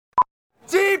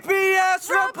TPS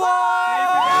Report!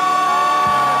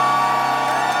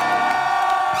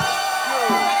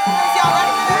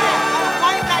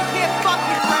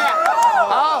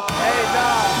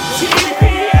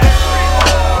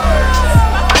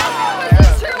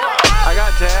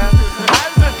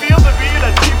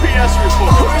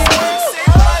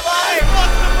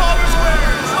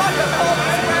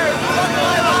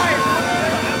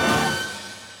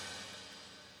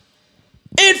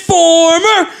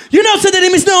 Informer, you know, said that he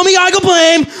misnow me, I go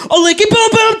blame. A licky boom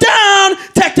boom down.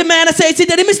 Tech the man, I say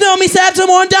that he misnow me, stab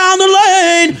someone down the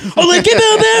lane. A licky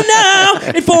boom boom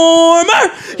now. Informer,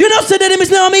 you know, said that he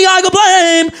misnow me, I go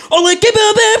blame. A licky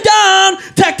boom boom down.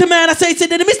 Tech the man, I say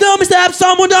that he misnow me, stab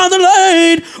someone down the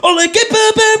lane. A licky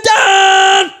boom boom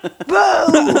down.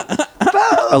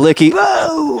 A licky.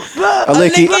 A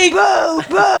licky.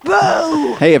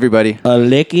 Hey, everybody. A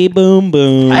licky boom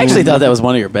boom. I actually thought that was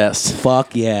one of your best.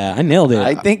 Fuck yeah, I nailed it.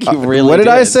 I think you really What did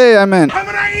I say? I meant.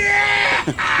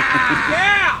 Yeah!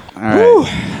 All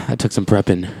right. I took some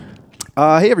prepping.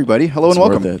 Hey, everybody. Hello and It's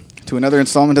welcome worth to another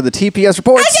installment of the TPS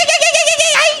Reports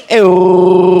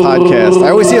podcast. I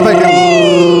always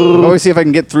see if I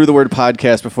can get through the word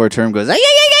podcast before a term goes.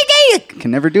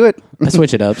 Can never do it. I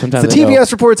switch it up sometimes. The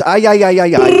TPS Reports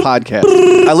podcast.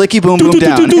 A licky boom boom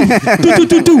down.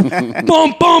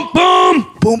 Boom boom boom.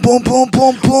 Boom boom boom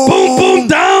boom boom. Boom boom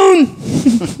down.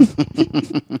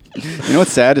 You know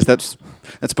what's sad is that's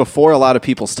before a lot of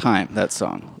people's time. That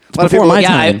song. A lot of Before people. my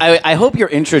Yeah, time. I hope you're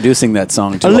introducing that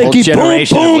song to A a whole licky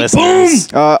generation boom, of boom,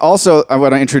 listeners. Also, I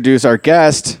want to introduce our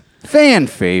guest, fan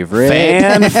favorite,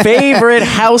 Fan favorite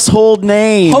household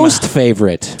name. Host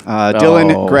favorite.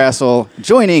 Dylan Oh. Grassel,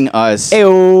 joining us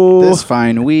Ew. this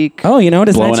fine week. Oh, you know, it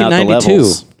is Blowing out the 1992.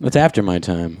 levels. That's after my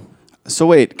time. So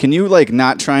wait, can you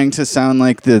not trying to sound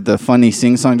like the funny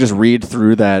sing song? Just read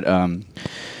through that.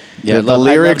 Yeah, the I'd love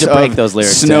lyrics to break of those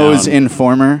lyrics Snow's down.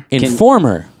 Informer,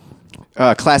 Informer.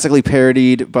 classically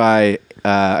parodied by.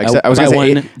 I was by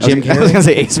going one Jim to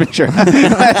say Ace Ventura.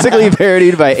 Classically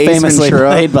parodied by Ace Famously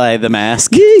Ventura played by The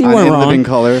Mask. You on weren't In wrong. Living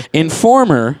Color.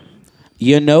 Informer.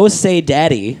 You know, say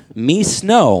daddy. Me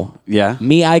snow. Yeah.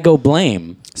 Me I go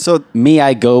blame. So Me,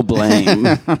 I go blame.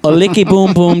 A licky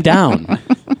boom boom down.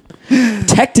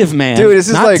 Detective man. Dude, this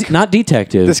is not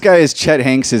detective. this guy is Chet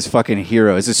Hanks' fucking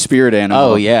hero. He's a spirit animal.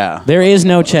 Oh, yeah. There is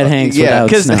no Chet Hanks Yeah,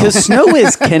 without Snow. Because Snow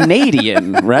is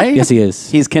Canadian, right? Yes, he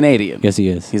is. He's Canadian. Yes, he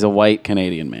is. He's a white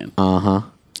Canadian man.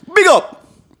 Big up.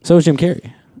 So is Jim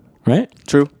Carrey, right?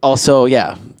 True. Also,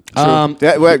 yeah.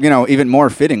 Even more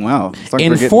fitting. Wow. As long as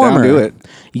we're getting down to Informer. it.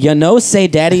 You know, say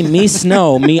daddy. Me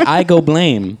snow. Me I go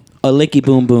blame. A licky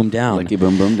boom boom down. Licky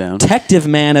boom boom down. Detective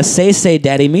man, a say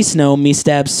daddy, me snow, me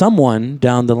stab someone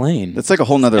down the lane. That's like a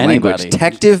whole nother Anybody. language.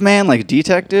 Detective man, like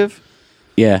detective.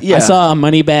 Yeah. Yeah. I saw a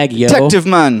Moneybag Yo. Detective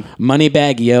man.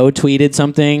 Moneybag Yo tweeted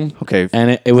something. Okay.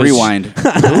 And it was Rewind.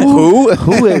 Who?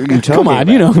 Who are you talking Come on,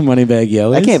 about? you know who Moneybag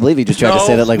Yo is. I can't believe you just tried to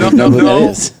say that like we know who that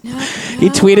is. He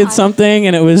tweeted something,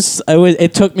 and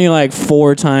it took me like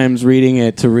 4 times reading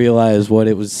it to realize what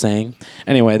it was saying.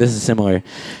 Anyway, this is similar.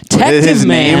 Detective His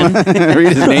man, name.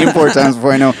 Read his name 4 times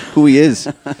before I know who he is.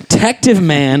 Detective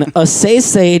man, a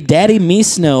say daddy me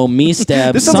snow, me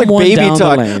stab This sounds like someone baby down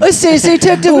talk. the lane. I say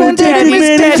detective man, daddy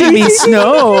me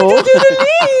Snow.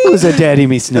 Who's a daddy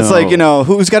me Snow? It's like,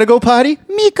 who's got to go potty?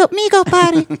 Me go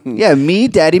potty. Yeah, me,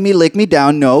 daddy me, lick me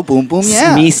down, no, boom, boom,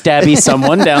 yeah. Me stabby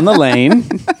someone down the lane.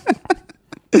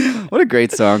 What a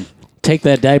great song. Take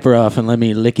that diaper off and let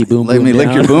me licky boom Let boom me down.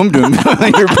 lick your boom boom,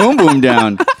 your boom boom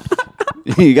down.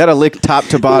 You got to lick top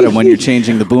to bottom when you're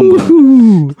changing the boom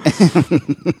boom.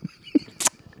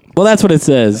 Well, that's what it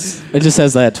says. It just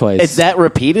says that twice. Is that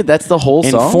repeated? That's the whole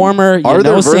song? Informer, you Are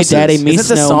there know, say verses? daddy, me Isn't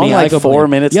the snow, song me, like I go 4 blame.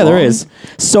 minutes Yeah, there long? is.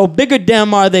 So bigger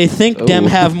them are they think them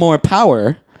have more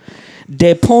power.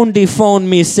 De pon de phone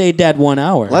me say that 1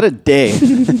 hour. A lot of days.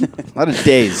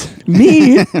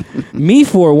 Me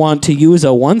for want to use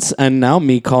a once and now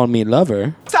me call me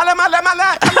lover.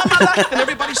 And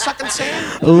everybody sucking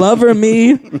sand. Lover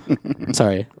me.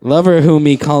 Sorry. Lover who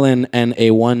me callin' and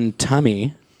a one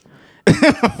tummy.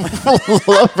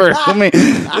 Lover. I mean,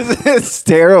 it's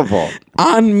terrible.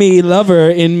 On me lover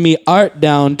in me art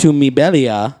down to me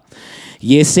belly-a.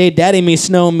 Ye say daddy me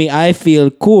snow me I feel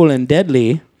cool and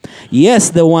deadly. Yes,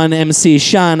 the one MC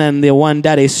Sean and the one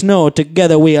Daddy Snow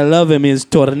together we love him is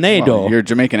Tornado. Well, your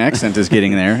Jamaican accent is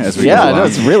getting there as we go Yeah, along. no,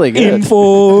 it's really good.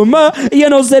 Informer, you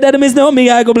know say that me snow me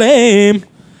I go blame.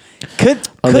 Could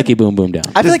A licky boom boom down.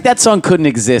 I feel like that song couldn't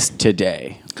exist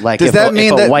today. Like Does if, that a, mean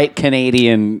if a that- white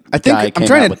Canadian I think guy I'm came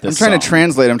trying out to with this to song.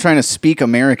 translate. I'm trying to speak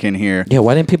American here. Yeah,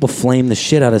 why didn't people flame the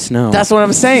shit out of Snow? That's what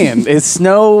I'm saying. Is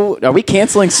Snow? Are we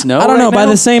canceling Snow? I don't know. right By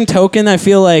now? the same token, I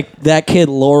feel like that kid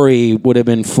Lori would have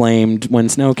been flamed when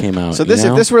Snow came out. So this, you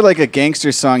know? if this were like a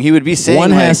gangster song, he would be saying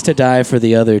one like, has to die for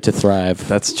the other to thrive.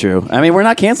 That's true. I mean, we're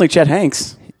not canceling Chet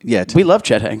Hanks. yeah. We love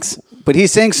Chet Hanks. But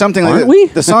he's saying something like Aren't we?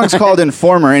 the song's called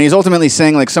Informer, and he's ultimately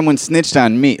saying like someone snitched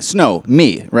on me, Snow,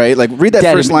 me, right? Like read that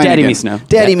Daddy- first line Daddy again. me Snow.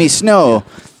 Daddy Yeah. me Snow.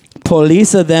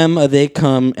 Police of them, they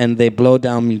come and they blow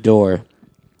down me door.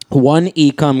 One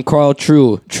come crawl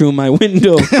through my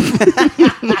window.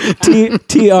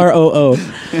 TROO.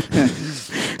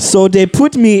 So they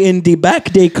put me in the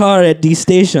back day car at the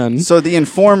station. So the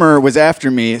informer was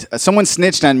after me. Someone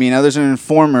snitched on me. Now there's an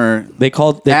informer. They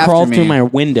After crawled me. through my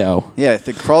window. Yeah,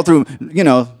 they crawled through.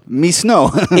 Me Snow.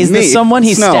 Is me, the someone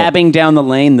he's Snow. stabbing down the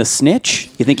lane the snitch?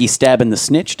 You think he's stabbing the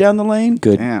snitch down the lane?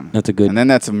 Good. Damn. That's a good. And then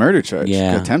that's a murder charge.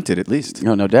 Yeah. Attempted at least.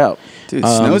 No, no doubt. Dude,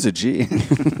 Snow's a G.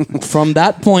 From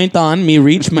that point on, me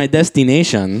reach my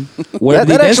destination. Where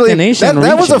the actually destination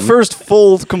that was a reaching- first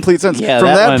full complete sentence. Yeah, From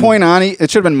that that one- point on, it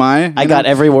should have been my. I got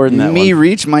every word in that Me one.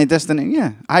 reach my destination.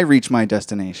 Yeah, I reach my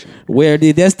destination. Where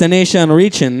the destination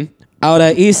reaching. Out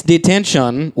of East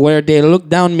Detention, where they look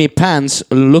down me pants,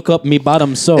 look up me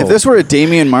bottom so. If this were a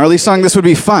Damian Marley song, this would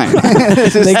be fine.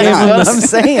 This is They gave not. him What the- I'm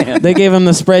saying. They gave him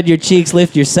the spread your cheeks,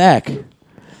 lift your sack.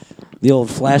 The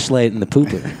old flashlight and the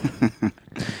pooper.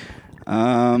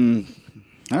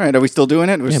 All right, are we still doing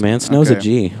it? Yeah, man, Snow's a Okay.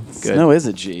 G. Good. Snow is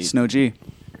a G. Snow G.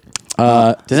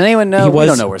 Does anyone know? he We was-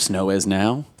 don't know where Snow is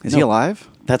now. Is he alive?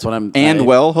 That's what I'm. And I-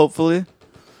 well, hopefully.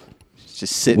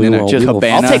 Just sitting We in will- a we will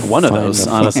cabana. I'll take one of Find those.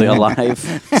 the Honestly, alive.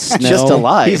 Snow. Just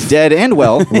alive. He's dead and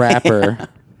well. Rapper.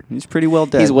 He's pretty well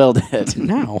dead. He's well dead.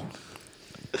 No.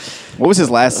 What was his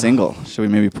last single? Should we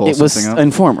maybe pull It was something up?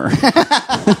 Informer.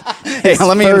 Hey,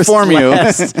 let me First, inform you.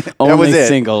 last, That only was it.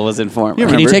 single was Informer. You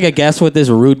Can you remember? take a guess what this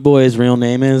rude boy's real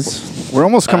name is? We're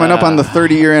almost coming up on the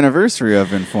 30-year anniversary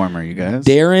of Informer, you guys.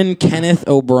 Darren Kenneth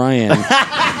O'Brien.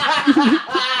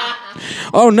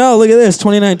 Oh no, look at this.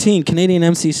 2019 Canadian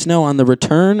MC Snow on the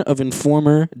return of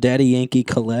Informer Daddy Yankee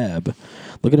collab.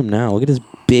 Look at him now. Look at his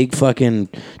big fucking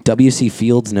W.C.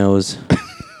 Fields nose.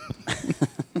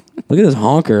 Look at this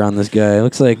honker on this guy. It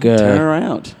looks like Turn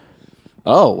around.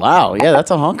 Oh wow, yeah,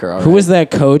 that's a honker. All who right. was that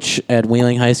coach at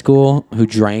Wheeling High School who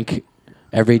drank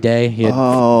every day? He had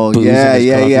Oh, booze in yeah, his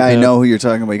yeah, coffee yeah. I cup. know who you're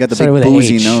talking about. You got the Started big with a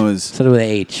boozy H. nose. Started with a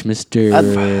H, Mr.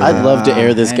 I'd love to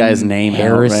air this guy's name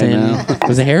Harrison. out right now.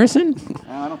 Was it Harrison?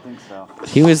 I don't think so.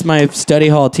 He was my study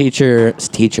hall teacher.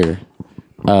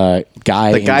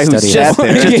 Guy. The in guy who study sat hall.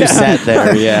 there. Just who sat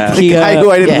there. Yeah. The He, guy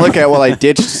who I didn't yeah. look at while I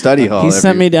ditched study hall. He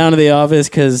sent me down to the office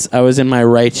because I was in my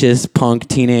righteous punk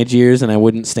teenage years and I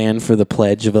wouldn't stand for the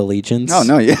Pledge of Allegiance. Oh,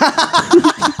 no, yeah.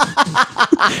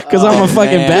 Because I'm a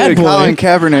fucking man. bad Dude, boy. Colin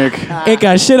Kaepernick. Ain't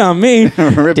got shit on me.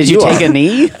 ripped Did you take off. a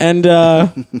knee? And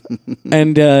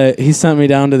he sent me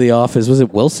down to the office. Was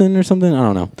it Wilson or something? I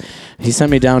don't know. He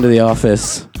sent me down to the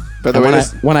office. By the And way,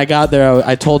 when I got there,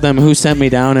 I told them who sent me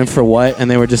down and for what,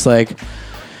 and they were just like,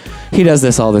 he does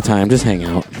this all the time. Just hang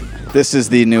out. this is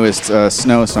the newest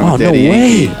Snow song Oh, with no Daddy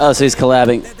Yankee. way. Oh, so he's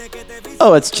collabing.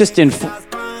 Oh, it's just in.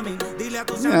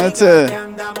 Yeah, it's a,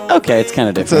 Okay, it's kind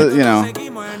of it's a, different. you know.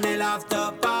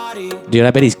 Dude,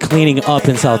 I bet he's cleaning up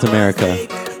in South America.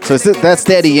 So that's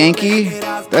Daddy Yankee.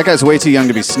 That guy's way too young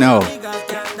to be Snow.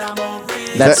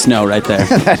 That's Snow right there.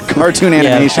 That cartoon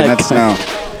animation, that that's Snow.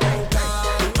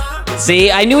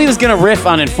 See, I knew he was gonna riff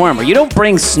on Informer. You don't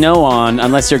bring Snow on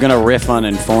unless you're gonna riff on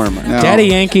Informer. No. Daddy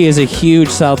Yankee is a huge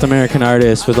South American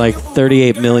artist with like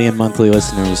 38 million monthly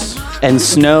listeners. And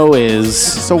Snow is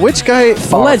So which guy? A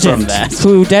far legend from that.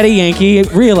 who Daddy Yankee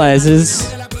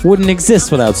realizes wouldn't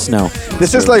exist without Snow.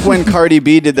 This is like when Cardi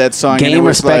B did that song. and it Game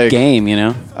was respect like, game, you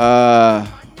know.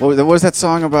 what was that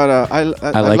song about? I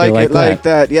like it like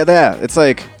that. Yeah, that. It's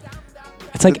like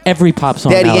It's like every pop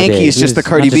song Daddy nowadays. Yankee is just the It's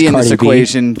Cardi not just B in this Cardi B.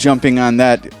 equation, jumping on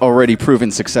that already proven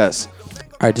success. All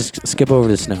right, just skip over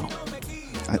to Snow.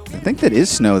 I think that is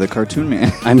Snow, the cartoon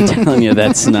man. I'm telling you,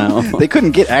 that's Snow. They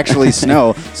couldn't get actually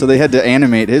Snow, so they had to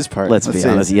animate his part. Let's be see.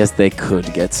 honest. Yes, they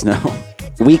could get Snow.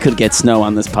 We could get Snow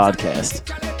on this podcast.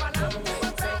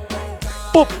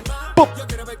 Boop, boop,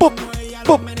 boop,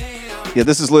 boop. Yeah,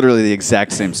 this is literally the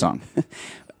exact same song.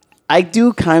 I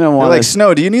do kind of They're want like, to.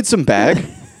 Snow, do you need some bag?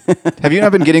 Have you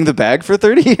not been getting the bag for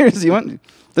 30 years? You want?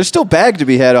 There's still bag to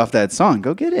be had off that song.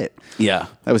 Go get it. Yeah.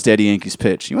 That was Daddy Yankee's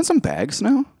pitch. You want some bag,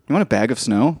 Snow? You want a bag of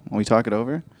snow while we talk it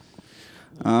over?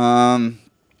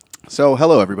 So,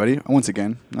 hello, everybody. Once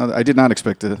again, I did not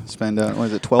expect to spend, 12 I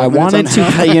minutes on wanted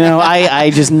that. I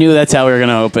just knew that's how we were going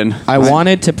to open. I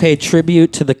wanted to pay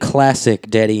tribute to the classic,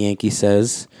 Daddy Yankee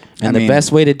says, and I the mean-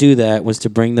 best way to do that was to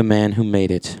bring the man who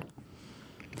made it.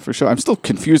 For sure. I'm still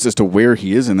confused as to where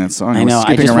he is in that song. I We're know.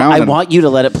 skipping around I and- want you to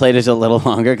let it play just a little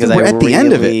longer because We're at the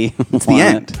end of it. It's the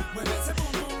end.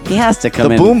 He has to come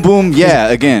The in. boom boom, yeah,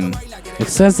 again. It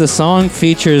says the song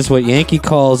features what Yankee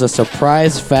calls a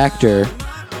surprise factor,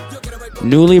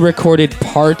 newly recorded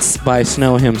parts by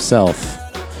Snow himself.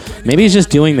 Maybe he's just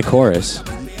doing the chorus.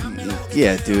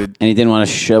 Yeah, dude. And he didn't want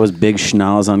to show his big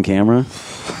schnoz on camera.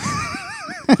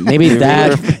 Maybe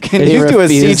that. Can He you do a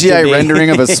refused to CGI be- rendering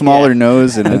of a smaller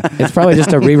nose? And It's probably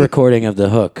just a re-recording of the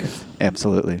hook.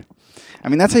 Absolutely. I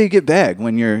mean, that's how you get back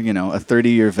when you're, a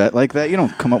 30-year vet like that. You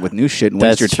don't come up with new shit and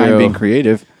waste That's your time true. being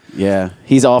creative. Yeah.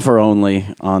 He's offer only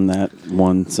on that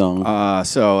one song.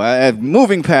 So,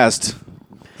 moving past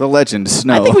the legend,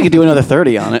 Snow. I think we could do another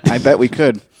 30 on it. I bet we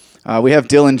could. We have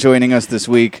Dylan joining us this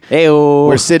week. Hey-o.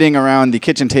 We're sitting around the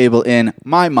kitchen table in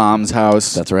my mom's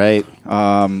house. That's right.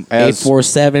 As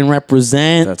 847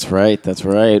 represent. That's right. That's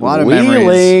right. Lot of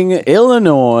Wheeling,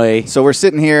 Illinois. So we're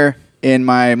sitting here in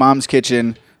my mom's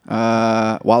kitchen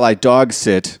while I dog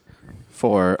sit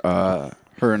for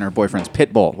her and her boyfriend's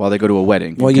pit bull while they go to a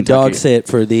wedding. Well, in you dog Kentucky. sit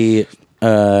for the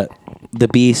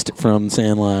beast from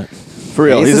Sandlot. For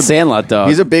real. He's a Sandlot dog.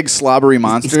 He's a big slobbery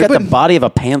monster. He's got but, the body of a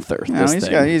panther. you know, this he's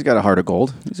thing. got a heart of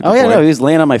gold. He's a good Oh yeah, boy. no, he was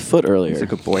laying on my foot earlier. He's a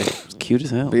good boy. It's cute as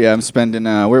hell. But yeah, I'm spending.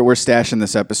 We're stashing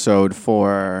this episode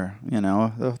for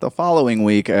the following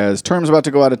week as Term's about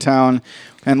to go out of town,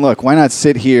 and look, why not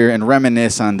sit here and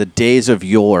reminisce on the days of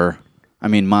yore? I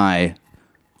mean, my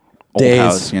old Days.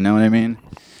 house. You know what I mean?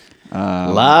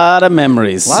 A lot of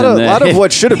memories. Lot And, of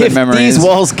what should have been if memories. These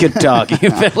walls could talk. You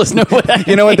fellas know what I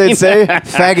You know what they'd mean? say?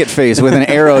 Faggot face with an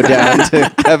arrow down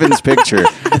to Kevin's picture.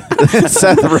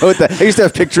 Seth wrote that. I used to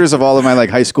have pictures of all of my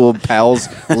high school pals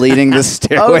leading the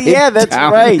stairway. Oh yeah, that's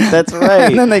down. right. That's right.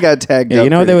 And then they got tagged Yeah, up. you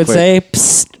know what they pretty would quick.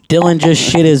 say? Psst, Dylan just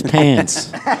shit his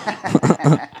pants.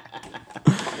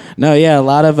 No, yeah, a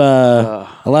lot of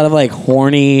like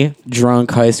horny,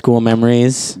 drunk high school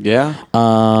memories. Yeah.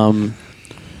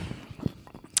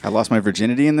 I lost my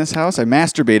virginity in this house. I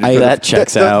masturbated. I- for that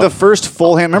checks out. The first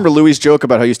full hand. Remember Louis' joke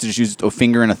about how he used to just use a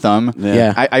finger and a thumb?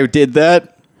 Yeah. I did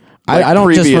that. I don't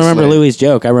just previously. remember Louis'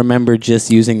 joke. I remember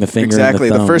just using the finger Exactly.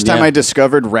 and the The thumb. first time Yeah. I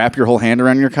discovered wrap your whole hand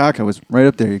around your cock, I was right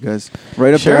up there, you guys.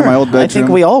 Right up there in my old bedroom. I think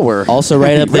we all were. Also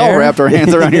right up We all there, wrapped our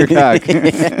hands around your cock.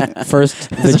 first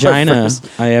vagina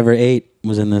I ever ate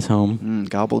was in this home.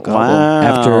 Gobble, gobble. Wow.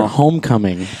 After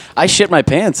homecoming. I shit my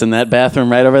pants in that bathroom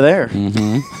right over there.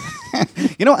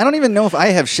 You know, I don't even know if I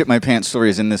have shit my pants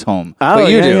stories in this home. Oh, but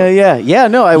you yeah, do. Yeah,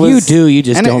 no, I was. You do, you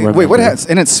just And don't remember. wait, what has,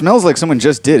 and it smells like someone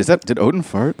just did. Did Odin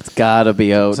fart? Gotta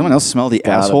be out. Someone else smell the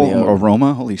Gotta asshole be Odin.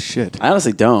 aroma? Holy shit. I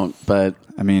honestly don't, but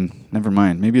I mean, never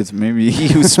mind. Maybe he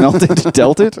who smelled it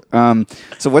dealt it.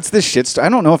 So what's this shit story? I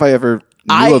don't know if I ever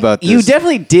knew about this. You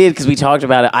definitely did because we talked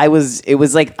about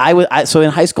it. So in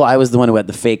high school, I was the one who had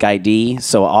the fake ID.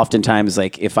 So oftentimes,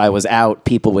 like if I was out,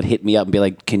 people would hit me up and be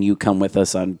like, "Can you come with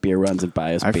us on beer runs and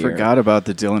buy us I beer?" forgot about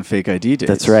the Dylan fake ID days.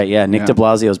 That's right. Yeah, Nick de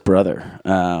Blasio's brother.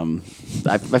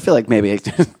 I feel like maybe I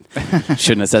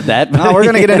shouldn't have said that. No, we're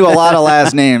going to get into a lot of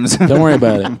last names. Don't worry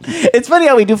about it. It's funny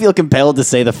how we do feel compelled to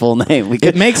say the full name. We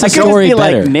could, makes the I could story just be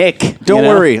better. like Nick. Don't you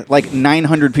know? worry. Like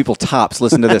 900 people tops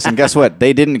listen to this. And guess what?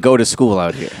 They didn't go to school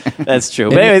out here. That's true.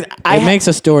 But anyways, It makes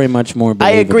a story much more I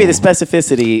believable. agree. The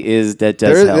specificity that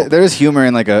does help. There is humor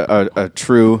in like a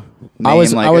true name. I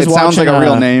was it sounds like watching a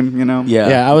real name, you know? Yeah.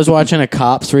 Yeah, I was watching a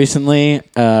Cops recently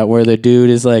where the dude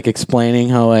is like explaining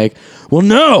how like, well,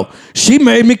 no, she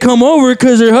made me come over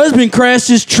because her husband crashed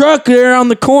his truck there on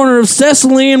the corner of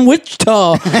Cecily and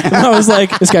Wichita. And I was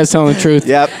like, this guy's telling the truth.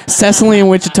 Yep. Cecily and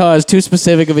Wichita is too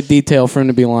specific of a detail for him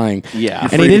to be lying. Yeah. And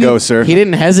free he to didn't go, sir. He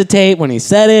didn't hesitate when he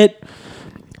said it.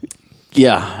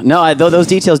 Yeah, no, those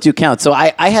details do count. So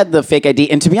I had the fake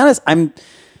ID, and to be honest, I'm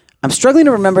struggling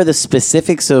to remember the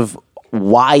specifics of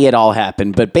why it all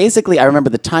happened. But basically, I remember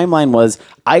the timeline was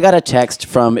I got a text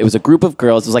from, it was a group of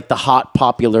girls. It was like the hot,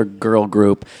 popular girl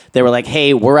group. They were like,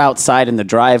 hey, we're outside in the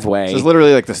driveway. It's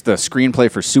literally like the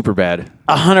screenplay for Superbad.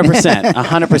 100%,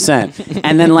 100%.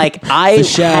 And then like I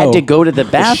show. had to go to the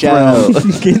bathroom.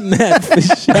 Getting that for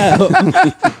show.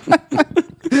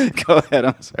 Go ahead.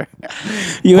 I'm sorry.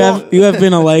 You have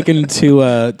been likened to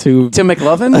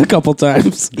McLovin? a couple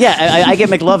times. Yeah, I get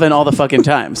McLovin all the fucking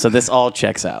time, so this all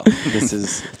checks out. This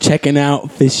is Checking out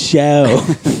the show.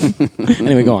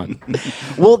 Anyway, go on.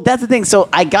 well, that's the thing. So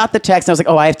I got the text, and I was like,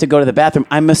 "Oh, I have to go to the bathroom."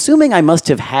 I'm assuming I must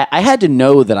have I had to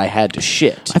know that I had to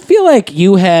shit. I feel like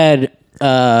you had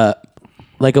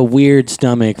like a weird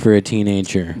stomach for a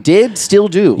teenager. Still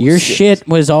do. Your shit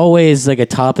was always like a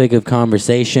topic of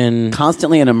conversation.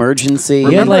 Constantly an emergency. You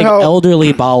had Remember like how-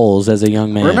 elderly bowels as a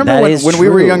young man. Remember That when is we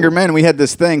were true. younger men, we had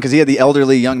this thing because he had the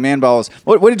elderly young man bowels.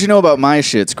 What did you know about my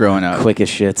shits growing up?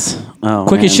 Quickest shits. Oh,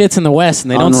 Quickest man. shits in the West,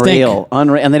 and they don't Unreal. stink.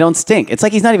 Unreal. And they don't stink. It's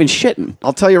like he's not even shitting.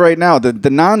 I'll tell you right now,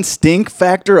 the non-stink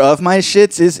factor of my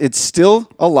shits is it's still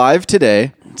alive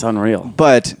today, It's unreal.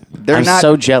 but they're I'm not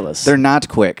so jealous. They're not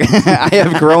quick. I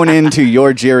have grown into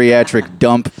your geriatric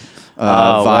dump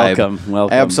vibe.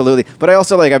 welcome. Absolutely. But I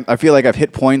also I feel like I've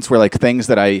hit points where like things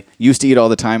that I used to eat all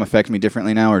the time affect me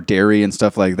differently now, or dairy and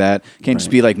stuff like that. Can't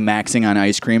just be like maxing on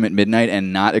ice cream at midnight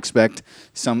and not expect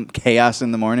some chaos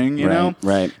in the morning, you know?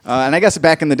 Right. And I guess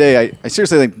back in the day, I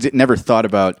seriously never thought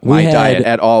about We my had diet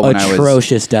at all when I was...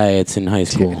 atrocious diets in high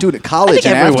school. Dude, at I college think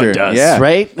and everyone after. does, yeah.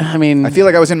 right? I mean, I feel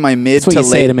like I was in my mid That's what to you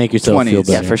say late to make yourself feel 20s.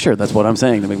 better. yeah, for sure. That's what I'm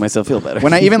saying to make myself feel better.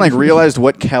 When I even like realized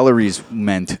what calories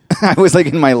meant, I was like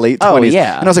in my late 20s. Oh,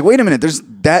 yeah. And I was like, wait a minute, there's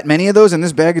that many of those in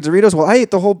this bag of Doritos? Well, I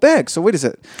ate the whole bag. So wait, is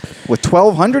it with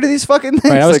 1,200 of these fucking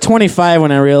things? Right, I was Like, 25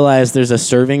 when I realized there's a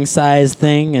serving size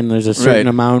thing and there's a certain Right.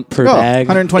 amount per oh, bag.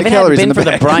 120 if it hadn't calories in been the for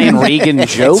the bag. Brian Regan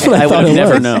joke, what I I would thought have it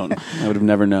never was. known. I would have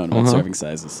never known about serving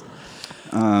sizes.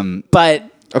 But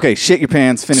Okay, shit your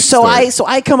pants, finish so the story.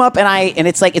 I come up and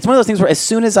it's like it's one of those things where as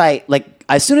soon as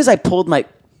I pulled my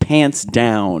pants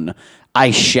down,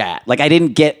 I shat. Like I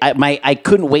didn't get I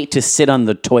couldn't wait to sit on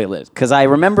the toilet because I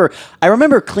remember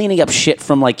cleaning up shit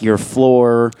from like your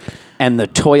floor and the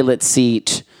toilet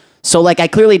seat. So like I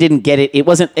clearly didn't get it. It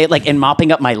wasn't like and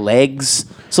mopping up my legs.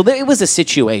 So it was a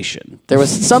situation. There was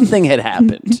something had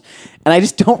happened, and I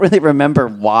just don't really remember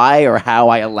why or how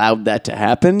I allowed that to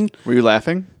happen. Were you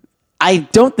laughing? I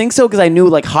don't think so because I knew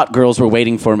like hot girls were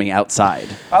waiting for me outside.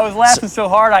 I was laughing so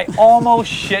hard I almost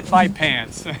shit my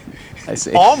pants. I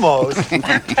see. Almost.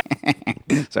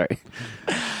 Sorry.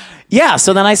 Yeah,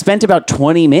 so then I spent about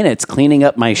 20 minutes cleaning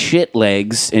up my shit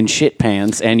legs and shit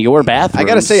pants and your bathroom. I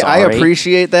gotta say, I sorry.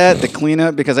 appreciate that, the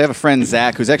cleanup, because I have a friend,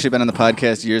 Zach, who's actually been on the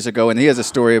podcast years ago, and he has a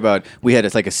story about, we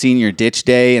had like a senior ditch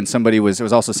day, and it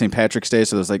was also St. Patrick's Day,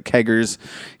 so there was like keggers,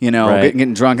 Right.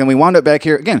 getting drunk, and we wound up back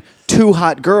here, again, two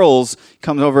hot girls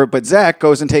comes over, but Zach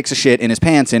goes and takes a shit in his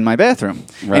pants in my bathroom.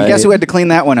 Right. And guess who had to clean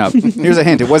that one up? Here's a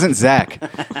hint, it wasn't Zach.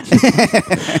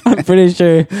 I'm pretty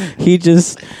sure he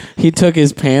took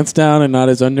his pants down and not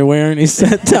his underwear, and he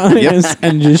sat down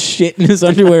and just shit in his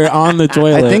underwear on the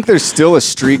toilet. I think there's still a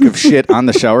streak of shit on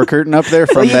the shower curtain up there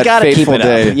from Well, you that gotta keep fateful it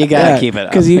day. up. You gotta keep it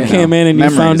up. because you came in and you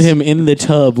found Memories. him in the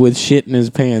tub with shit in his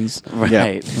pants. Right,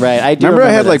 Yeah. right. I do Remember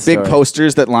I had that like big story.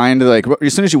 posters that lined like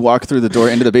as soon as you walk through the door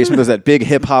into the basement, there's that big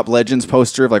hip hop legends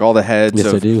poster of like all the heads. Yes,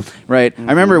 of, I do. Right. I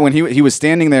remember when he was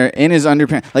standing there in his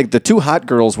underpants. Like the two hot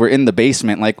girls were in the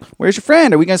basement. Like, where's your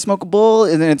friend? Are we gonna smoke a bowl?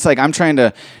 And then it's like I'm trying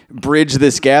to bridge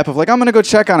this gap of like I'm gonna go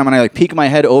check on him, and I like peek my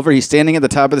head over. He's standing at the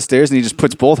top of the stairs, and he just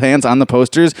puts both hands on the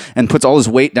posters and puts all his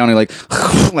weight down. And like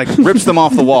like rips them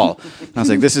off the wall. And I was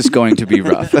like, this is going to be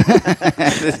rough.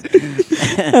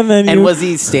 And then And was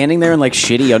he standing there in like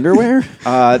shitty underwear?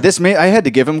 I had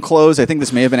to give him clothes. I think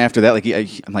this may have been after that. Like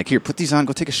I'm like, here, put these on.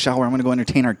 Go take a shower. I'm gonna go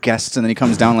entertain our guests. And then he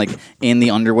comes down like in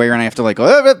the underwear, and I have to like go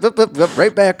up,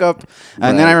 right back up.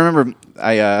 And then I remember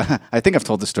I think I've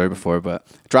told this story before, but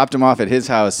dropped him off at his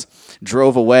house,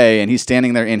 drove away, and he's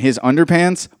standing there in his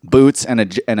underpants, boots, and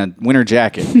a winter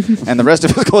jacket, and the rest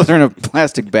of his clothes are in a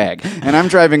plastic bag. And I'm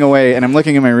driving away, and I'm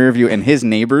looking in my rear view, and his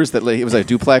neighbors it was a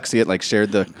duplex. He had like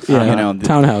shared the the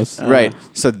townhouse. Right.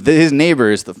 So his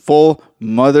neighbors, the full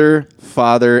mother,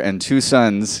 father, and two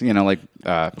sons,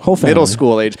 Whole family. middle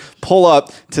school age, pull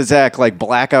up to Zach like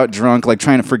blackout drunk, like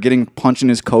punching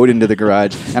his coat into the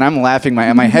garage, and I'm laughing.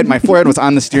 My forehead was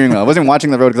on the steering wheel. I wasn't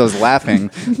watching the road because I was laughing,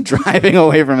 driving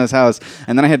away from his house.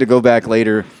 And then I had to go back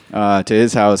later to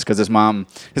his house because his mom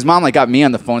like got me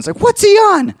on the phone. It's like, what's he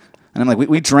on? And I'm like,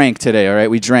 we drank today, all right?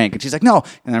 We drank. And she's like, no.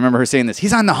 And I remember her saying this,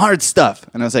 he's on the hard stuff.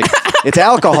 And I was like, it's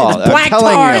alcohol. I'm black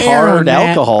telling tar you. error, Hard Matt.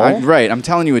 alcohol. Right. I'm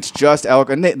telling you, it's just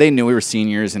alcohol. And they knew we were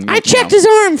seniors. And I checked his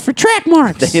arm for track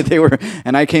marks. they were,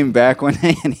 and I came back one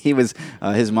day, and he was,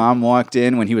 his mom walked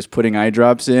in when he was putting eye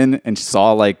drops in, and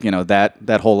saw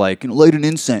that whole light an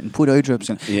incense and put eye drops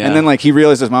in, Yeah. and then he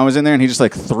realized his mom was in there, and he just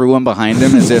threw him behind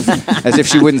him as if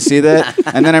she wouldn't see that,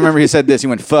 and then I remember he said this, he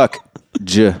went fuck,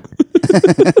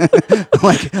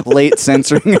 like late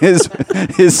censoring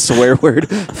his swear word.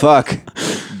 Fuck.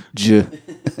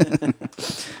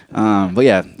 But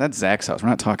yeah, that's Zach's house. We're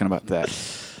not talking about that.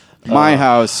 My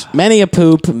house. Many a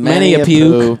poop, many a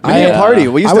puke. poop. Many a party.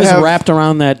 We used I to was have- wrapped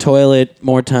around that toilet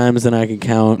more times than I can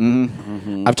count.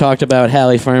 Mm-hmm. I've talked about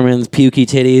Hallie Furman's pukey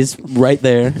titties right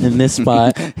there in this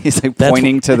spot. He's like That's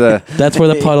pointing to the. That's where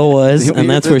the puddle was, and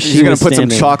that's where He's she gonna was put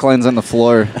standing. some chalk lines on the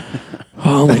floor.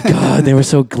 Oh my god, they were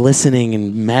so glistening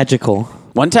and magical.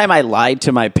 One time I lied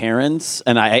to my parents,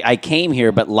 and I came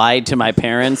here, but lied to my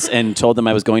parents and told them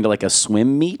I was going to like a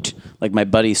swim meet, like my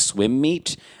buddy's swim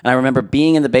meet. And I remember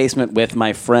being in the basement with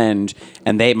my friend,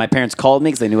 and my parents called me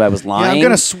because they knew I was Yeah, lying.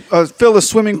 I'm gonna fill a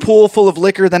swimming pool full of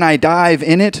liquor, then I dive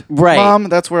in it. Right. Mom,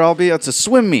 that's where I'll be. It's a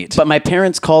swim meet. But my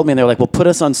parents called me and they were like, well, put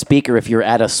us on speaker if you're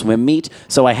at a swim meet.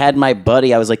 So I had my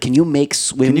buddy, I was like, can you make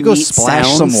swim Can you go meet splash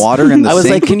sounds? some water in the I was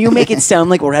sink? like, can you make it sound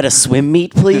like we're at a swim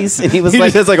meet, please? And he was he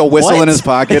like, just has like a whistle "What?" in his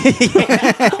pocket.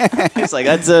 He's like,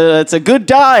 that's a good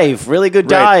dive, really good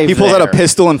dive. He pulls out a there."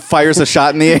 pistol and fires a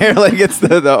shot in the air like it's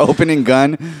the opening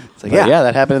gun. It's like, But yeah,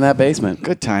 that happened in that basement.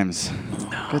 good times.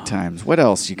 Good times. What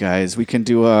else, you guys? We can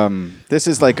do. This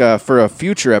is like for a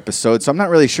future episode, so I'm not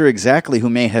really sure exactly who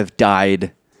may have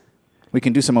died. We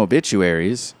can do some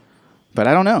obituaries, but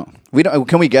I don't know. We don't.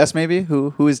 Can we guess maybe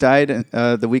who has died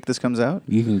the week this comes out?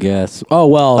 You can guess. Oh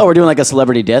well. Oh, we're doing like a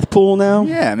celebrity death pool now?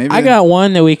 Yeah, maybe. I got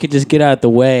one that we could just get out of the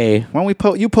way. Why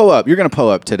don't we you pull up? You're gonna pull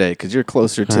up today because you're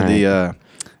closer to All right. the.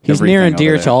 He's near and everything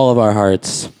dear over to there. all of our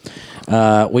hearts.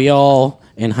 We all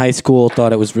in high school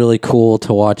thought it was really cool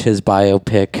to watch his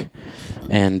biopic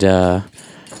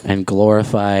and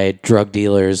glorify drug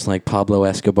dealers like Pablo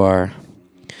Escobar.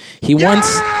 He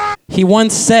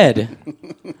once said,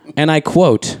 and I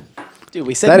quote, Dude,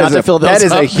 we said not to fill those that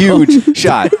is up. a huge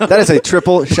shot. That is a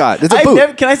triple shot. It's a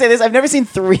boot. Can I say this? I've never seen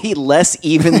 3 less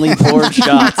evenly poured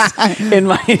shots in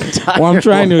my entire well, I'm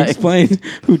trying to life. explain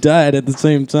who died at the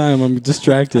same time. I'm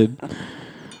distracted.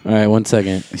 All right, 1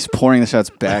 second. He's pouring the shots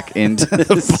back into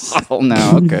the bottle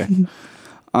now. Okay.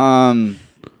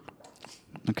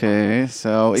 Okay.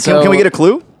 So, So- can we get a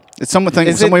clue? It's something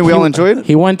Is some way it- we all enjoyed.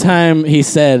 One time he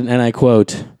said, and I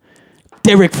quote,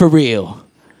 Derek for real.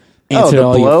 Oh, the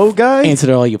blow guy?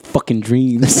 Answered all your fucking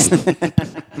dreams.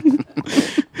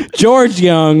 George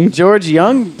Young, George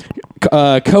Young,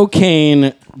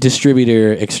 cocaine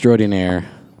distributor extraordinaire.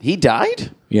 he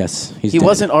died? Yes, He dead.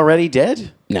 wasn't already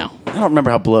dead? No. I don't remember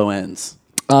how Blow ends.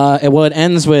 It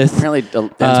ends with Apparently, it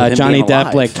ends with him Johnny being Depp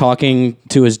alive. like talking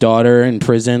to his daughter in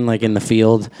prison, like in the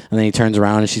field, and then he turns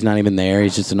around and she's not even there.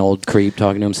 He's just an old creep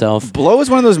talking to himself. Blow is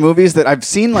one of those movies that I've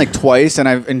seen like twice and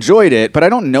I've enjoyed it, but I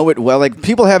don't know it well. Like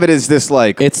people have it as this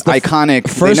like It's the iconic.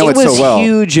 They first- know it it was so well.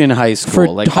 huge in high school. For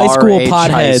like high school RH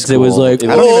potheads, it was like,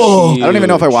 I don't even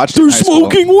know if I watched it. In high school.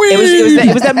 weed.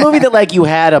 It was that movie that like you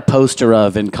had a poster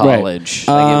of in college.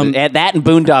 Like, it was, that and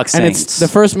Boondock Saints. And it's the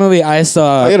first movie I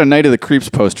saw. I had a Night of the Creeps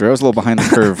poster. I was a little behind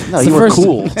the curve. No, It's you the were first,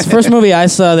 cool. It's the first movie I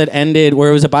saw that ended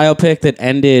where it was a biopic that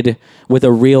ended with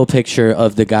a real picture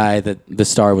of the guy that the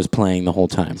star was playing the whole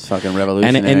time. fucking And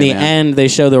revolutionary. in the man. end, they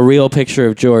show the real picture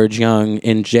of George Young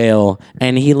in jail,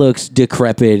 and he looks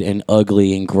decrepit and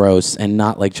ugly and gross, and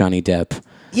not like Johnny Depp.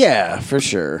 Yeah, for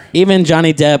sure. Even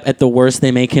Johnny Depp, at the worst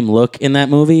they make him look in that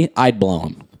movie, I'd blow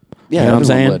him. Yeah, You know what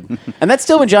I'm everyone saying? would. And that's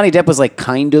still when Johnny Depp was like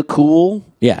kind of cool.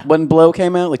 Yeah. When Blow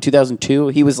came out, like 2002,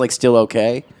 he was like still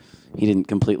okay. He didn't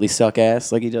completely suck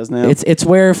ass like he does now. It's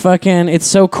where fucking it's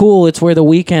so cool. It's where The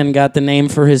Weeknd got the name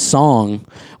for his song.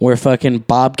 Where fucking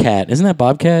Bobcat, isn't that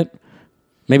Bobcat?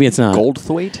 Maybe it's not.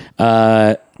 Goldthwait?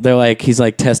 They're like he's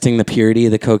like testing the purity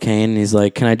of the cocaine. And he's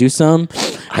like, "Can I do some?"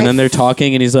 And then they're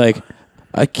talking, and he's like,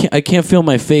 "I can't feel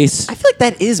my face. I feel like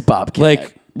that is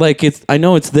Bobcat. Like it's I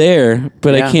know it's there,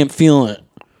 but Yeah. I can't feel it."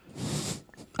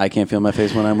 I can't feel my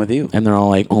face when I'm with you. And they're all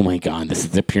like, "Oh my god, this is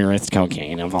the purest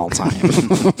cocaine of all time."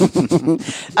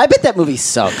 I bet that movie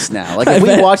sucks now. Like I if we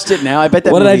bet- watched it now, I bet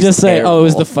that What did I movie's just say? terrible. Oh, it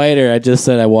was The Fighter. I just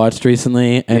said I watched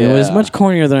recently, and it was Yeah. much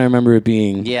cornier than I remember it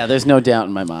being. Yeah, there's no doubt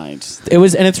in my mind. It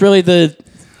was, and it's really the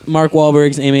Mark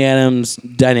Wahlberg's Amy Adams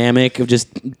dynamic of just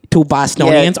two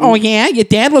Bostonians. Yeah. Oh yeah, your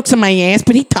dad looks at my ass,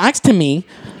 but he talks to me.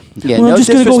 Yeah, Well, no I'm just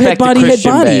gonna go head disrespect to body, head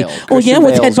Christian body. Bale. Oh yeah, Christian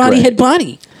what's head Bale's body, great. head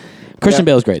body? Christian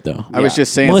Bale's great though. I was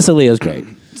just saying, Melissa Leo's great.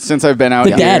 since I've been out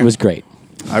The dad here, was great.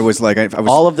 I was like, I was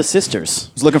All of the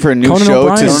sisters. looking for a new Conan show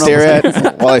O'Brien. to stare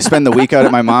at while I spend the week out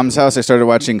at my mom's house. I started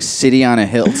watching City on the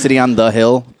Hill. It's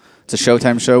a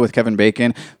Showtime show with Kevin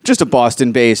Bacon. Just a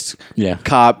Boston-based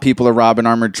cop. People are robbing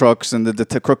armored trucks, and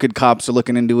the crooked cops are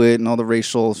looking into it, and all the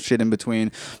racial shit in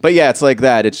between. But yeah, it's like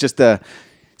that. It's just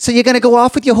So you're going to go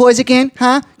off with your whores again?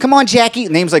 Huh? Come on, Jackie.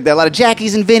 Names like that. A lot of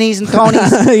Jackies and Vinnies and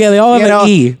Tonys. Yeah, they all have an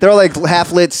E. They're all like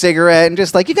half-lit cigarette and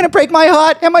just like, you're going to break my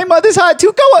heart and my mother's heart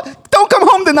too. Don't come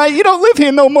home tonight. You don't live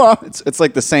here no more. It's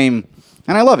like the same.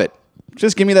 And I love it.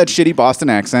 Just give me that shitty Boston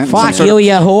accent. Fuck some you, sort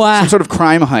you of, whore. some sort of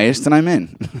crime heist, and I'm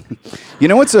in. You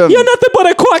know what's a... You're nothing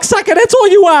but a cocksucker. That's all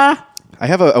you are. I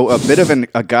have a bit of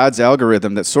a God's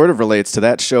algorithm that sort of relates to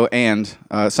that show and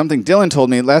something Dylan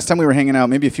told me last time we were hanging out,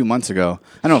 maybe a few months ago.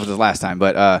 I don't know if it was the last time,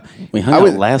 but... We hung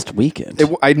out last weekend.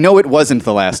 I know it wasn't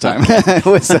the last time. It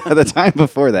was the time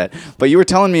before that. But you were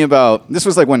telling me about... This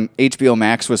was like when HBO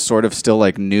Max was sort of still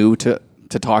like new to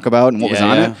talk about and what was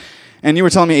on it. And you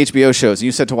were telling me HBO shows.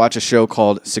 You said to watch a show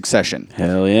called Succession.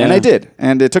 Hell yeah. And I did.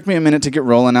 And it took me a minute to get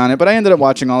rolling on it, but I ended up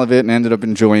watching all of it and ended up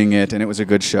enjoying it, and it was a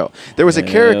good show. There was a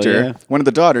character, one of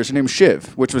the daughters, her name was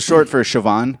Shiv, which was short for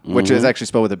Siobhan, which is actually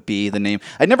spelled with a B, the name.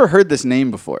 I'd never heard this name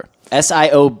before.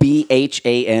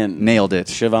 Siobhan. Nailed it.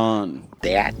 Siobhan.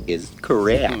 That is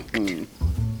correct.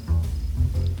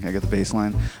 I got the bass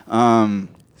line.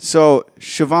 So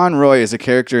Siobhan Roy is a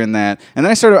character in that, and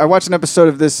then I watched an episode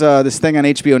of this thing on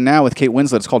HBO Now with Kate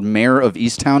Winslet. It's called Mayor of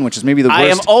Easttown, which is maybe the worst. I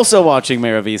am also watching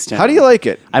Mayor of Easttown. How do you like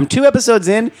it? I'm 2 episodes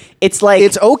in. It's like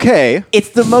It's okay. It's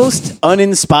the most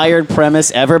uninspired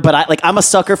premise ever, but I'm a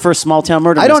sucker for small town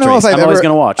murder I don't know if mysteries. I've I'm always ever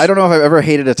going to watch. I don't know if I've ever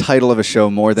hated a title of a show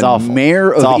more It's than awful.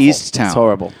 Mayor It's of awful. Easttown. It's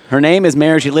horrible. Her name is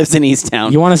Mayor. She lives in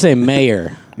Easttown. You want to say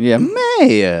mayor? Yeah,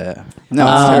 Mayor. No,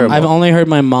 it's terrible. I've only heard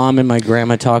my mom and my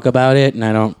grandma talk about it, and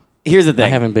I don't. Here's the thing. I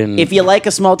haven't been- If you like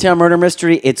a small town murder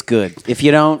mystery, it's good. If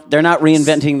you don't, they're not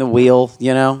reinventing the wheel.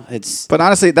 You know, it's. But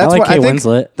honestly, that's I like what I Kate think.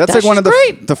 Winslet. That's Yeah, like one of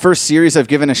she's the first series I've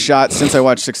given a shot since I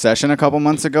watched Succession a couple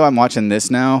months ago. I'm watching this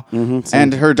now,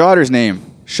 and her daughter's name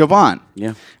Siobhan.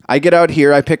 Yeah. I get out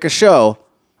here, I pick a show.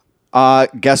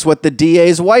 Guess what the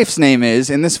DA's wife's name is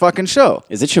in this fucking show?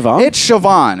 Is it Siobhan? It's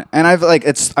Siobhan, and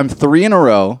I'm 3 in a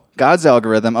row. God's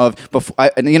algorithm of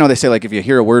they say like if you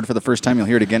hear a word for the first time, you'll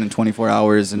hear it again in 24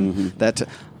 hours, and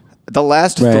the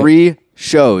last 3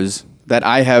 shows that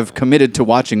I have committed to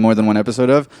watching more than one episode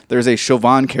of, there's a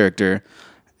Siobhan character,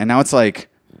 and now it's like.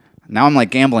 Now I'm like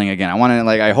gambling again. I want to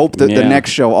I hope that the next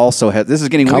show also has. This is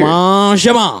getting Come weird. on,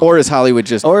 Siobhan. Or is Hollywood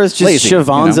just Or it's just lazy,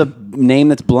 Siobhan's you know? a name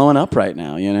that's blowing up right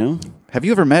now. You know. Have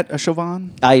you ever met a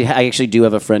Siobhan? I actually do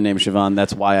have a friend named Siobhan.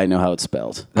 That's why I know how it's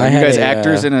spelled. Are you had guys a,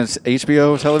 actors in a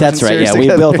HBO television That's right. series Yeah, we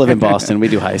together? both live in Boston. We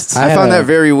do heists. I had found a- that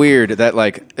very weird. That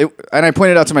and I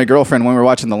pointed out to my girlfriend when we were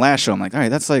watching the last show. I'm like, all right,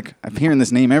 that's like I'm hearing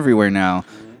this name everywhere now.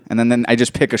 And then I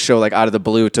just pick a show like out of the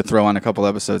blue to throw on a couple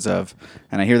episodes of,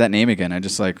 and I hear that name again. I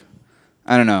just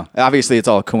I don't know. Obviously, it's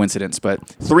all a coincidence, but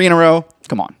 3 in a row.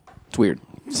 Come on, it's weird.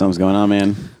 Something's going on,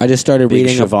 man. I just started Big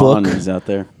reading a Siobhan book is out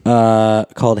there.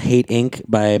 called Hate Inc.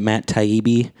 by Matt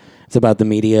Taibbi. It's about the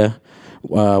media,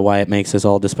 why it makes us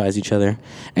all despise each other.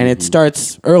 And it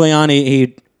starts early on.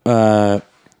 He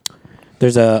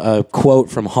there's a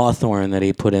quote from Hawthorne that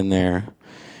he put in there.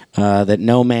 That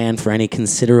no man for any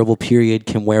considerable period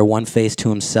can wear one face to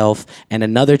himself and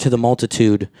another to the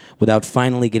multitude without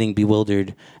finally getting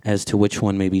bewildered as to which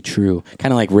one may be true.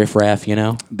 Kind of like Riff Raff, you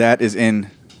know? That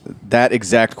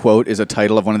exact quote is a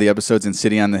title of one of the episodes in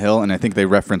City on the Hill, and I think they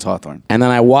reference Hawthorne. And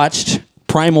then I watched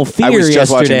Primal Fear I was just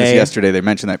yesterday. watching this yesterday. They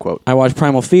mentioned that quote. I watched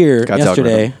Primal Fear God's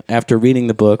yesterday algorithm. after reading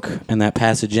the book and that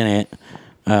passage in it.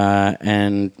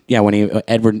 And yeah, when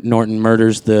Edward Norton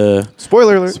murders the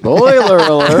Spoiler alert. Spoiler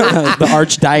alert. the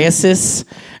archdiocese,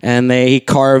 and he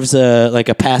carves a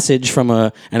passage from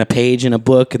a page in a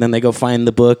book, and then they go find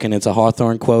the book, and it's a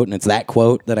Hawthorne quote, and it's that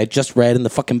quote that I just read in the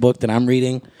fucking book that I'm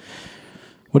reading.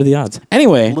 What are the odds?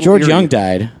 Anyway, George eerie. Young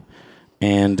died,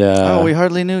 and We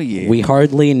hardly knew ye. we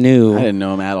hardly knew I didn't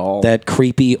know him at all. that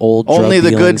creepy old Only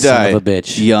the drug-dealing good son die. of a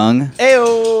bitch. Young.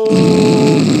 Ayo.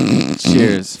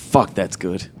 Cheers. Fuck, that's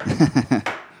good.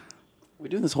 We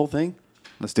doing this whole thing?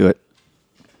 Let's do it.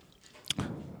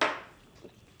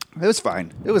 It was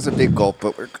fine. It was a big gulp,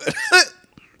 but we're good.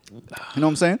 You know what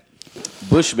I'm saying?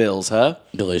 Bush Bills, huh?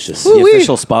 Delicious. The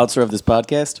official sponsor of this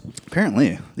podcast.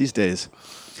 Apparently, these days.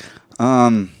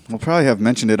 We'll probably have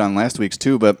mentioned it on last week's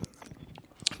too, but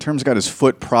Term's got his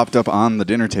foot propped up on the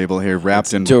dinner table here,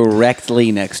 wrapped in.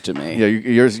 Directly next to me. Yeah,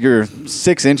 you're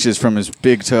 6 inches from his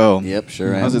big toe. Yep,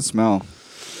 sure How's am. it smell?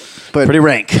 But Pretty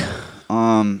rank.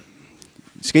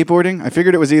 skateboarding, I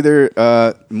figured it was either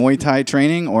Muay Thai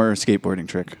training or a skateboarding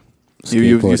trick.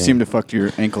 You Skateboarding. seem to fucked your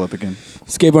ankle up again.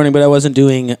 Skateboarding, but I wasn't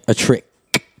doing a trick.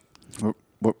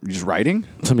 What, you just riding?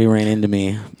 Somebody ran into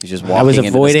me. He's just I was walking into the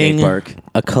avoiding skate park.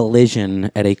 a collision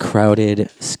at a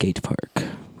crowded skate park.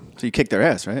 So you kicked their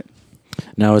ass, right?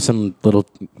 No, it was some little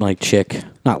like chick,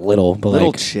 not little, but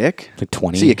Little like chick? like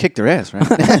 20. So you kicked her ass, right?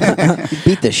 You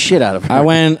beat the shit out of her.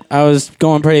 I was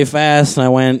going pretty fast, and I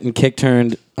went and kick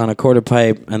turned on a quarter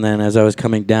pipe, and then as I was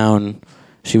coming down,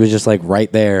 she was just like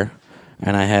right there,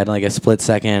 and I had like a split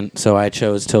second, so I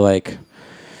chose to like,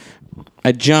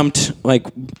 I jumped like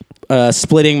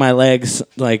splitting my legs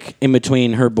like in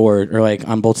between her board, or like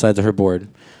on both sides of her board,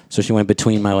 so she went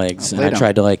between my legs, and I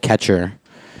tried to like catch her.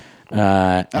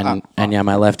 And yeah,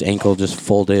 my left ankle just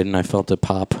folded, and I felt it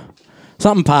pop.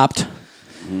 Something popped.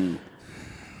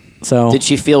 So Did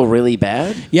she feel really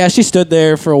bad? yeah, she stood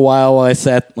there for a while I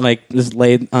sat like just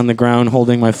laid on the ground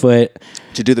holding my foot.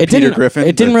 Did you do the Peter Griffin?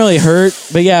 It didn't really hurt,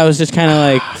 but yeah, it was just kind of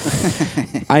like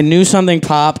I knew something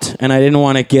popped, and I didn't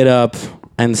want to get up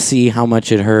and see how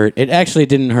much it hurt. It actually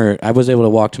didn't hurt. I was able to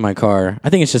walk to my car.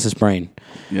 I think it's just a sprain.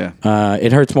 Yeah.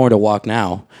 It hurts more to walk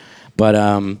now, but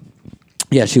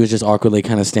yeah, she was just awkwardly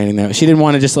kind of standing there. She didn't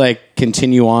want to just like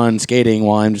continue on skating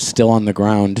while I'm still on the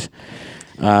ground.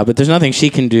 But there's nothing she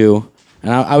can do.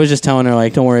 And I was just telling her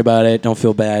like, don't worry about it. Don't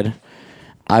feel bad.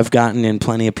 I've gotten in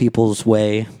plenty of people's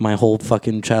way. My whole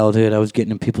fucking childhood, I was getting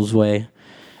in people's way.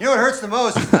 You know what hurts the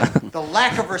most? The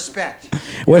lack of respect.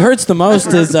 What hurts the most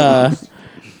is I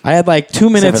had like 2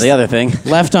 Except minutes for the other thing.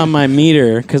 left on my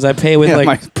meter because I pay with Yeah, like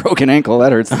my broken ankle,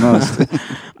 that hurts the most.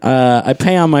 I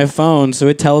pay on my phone, so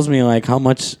it tells me like how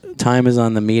much time is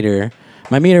on the meter.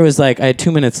 My meter was like I had 2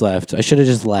 minutes left. I should have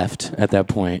just left at that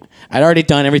point. I'd already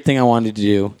done everything I wanted to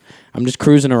do. I'm just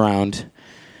cruising around,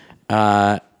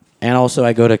 and also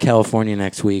I go to California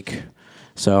next week,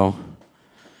 so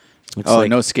looks Oh, like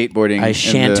no skateboarding. I in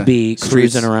shan't the be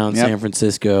cruising streets. around Yep. San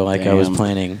Francisco like I was Damn.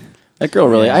 planning. That girl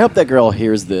really. I hope that girl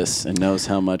hears this and knows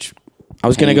how much. I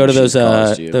was gonna pain go to she's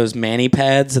caused you. those mani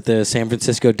pads at the San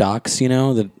Francisco docks. You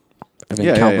know, that I've been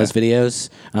Yeah, yeah, countless videos.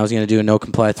 And I was gonna do a no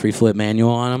comply 3-flip manual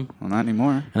on them, Well, not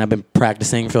anymore. and I've been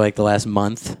practicing for like the last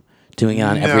month, doing it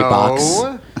on every box.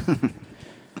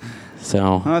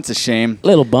 So Oh, that's a shame.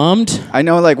 little bummed. I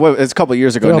know, like, it's a couple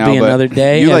years ago There'll now, be but another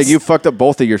day. you Yeah, like it's- you fucked up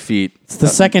both of your feet. It's the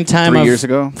second time 3 I've years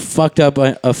ago. fucked up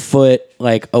a foot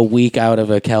like a week out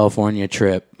of a California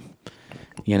trip.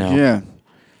 You know. Yeah,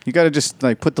 you got to just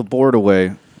like put the board away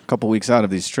a couple weeks out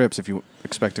of these trips if you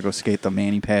expect to go skate the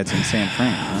mani pads in San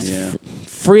Fran. Huh? Yeah.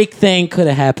 Freak thing could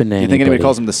have happened to You anybody. think anybody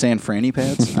calls them the San Franny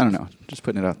pads? I don't know. Just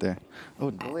putting it out there. Oh,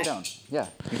 go lay down. Yeah,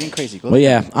 you're being crazy. Go Well, lay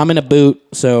yeah, down. I'm in a boot,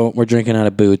 so we're drinking out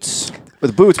of boots,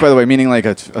 With boots, by the way, meaning like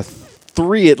a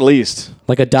 3 at least.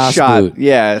 like a DOS Shot. boot.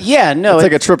 Yeah. Yeah, no, It's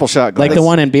like a it's- triple shot. Like glass. the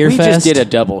one in Beer We Fest. just did a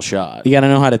double shot. You got to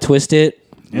know how to twist it.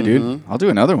 Yeah, dude. I'll do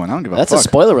another one. I don't give That's a a fuck.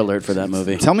 spoiler alert for that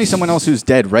movie. Tell me someone else who's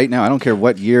dead right now. I don't care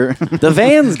what year. The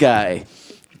Vans guy.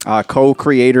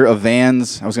 Co-creator of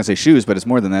Vans. I was gonna say shoes, but it's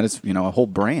more than that. It's a whole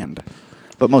brand,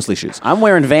 but mostly shoes. I'm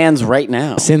wearing Vans right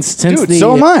now. Since Dude, the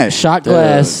so am I. shot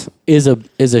glass is a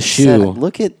shoe. Seth,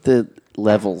 look at the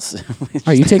levels. All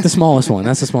right, you take the smallest one.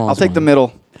 That's the smallest. I'll take the one.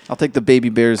 middle. I'll take the Baby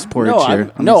Bears porridge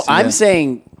no, here. I'm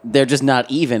saying they're just not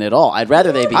even at all. I'd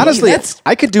rather they be. honestly, even.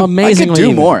 I could do amazingly I could do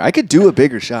even. more. I could do a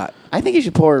bigger shot. I think you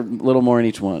should pour a little more in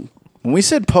each one. When we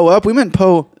said po up, we meant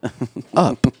po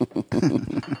up.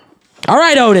 All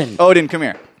right, Odin. Odin, come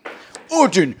here.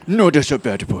 Odin, no, that's a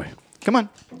bad boy. Come on.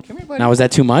 Come here, buddy. Now, was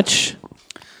that too much?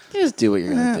 Just do what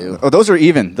you're gonna do. Oh, those are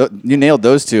even. You nailed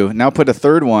those two. Now put a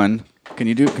third one. Can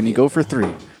you go for 3?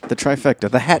 The trifecta,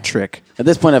 the hat trick. At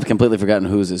this point, I've completely forgotten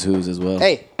whose is whose as well.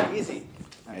 Hey, easy.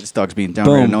 All right, this dog's being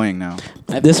downright Boom. annoying now.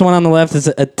 This one on the left is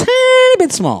a tiny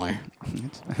bit smaller.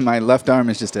 My left arm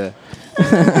is just a.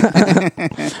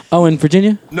 Oh, in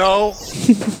Virginia? No.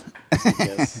 I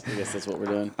guess that's what we're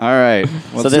doing. All right. Well,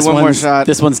 So let's this do one more one's shot.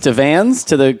 this one's to Vans,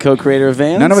 to the co-creator of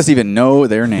Vans. None of us even know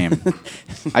their name.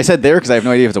 I said there because I have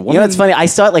no idea if it's a woman. You know, it's funny. I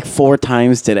saw it like 4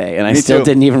 times today, and I Me still too.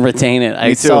 didn't even retain it. I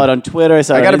Me saw too. it on Twitter. I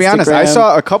saw it I on got to be honest. I Instagram.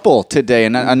 saw a couple today,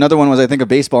 and another one was I think a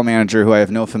baseball manager who I have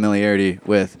no familiarity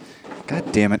with. God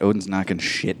damn it, Odin's knocking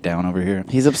shit down over here.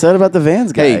 He's upset about the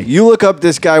Vans guy. Hey, you look up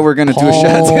this guy we're gonna do a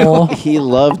shot Paul, to. He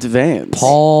loved Vans.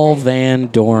 Paul Van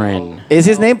Doren, Is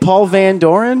his name Paul Van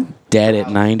Doren? dead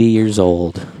at 90 years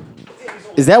old.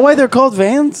 Is that why they're called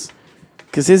Vans?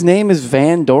 Because his name is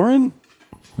Van Doren?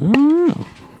 Did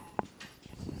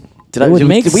It would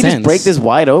make did we just sense. break this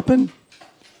wide open?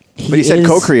 But he said is-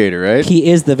 co-creator, right? He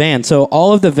is the van. So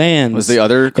all of the vans Was the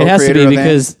other It has to co-creator be of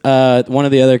because one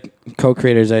of the other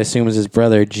co-creators, I assume, is his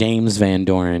brother James Van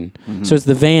Doren. Mm-hmm. So it's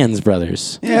the Vans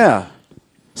brothers. Yeah.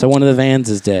 So one of the Vans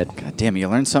is dead. God damn, you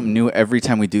learn something new every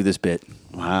time we do this bit.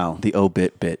 Wow. The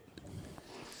O-bit bit.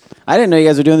 I didn't know you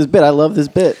guys were doing this bit. I love this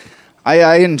bit.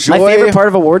 I enjoy. My favorite part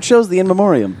of award shows, the in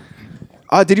memoriam.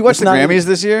 Did you watch the not Grammys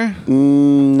this year?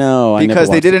 No, I never Because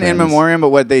they watched did the an in Grammys. memoriam, but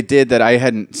what they did that I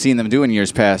hadn't seen them do in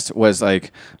years past was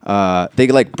like they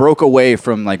like broke away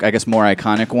from like I guess more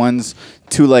iconic ones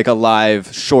to like a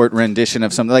live short rendition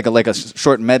of something like a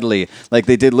short medley. Like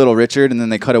they did Little Richard, and then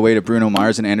they cut away to Bruno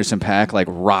Mars and Anderson .Paak like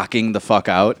rocking the fuck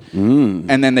out, and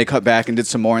then they cut back and did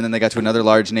some more, and then they got to another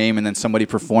large name, and then somebody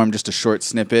performed just a short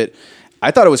snippet.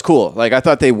 I thought it was cool. Like I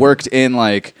thought they worked in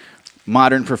like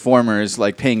modern performers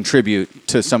like paying tribute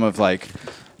to some of like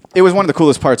it was one of the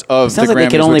coolest parts of Sounds the like Grammys,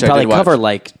 they could only which I probably did watch. cover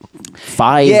like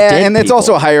 5 Yeah, dead and it's people.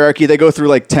 also a hierarchy. They go through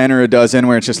like 10 or a dozen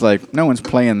where it's just like no one's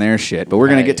playing their shit, but we're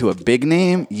gonna Right. get to a big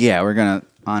name. Yeah, we're gonna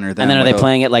honor them. And then are they with a-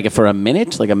 playing it like for a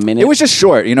minute? Like a minute? It was just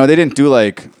short. You know, they didn't do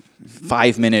like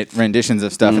 5-minute renditions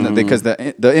of stuff, and because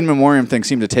the in memoriam thing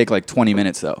seemed to take like 20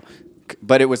 minutes though.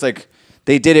 But it was like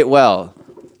they did it well.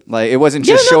 Like it wasn't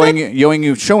just showing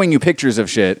you pictures of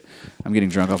shit. I'm getting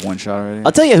drunk off one shot already.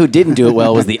 I'll tell you who didn't do it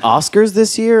well was the Oscars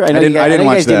this year. I know didn't- you guys, I didn't know you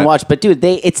watch guys didn't that. watch, but dude,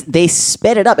 they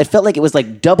sped it up. It felt like it was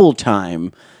like double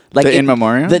time. Like The in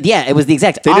memoriam? Yeah, it was the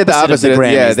exact They did the opposite opposite. of the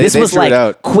Grammys. Yeah, this they was threw it like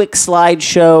out. quick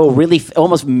slideshow, really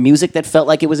almost music that felt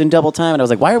like it was in double time. And I was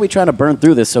like, why are we trying to burn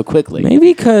through this so quickly? Maybe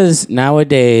because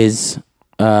nowadays,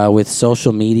 with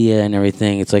social media and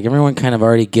everything, it's like everyone kind of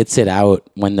already gets it out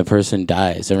when the person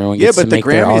dies. Everyone Yeah, gets but to the make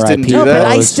their Grammys didn't RIP do No, that. but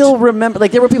I post. still remember,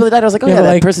 like, there were people that died. I was like, oh, Yeah, yeah, that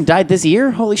like- person died this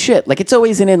year? Holy shit. Like, it's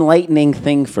always an enlightening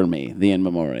thing for me, the in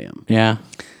memoriam. Yeah.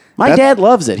 My dad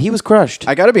loves it. He was crushed.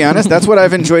 I got to be honest, that's what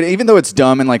I've enjoyed, even though it's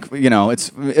dumb and like, you know, it's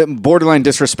borderline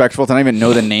disrespectful to not even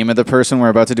know the name of the person we're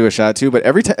about to do a shot to. But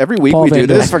every week Paul we Van do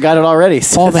Dyke. I this. forgot it already.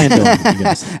 Paul Van Dyke, you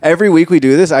guys. Every week we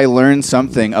do this, I learn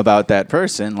something about that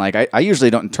person. Like I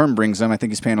usually don't. Term brings him. I think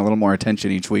he's paying a little more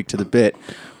attention each week to the bit.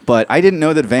 But I didn't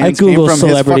know that Vans came Google from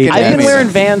celebrity his fucking I've been Grammys. wearing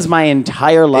Vans my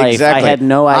entire life. Exactly. I had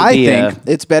no idea. I think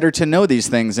it's better to know these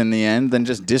things in the end than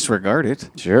just disregard it.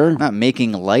 Sure. Not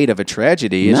making light of a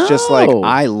tragedy. It's just like No.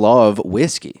 I love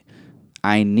whiskey.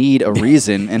 I need a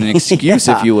reason and an excuse,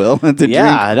 if you will, to drink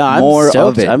I'm more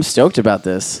stoked. of it. I'm stoked about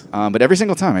this. But every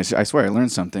single time, I swear, I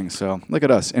learned something. So look at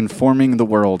us, informing the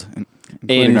world,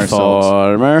 including ourselves.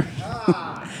 Informer.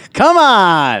 Come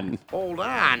on. Hold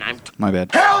on, I'm My bad.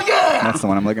 Hell yeah! That's the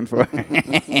one I'm looking for. Way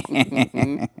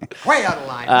out of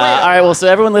line. All right, well, so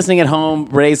everyone listening at home,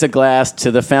 raise a glass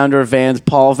to the founder of Vans,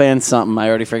 Paul Van something. I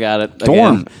already forgot it.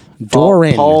 Dorn. Again.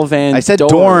 Doran. Paul Van I said Dorn.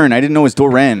 Dorn. I didn't know it was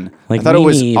Doren. Like I thought it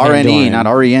was Mimi Van RNE, Dorn.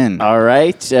 not REN. All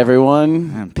right,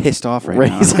 everyone. I'm pissed off right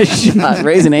Raise now. a shot.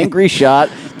 Raise an angry shot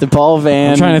to Paul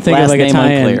Van. I'm trying to think last of like a name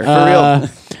tie-in.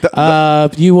 unclear.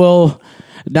 You will,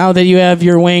 now that you have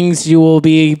your wings, you will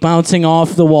be bouncing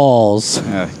off the walls.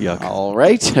 Yuck. All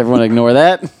right, everyone ignore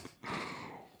that.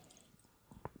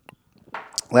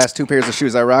 Last 2 pairs of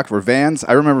shoes I rocked were Vans.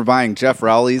 I remember buying Jeff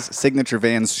Rowley's signature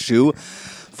Vans shoe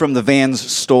from the Vans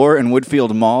store in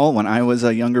Woodfield Mall when I was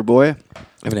a younger boy.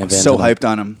 I haven't had Vans So in hyped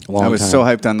on him. long I was time. so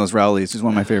hyped on those Rowleys. He's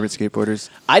one of my favorite skateboarders.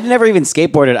 I never even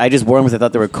skateboarded. I just wore them because I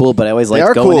thought they were cool. But I always liked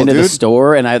are going cool, into the dude.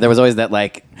 store, and there was always that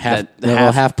like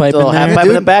little half pipe little in half there? pipe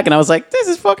in the Dude. back, and I was like, "This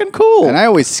is fucking cool." And I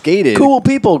always skated. cool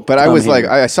people, But I come was like,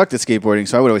 here. I sucked at skateboarding,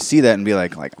 so I would always see that and be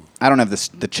like I don't have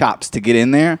the chops to get in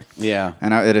there. Yeah.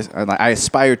 And I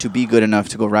aspire to be good enough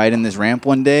to go ride in this ramp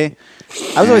one day.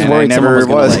 I was always And I worried someone never was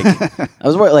gonna was. like. I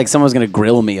was worried like someone was gonna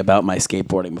grill me about my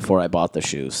skateboarding before I bought the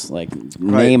shoes. Like,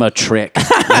 name a trick.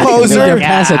 Poser.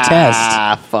 Pass a test.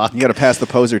 Ah, fuck. You got to pass the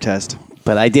poser test.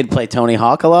 But I did play Tony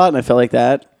Hawk a lot, and I felt like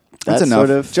that's That's enough. Sort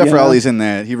of, Jeff you know? Rowley's in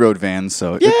that. He rode Vans,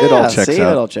 so Yeah, it all checks see,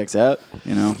 out. It all checks out.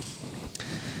 You know.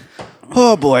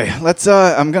 Oh boy, let's.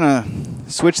 I'm gonna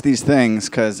switch these things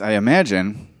because I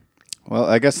imagine. Well,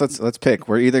 I guess let's pick.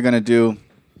 We're either gonna do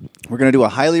a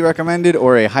highly recommended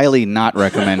or a highly not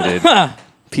recommended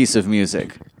piece of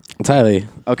music. It's highly.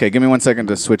 Okay, give me 1 second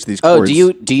to switch these Oh, chords.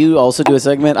 do you also do a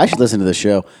segment? I should listen to the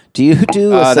show. Do you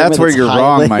do a segment that's where you're highly-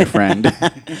 wrong, my friend.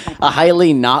 a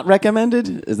highly not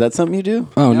recommended? Is that something you do?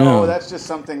 Oh, no. that's just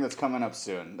something that's coming up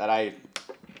soon that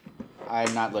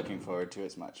I'm not looking forward to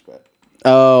as much. But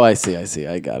Oh, I see.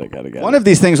 I got it. one of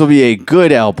these things will be a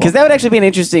good album. Because that would actually be an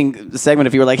interesting segment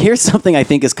if you were like, here's something I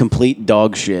think is complete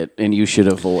dog shit and you should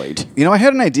avoid. You know, I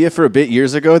had an idea for a bit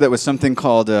years ago that was something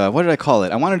called, what did I call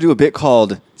it? I want to do a bit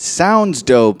called Sounds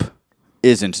Dope,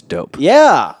 Isn't Dope.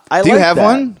 Yeah. Do you have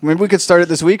one? Maybe we could start it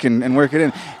this week and work it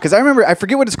in. Because I remember, I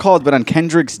forget what it's called, but on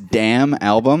Kendrick's Damn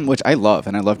album, which I love,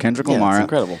 and I love Kendrick Yeah, Lamar. it's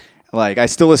incredible. Like, I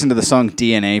still listen to the song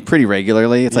DNA pretty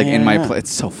regularly. It's like in my Yeah. It's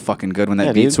so fucking good when that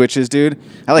Yeah, beat dude. switches, dude.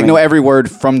 I like know every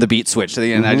word from the beat switch to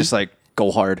the end. I just like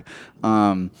go hard.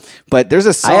 But there's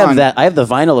a song. I have the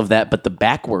vinyl of that, but the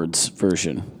backwards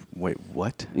version. Wait,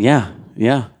 what? Yeah.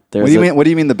 What do you mean? What do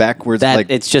you mean the backwards? That like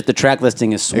it's just the track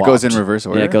listing is swapped. it goes in reverse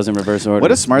order. Yeah, it goes in reverse order.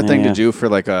 What a smart thing Yeah. to do for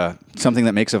like something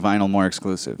that makes a vinyl more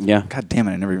exclusive. Yeah. God damn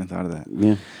it! I never even thought of that.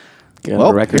 Yeah. Get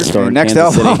Well, a record store in next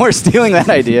Kansas album, City. we're stealing that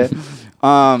idea.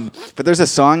 But there's a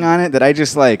song on it that I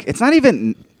just like. It's not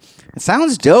even. It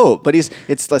sounds dope, but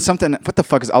it's like something. What the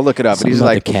fuck is? I'll look it up. Something but he's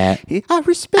about like, the cat. I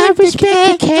respect the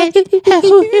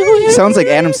cat. Sounds like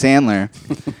Adam Sandler,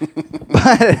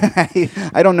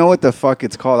 but I don't know what the fuck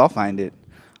it's called. I'll find it.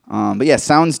 But yeah,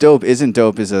 sounds dope, isn't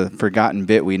dope is a forgotten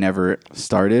bit we never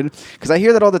started. Because I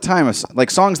hear that all the time,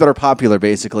 like songs that are popular,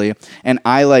 basically, and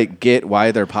I like get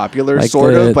why they're popular, Like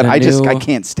sort the- of, but the I new-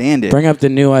 can't stand it. Bring up the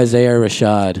new Isaiah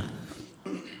Rashad.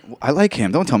 I like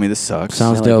him. Don't tell me this sucks.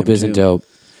 Sounds I like dope, him isn't too. dope.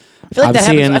 I feel like that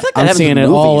happens- I feel like that I'm happens seeing with it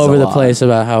all movies a over the lot. place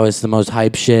about how it's the most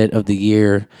hype shit of the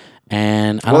year,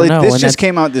 and I Well, don't know. this when just that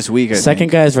came out this week. I second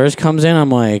think. guy's verse comes in, I'm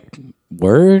like,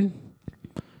 word.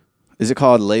 Is it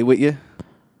called "Lay with You"?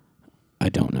 I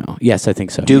don't know. Yes, I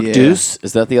think so. Duke Yeah. Deuce?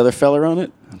 Is that the other feller on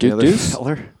it? The Duke other Deuce?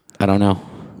 feller? I don't know.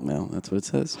 No, that's what it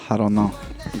says. I don't know.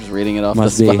 I'm just reading it off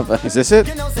Must the be. Spotify. Is this it?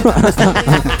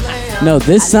 No,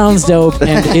 this sounds dope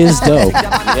and is dope.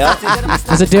 Yeah.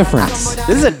 There's a difference.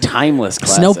 This is a timeless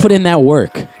classic. Snow put in that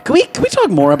work. Can we talk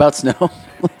more about Snow?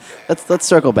 let's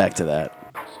circle back to that.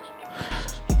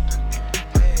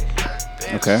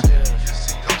 Okay.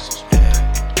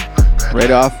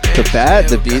 Right off the bat,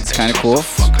 the beat's kind of cool.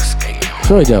 It's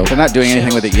really dope. They're not doing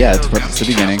anything with it yet, but it's the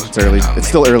beginning. It's early. It's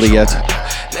still early yet.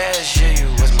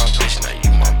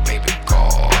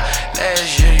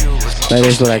 That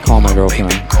is what I call my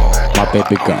girlfriend. My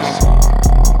baby girl.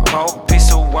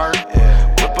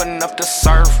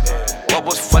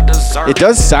 It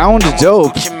does sound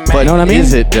dope, but You know what I mean?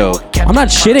 is it dope? I'm not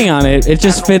shitting on it. It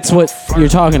just fits what you're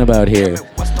talking about here.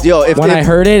 Yo, if When I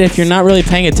heard it, if you're not really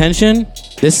paying attention,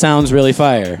 this sounds really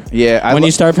fire. yeah, When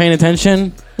you start paying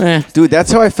attention, dude,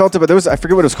 that's how I felt about. I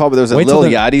forget what it was called, but there was a Wait till Lil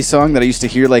the- Yachty song that I used to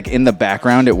hear like in the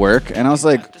background at work, and I was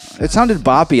like, it sounded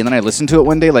boppy, and then I listened to it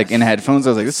one day like in headphones.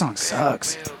 I was like, this song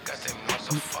sucks.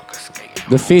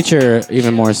 the feature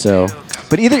even more so.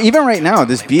 But even right now,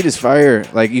 this beat is fire.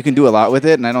 Like you can do a lot with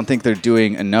it, and I don't think they're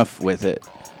doing enough with it.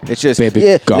 It's just Baby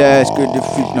yeah, girl. that's good. To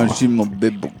fit, no, she my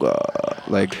baby girl.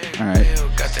 Like, all right,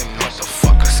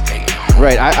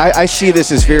 right. I see this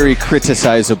as very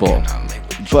criticizable,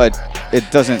 but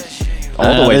it doesn't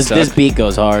all the way. This beat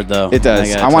goes hard though. It does.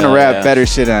 gotta I want to tell rap ya. better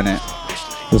shit on it.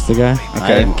 What's the guy?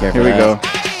 Okay, didn't care here for we go.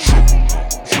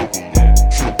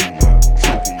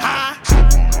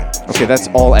 Okay, that's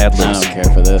all ad I libs. don't care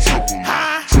for this.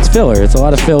 It's filler. It's a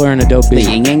lot of filler and a dope The beat.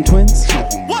 Ying Yang Twins?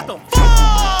 What the fuck?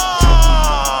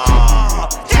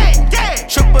 Yeah.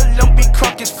 Triple M be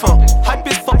crunk as fuck. Hype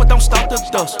as fuck, but don't stop the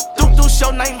dust. Do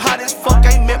show name hot as fuck.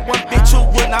 Ain't met one bitch who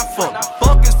would not fuck.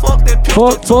 Fuck as fuck that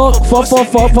pistol. Fuck.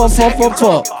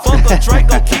 Fuck a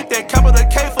Draco, keep that capital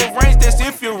K for range. That's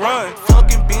if you run.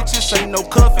 Fucking bitches ain't no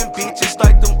cuffing bitches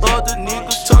like them other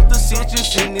niggas. Tuck the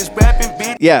cinches in this rapping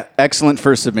bitch. Yeah, excellent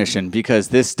first submission because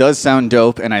this does sound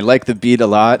dope and I like the beat a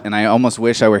lot and I almost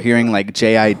wish I were hearing like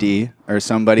JID or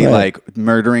somebody Right. like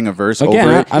murdering a verse Again,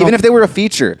 over it. I don't- Even if they were a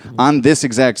feature on this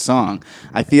exact song,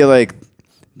 I feel like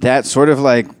that sort of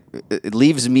like it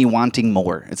leaves me wanting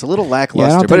more. It's a little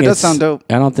lackluster, but it does sound dope.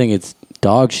 I don't think it's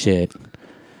dog shit.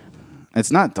 It's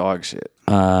not dog shit.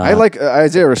 I like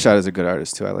Isaiah Rashad is a good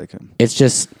artist too. I like him. It's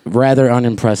just rather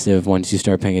unimpressive once you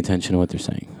start paying attention to what they're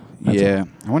saying. That's Yeah, all.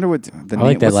 I wonder what the I name.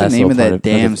 like that What's the last name of little that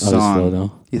part of damn the flow, song?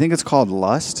 though. You think it's called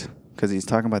Lust because he's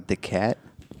talking about the cat?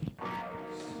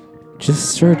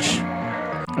 Just search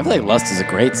I feel like Lust is a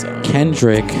great song.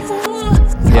 Kendrick.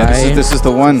 Yeah, this is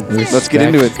the one. Let's get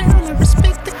into it.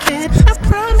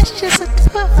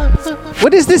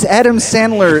 What is this Adam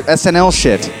Sandler SNL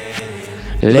shit?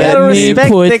 Let me respect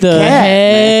put the the cat,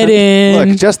 head in.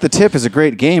 Look, Just the Tip is a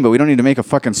great game, but we don't need to make a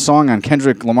fucking song on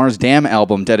Kendrick Lamar's Damn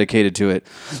album dedicated to it.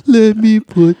 Let me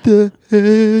put the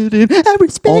head in. I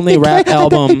respect Only the rap cat.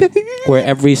 album where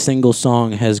every single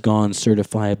song has gone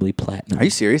certifiably platinum. Are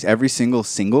you serious? Every single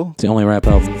single? It's the only rap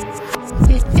album.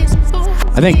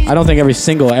 I don't think every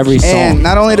song. And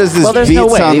not only does this Well, there's beat no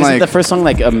way. sound Isn't like the first song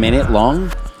like a minute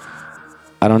long?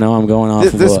 I don't know. I'm going off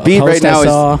this of a beat post right now I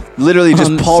saw is literally just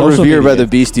on Paul social Revere by media. the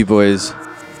Beastie Boys.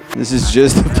 This is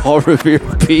just the Paul Revere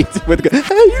beat with. They're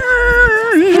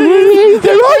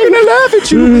all gonna laugh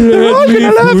at you. They're all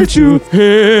gonna laugh at you.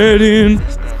 Head in.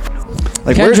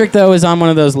 Like Kendrick though is on one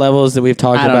of those levels that we've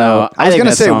talked I don't know. about. I was think gonna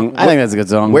that say, song, I think that's a good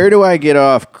song. Where do I get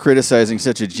off criticizing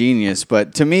such a genius?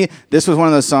 But to me, this was one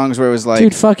of those songs where it was like,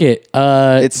 Dude, fuck it.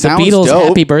 The sounds Beatles' dope.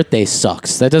 "Happy Birthday"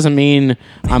 sucks. That doesn't mean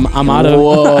I'm out of.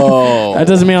 Whoa. That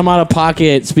doesn't mean I'm out of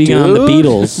pocket speaking on the Dude.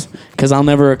 Beatles because I'll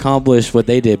never accomplish what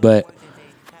they did. But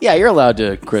Yeah, you're allowed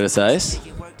to criticize.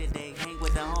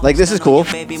 like, this is cool.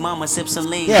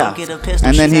 Yeah.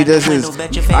 And then he does his.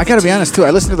 I gotta be honest too.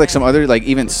 I listened to like some other like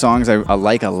even songs I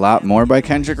like a lot more by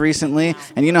Kendrick recently,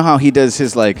 and you know how he does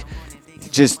his like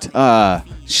just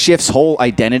shifts whole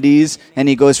identities, and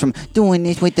he goes from doing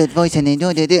this with the voice and then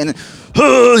doing it, and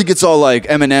then, he gets all like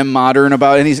Eminem modern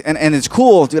about it, and it's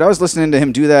cool, dude. I was listening to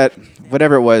him do that,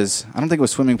 whatever it was. I don't think it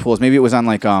was Swimming Pools. Maybe it was on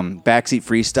like Backseat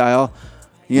Freestyle.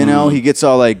 You know, he gets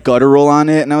all like guttural on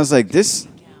it, and I was like, this.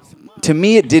 To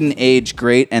me, it didn't age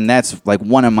great, and that's like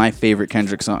one of my favorite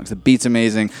Kendrick songs. The beat's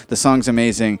amazing, the song's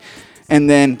amazing, and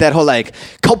then that whole like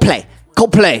Coldplay,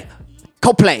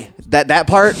 that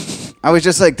part, I was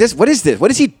just like, this. What is this?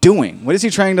 What is he doing? What is he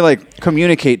trying to like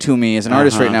communicate to me as an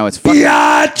artist right now? It's fucking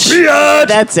That's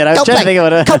it. I was trying to think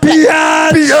of what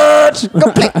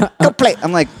go play.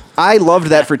 I'm like, I loved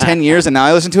that for 10 years, and now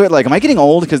I listen to it like, am I getting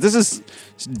old? Because this is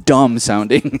dumb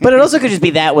sounding. But it also could just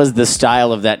be that was the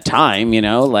style of that time, you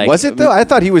know? Like, Was it though? I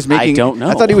thought he was making. I don't know.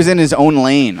 I thought he was in his own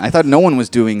lane. I thought no one was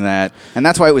doing that, and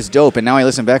that's why it was dope. And now I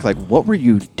listen back, like, what were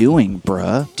you doing,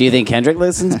 bruh? Do you think Kendrick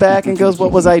listens back and goes,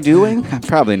 "What was I doing"?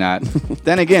 Probably not.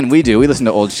 Then again, we do. We listen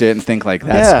to old shit and think like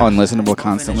that's Yeah. unlistenable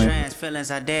constantly.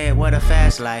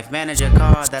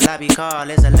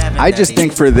 I just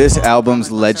think for this album's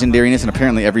legendariness, and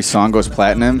apparently every song goes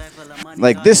platinum.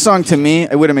 Like this song to me,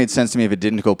 it would have made sense to me if it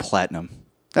didn't go platinum.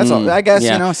 That's all. I guess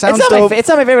Yeah. you know, sounds it's not dope. it's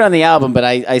not my favorite on the album, but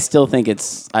I still think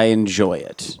I enjoy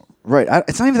it. Right.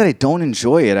 It's not even that I don't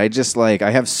enjoy it. I just like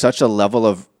I have such a level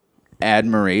of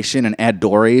admiration and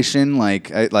adoration.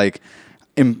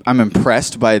 I'm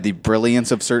impressed by the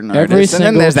brilliance of certain Every artists. And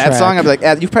then single there's that track. song. I'm like,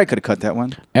 you probably could have cut that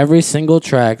one. every single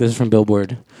track, this is from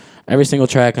Billboard, every single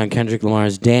track on Kendrick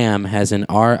Lamar's "Damn" has an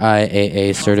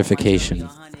RIAA certification.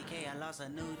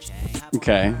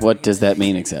 Okay, what does that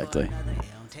mean exactly?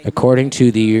 According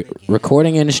to the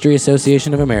Recording Industry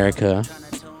Association of America,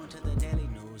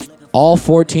 all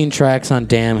 14 tracks on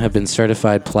 "Damn" have been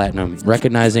certified platinum,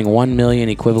 recognizing 1 million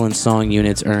equivalent song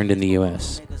units earned in the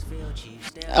U.S.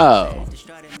 Oh.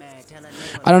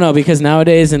 I don't know, because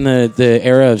nowadays in the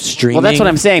era of streaming... Well, that's what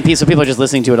I'm saying. So people are just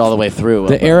listening to it all the way through.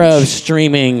 The era of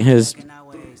streaming has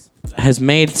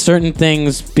made certain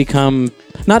things become...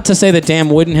 Not to say that "Damn"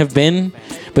 wouldn't have been,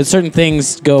 but certain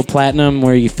things go platinum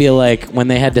where you feel like when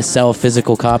they had to sell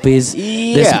physical copies,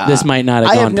 this might not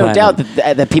have I gone have no platinum.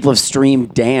 doubt that people have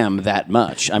streamed "Damn" that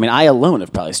much. I mean, I alone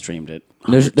have probably streamed it.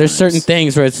 There's certain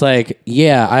things where it's like,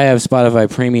 yeah, I have Spotify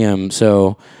Premium,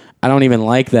 so I don't even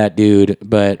like that dude,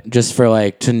 but just for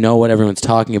like to know what everyone's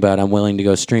talking about, I'm willing to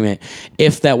go stream it.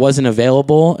 If that wasn't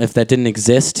available, if that didn't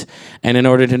exist, and in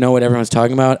order to know what everyone's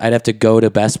talking about, I'd have to go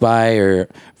to Best Buy or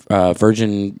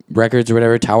Virgin Records or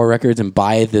whatever, Tower Records, and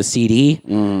buy the CD.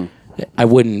 I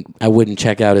wouldn't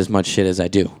check out as much shit as I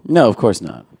do. No, of course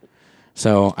not.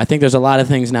 So I think there's a lot of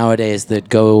things nowadays that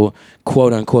go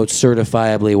quote unquote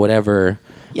certifiably whatever.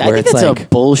 Yeah, I where think it's that's like, a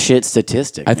bullshit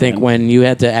statistic. I think man. when you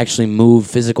had to actually move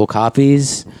physical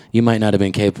copies, you might not have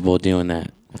been capable of doing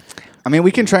that. I mean,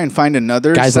 we can try and find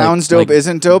another Guys sounds like dope,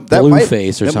 isn't dope.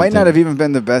 Blueface or that might something. not have even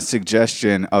been the best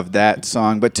suggestion of that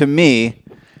song. But to me,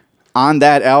 on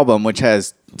that album, which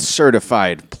has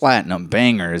certified platinum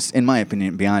bangers, in my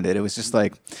opinion, beyond it, it was just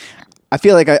like, I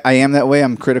feel like I am that way.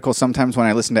 I'm critical sometimes when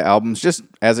I listen to albums, just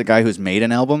as a guy who's made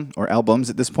an album or albums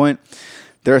at this point.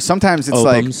 There are sometimes it's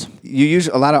Albums.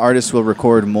 like a lot of artists will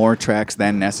record more tracks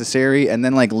than necessary and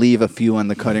then like leave a few on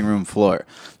the cutting room floor.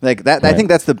 Like that, I think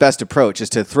that's the best approach, is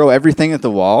to throw everything at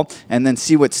the wall and then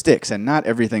see what sticks, and not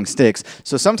everything sticks.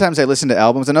 So sometimes I listen to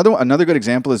albums. Another good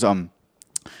example is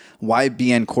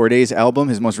YBN Corday's album,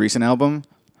 his most recent album.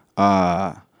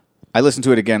 I listened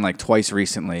to it again like twice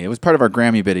recently. It was part of our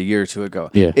Grammy bit a year or two ago.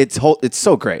 Yeah. It's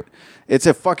so great. It's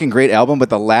a fucking great album, but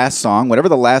the last song, whatever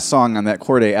the last song on that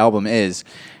Corday album is,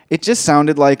 it just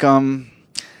sounded like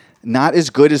not as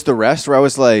good as the rest, where I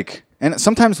was like, and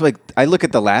sometimes like I look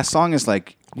at the last song as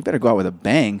like, you better go out with a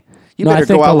bang. You No, I better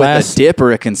think go out the with last- a dip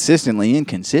or a consistently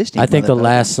inconsistent. I think the motherfucker.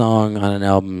 last song on an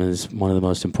album is one of the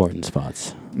most important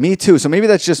spots. Me too. So maybe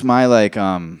that's just my like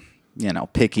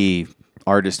picky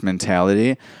artist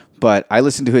mentality. But I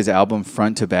listened to his album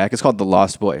front to back. It's called The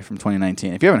Lost Boy from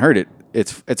 2019. If you haven't heard it,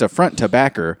 it's a front to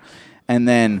backer. And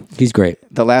then He's great.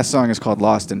 the last song is called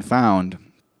Lost and Found.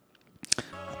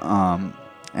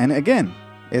 And again,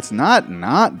 it's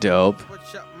not dope.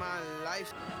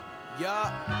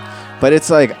 But it's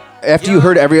like, after you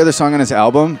heard every other song on his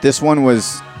album, this one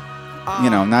was,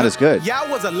 not as good. Yeah, I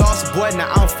was a lost boy,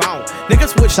 now I'm found.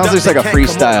 Niggas switched Sounds up, just like they a can't come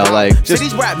freestyle, around. like, just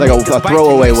these rap like a niggas bite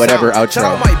throwaway till they whatever sound. outro. Shout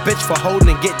out my bitch for holding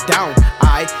and get down.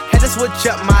 I had to switch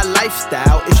up my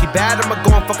lifestyle. If she bad, I'ma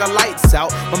go and fuck her lights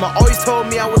out. Mama always told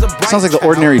me I was a bright Sounds like the child.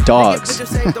 Ordinary Nigga, Dogs. bitches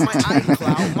saved on my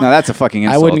iCloud. No, that's a fucking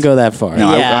insult. I wouldn't go that far.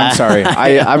 No, Yeah. I'm sorry.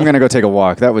 I'm going to go take a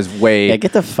walk. That was way... Yeah,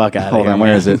 get the fuck out of Hold here. on, where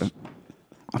man. is it?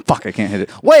 Oh, fuck, I can't hit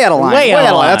it. Way out of line. Way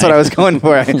out of That's line. what I was going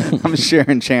for. I'm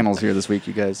sharing channels here this week,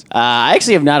 you guys. I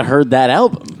actually have not heard that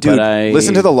album. Dude, but I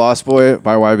listen to The Lost Boy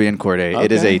by YB and Cordae.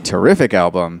 It is Okay. a terrific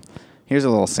album. Here's a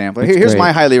little sampler. It's Here's great.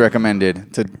 my highly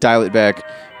recommended to dial it back,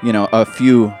 a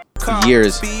few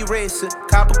years. Be racing,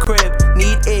 cop a crib,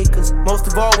 need acres. Most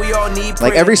of all, we all need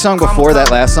Like, every song before that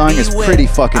last song is pretty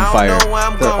fucking fire.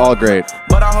 They're all great.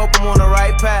 But I hope I'm on the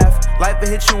right path. Life will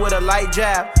hit you with a light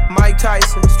jab. Mike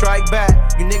Tyson, strike back.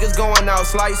 You niggas going out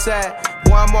slight sad.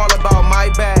 Boy, I'm all about my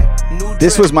bag. New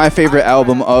This drip, was my favorite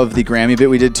album of the Grammy bit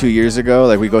we did 2 years ago.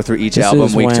 Like, we go through each This album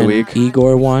is week to when week.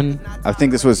 Igor won, I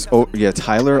think this was,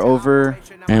 Tyler over.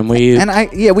 and We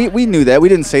knew that. We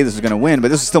didn't say this was going to win, but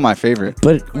this is still my favorite.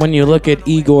 But when you look at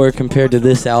Igor compared to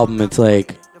this album, it's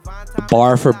like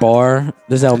bar for bar.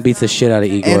 This album beats the shit out of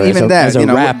Igor. And as even a, that, as a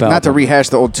rap not to album. rehash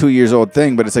the old 2 years old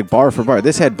thing, but it's like bar for bar.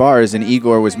 This had bars, and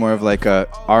Igor was more of like a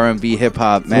R&B hip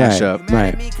hop mashup.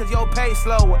 Right. Cause your pay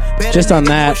slower. Better Just on niggas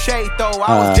that, with shade, though.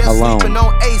 I was just alone. sleeping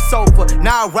on a sofa.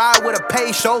 Now I ride with a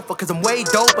pay chauffeur. Cause I'm way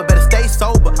dope. I better stay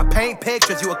sober. I paint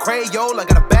pictures. You a Crayola.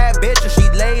 Got a bad bitch and she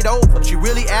laid over. She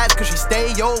really asked cause she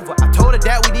stay over. I told her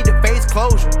that we need to face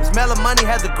closure. The smell of money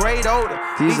has a great odor.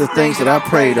 These are things that I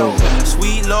prayed over.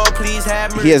 Sweet Lord, please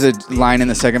have mercy. He has a line in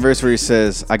the second verse where he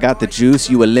says, "I got the juice,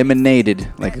 you eliminated."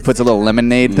 Like, he puts a little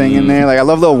lemonade thing in there. Like, I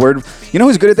love the word. You know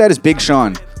who's good at that is Big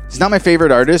Sean. He's not my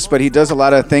favorite artist, but he does a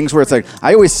lot of things where it's like,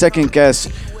 I always second guess,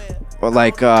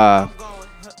 like,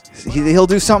 he'll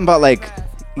do something about like,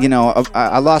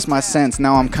 I lost my sense.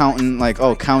 Now I'm counting, like,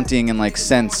 counting and like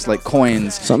cents, like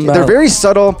coins. Something They're about- very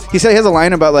subtle. He said he has a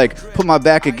line about like, put my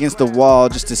back against the wall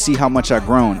just to see how much I've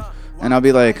grown. And I'll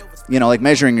be like, like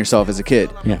measuring yourself as a kid.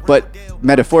 Yeah. But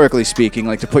metaphorically speaking,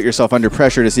 like to put yourself under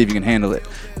pressure to see if you can handle it.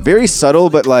 Very subtle,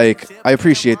 but like, I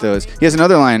appreciate those. He has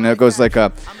another line that goes like,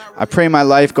 I pray my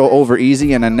life go over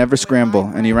easy and I never scramble.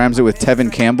 And he rhymes it with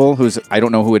Tevin Campbell, who's, I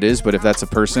don't know who it is, but if that's a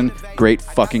person, great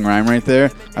fucking rhyme right there.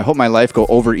 I hope my life go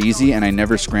over easy and I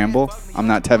never scramble. I'm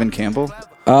not Tevin Campbell.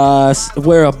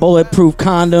 Wear a bulletproof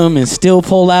condom and still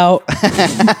pull out.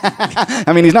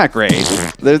 I mean, he's not great.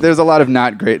 There's a lot of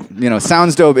not great,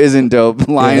 sounds dope isn't dope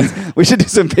lines. We should do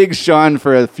some Big Sean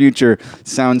for a future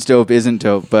sounds dope isn't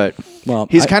dope, but Well,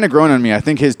 he's kind of grown on me. I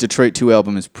think his Detroit 2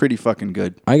 album is pretty fucking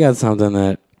good. I got something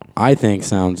that I think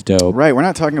sounds dope. Right, we're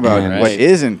not talking about And- what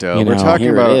isn't dope. You We're know, talking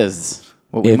Here about it is.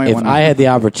 what we If, might if want I had the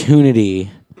opportunity,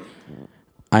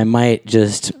 I might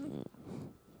just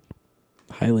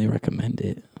highly recommend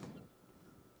it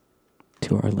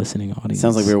to our listening audience.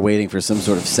 Sounds like we were waiting for some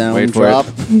sort of sound Wait for drop.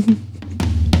 it.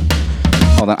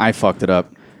 Hold on, I fucked it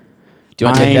up. Do you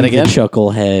want to take that again?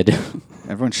 Chucklehead.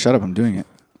 Everyone shut up, I'm doing it.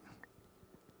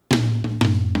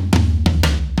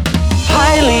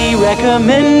 Highly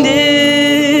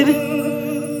recommended.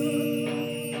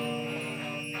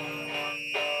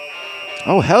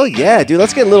 Oh, hell yeah, dude.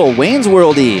 Let's get a little Wayne's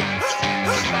World-y.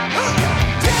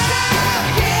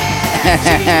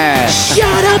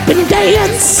 Shut up and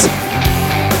dance.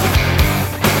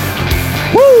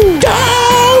 Woo!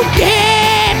 Don't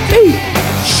get me.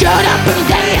 Shut up and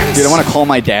dance. Dude, I want to call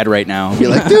my dad right now and be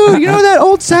like, dude, you know that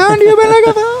old sound you've been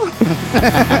looking for?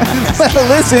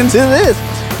 Listen to this.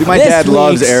 Dude, my This dad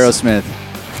loves week's- Aerosmith.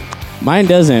 Mine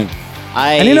doesn't.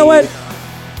 I, And you know what?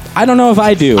 I don't know if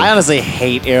I do. I honestly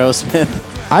hate Aerosmith.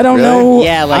 I don't Really? know.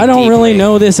 Yeah, like I don't really deeply.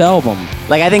 know this album.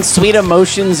 Like, I think Sweet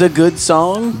Emotion's a good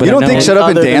song. But You don't I think know- Shut Up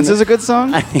and Other than Dance the- is a good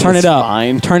song? I think Turn it's it up.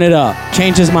 Fine. Turn it up.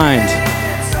 Change his mind.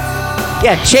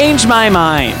 Yeah, change my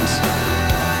mind.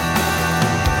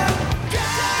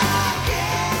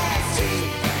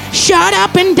 Shut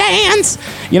up and dance.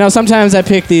 You know, sometimes I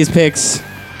pick these picks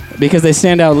because they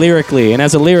stand out lyrically, and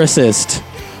as a lyricist,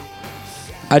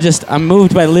 I'm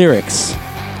moved by lyrics.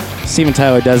 Steven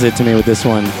Tyler does it to me with this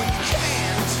one.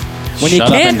 When you Shut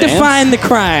up can't and dance? define the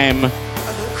crime,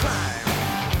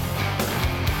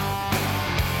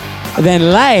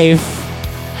 then life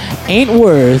ain't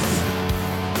worth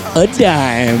a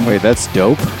dime. Wait, that's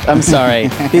dope. I'm sorry.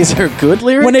 These are good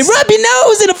lyrics? When they rub your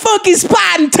nose in a funky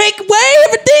spot and take away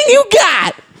everything you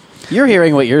got. You're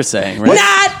hearing what you're saying, right?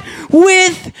 Not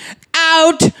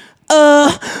without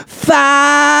a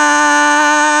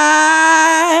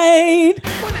fight.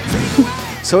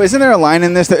 So isn't there a line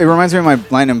in this that it reminds me of my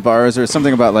line in Bars or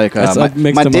something about like That's- I've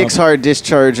mixed my them dick's up. hard,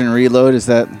 discharge and reload? Is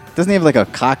that doesn't he have like a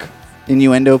cock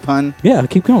innuendo pun? Yeah,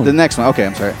 keep going. The next one. Okay,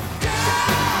 I'm sorry.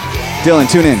 Dylan,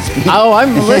 tune in. Oh,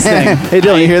 I'm listening. Hey,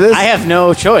 Dylan, you hear this? I have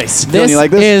no choice. Dylan, This you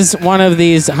like this? is one of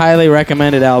these highly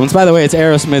recommended albums. By the way, it's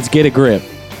Aerosmith's "Get a Grip."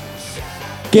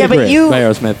 Get Yeah, a but Grip you- by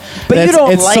Aerosmith. but you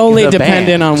don't It's like solely the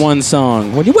dependent band. on one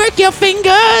song. When you work your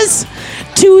fingers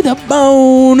to the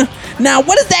bone. Now,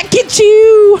 what does that get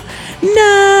you?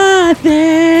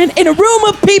 Nothing. In a room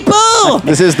of people.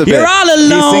 This is the You're bit. all He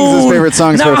alone. sings his favorite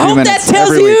songs now, for a few I hope minutes that tells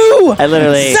every week. you I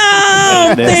literally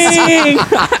something.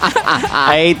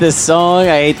 I hate this song.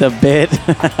 I hate the bit.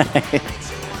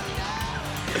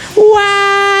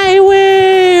 Why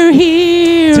we're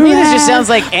here. To me, this just sounds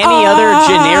like any other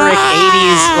generic Ah.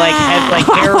 80s like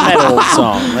hair metal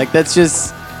song. Like that's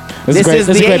just. This is great. This is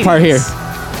a the great part 80s. here.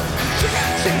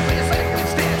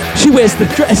 She wears the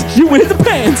dress, you wear the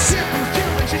pants.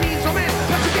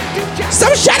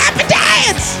 So shut up and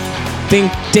dance. Ding,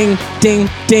 ding, ding,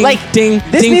 ding, Like ding.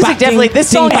 this ding, music bop, definitely. ding, This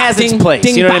song ding, has bop, its ding, place.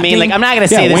 ding, You know what I bop, mean? ding. Like I'm not gonna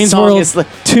say Yeah, this Wayne's song World is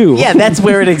 2. Yeah, that's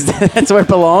where that's where it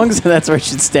belongs, and that's where it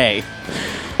should stay.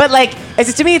 But like,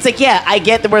 to me, it's like, yeah, I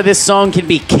get where this song can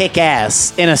be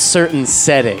kick-ass in a certain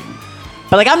setting,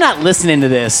 but like, I'm not listening to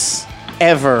this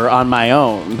ever on my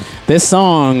own. This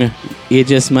song, you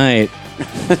just might.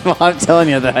 Well, I'm telling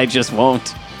you that I just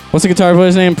won't. What's the guitar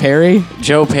player's name? Perry?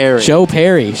 Joe Perry. Joe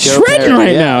Perry. Joe Shredding Perry,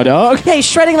 right yeah. now, dog. Yeah, he's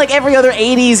shredding like every other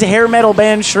 80s hair metal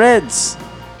band shreds.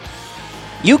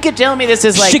 You could tell me this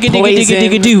is like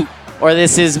Poison, or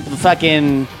this is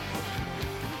fucking,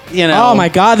 you know. Oh my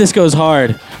God, this goes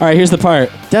hard. All right, here's the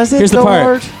part. Does it Here's the go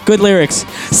part. hard? Good lyrics.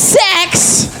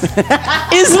 Sex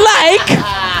is like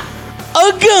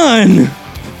a gun.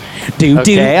 Do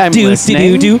Okay, I'm do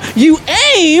listening. do. You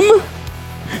aim,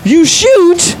 you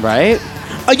shoot, Right?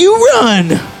 or you run.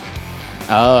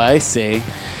 Oh, I see.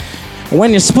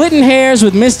 When you're splitting hairs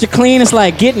with Mr. Clean, it's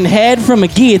like getting head from a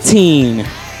guillotine.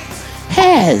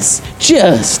 Has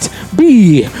just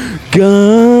begun.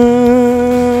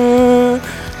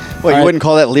 What, you wouldn't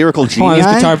call that lyrical Hold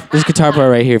on, genii? this guitar part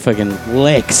right here fucking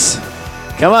licks.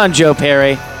 Come on, Joe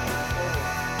Perry.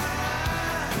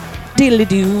 Diddly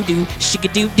doo doo,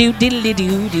 shika doo doo, diddly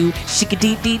doo doo, shika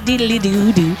dee dee diddly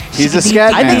doo doo. He's a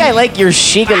scat I think man. I like your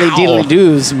shiggly diddly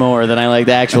doos more than I like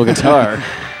the actual guitar.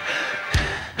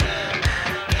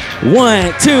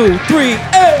 1, 2, 3,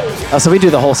 Oh, so we do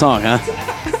the whole song, huh?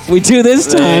 we do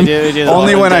this time. We do the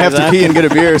Only whole when I have to time. pee and get a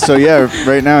beer. So yeah,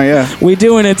 right now, yeah. We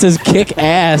do, and it says kick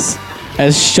ass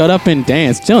as shut up and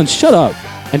dance. Dylan, shut up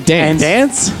and And dance.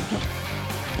 dance?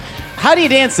 How do you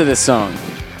dance to this song?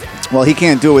 Well, he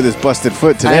can't do it with his busted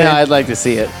foot I today. know, I'd like to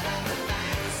see it.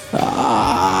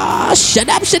 Ah, shut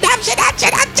up, shut up, shut up,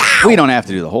 shut up, shut up. We don't have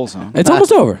to do the whole song. It's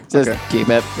almost over. Just keep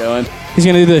it going. He's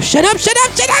gonna do the shut up, shut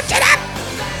up, shut up, shut up.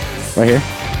 Right here.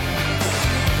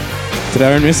 Did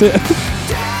I miss it?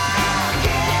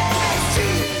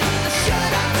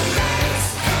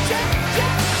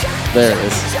 There it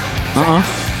is. It's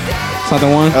not the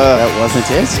one. That wasn't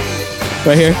it?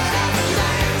 Right here.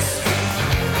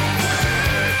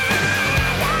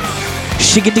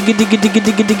 Shigga digga digga digga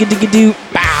digga digga digga doo.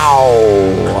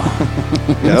 Bow.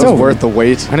 Yeah, that was over. worth the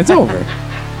wait. And it's over.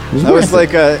 That was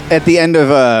like at the end of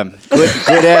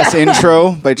Good Ass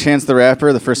Intro by Chance the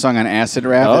Rapper, the first song on Acid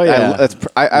Rap. Oh, yeah. If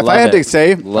I Love had to it.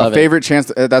 say Love a it. favorite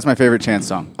Chance, that's my favorite Chance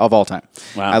song of all time.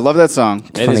 Wow. I love that song.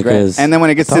 It is great. And then when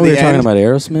it gets I to thought we the were talking end, about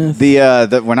Aerosmith.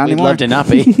 the we're not We'd anymore. love to not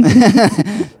be.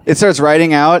 It starts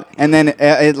writing out, and then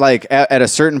at a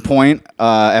certain point,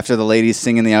 after the ladies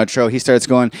singing the outro, he starts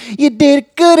going, "You did a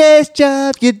good ass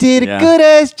job. You did a Yeah. good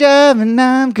ass job, and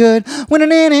I'm good."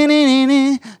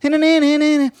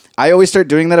 I always start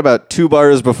doing that about 2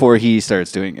 bars before he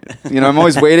starts doing it. You know, I'm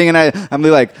always waiting, and I'm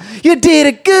like, "You did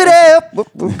a good ass."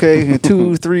 Okay,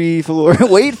 2, 3, 4.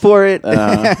 Wait for it.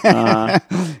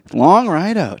 Long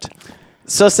ride out.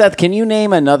 So, Seth, can you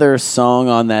name another song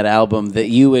on that album that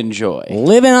you enjoy?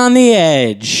 Living on the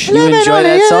Edge. You enjoy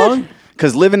that song?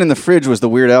 Because "Living in the Fridge" was the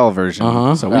Weird Al version,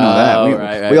 so we know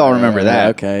that. We all remember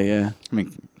that. Okay, yeah. I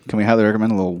mean, can we highly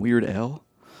recommend a little Weird Al?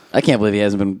 I can't believe he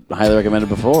hasn't been highly recommended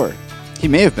before. He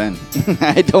may have been.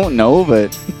 I don't know,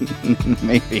 but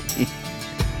maybe.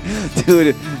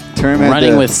 Dude, Term had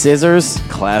Running the- with Scissors,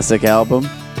 classic album.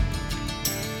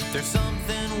 There's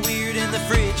something weird in the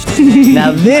fridge.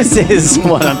 Now this is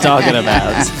what I'm talking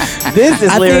about. This is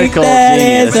I think lyrical that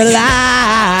genius. is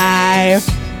alive.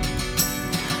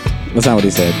 That's not what he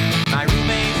said. My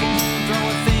roommate won't throw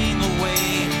a thing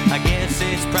away. I guess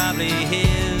it's probably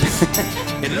his.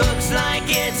 It looks like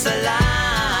it's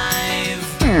alive.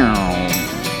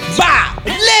 Bah!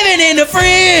 living in the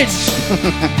fridge.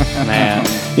 Man.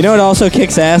 You know what also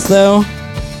kicks ass though?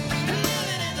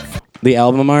 The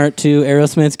album art to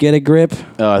Aerosmith's "Get a Grip."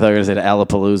 Oh, I thought you were going to say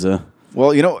Alapalooza.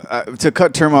 Well, to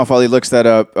cut Term off while he looks that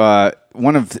up,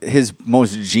 one of his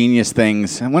most genius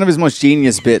things, and one of his most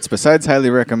genius bits, besides highly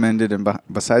recommended and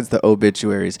besides the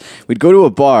obituaries, we'd go to a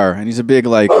bar, and he's a big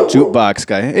jukebox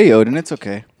guy. Hey, Odin, it's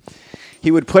okay.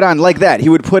 He would put on like that. He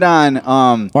would put on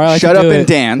like "Shut to Up do and it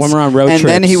Dance," when we're on road and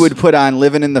then trips. he would put on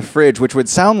 "Living in the Fridge," which would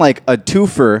sound like a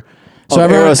twofer. So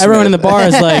everyone in the bar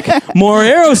is like, more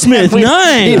Aerosmith,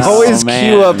 nice. He'd always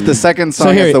man. cue up the second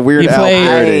song here, as the Weird you Al play-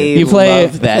 parody. You play-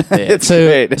 love that bit. It's So,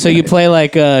 great. so you play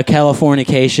like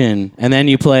Californication, and then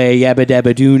you play Yabba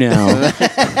Dabba Doo now.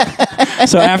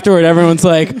 So afterward, everyone's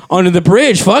like, "Under the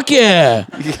Bridge, fuck yeah.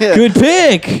 Good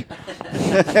pick."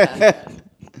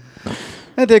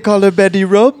 And they call her Betty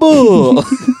Rubble.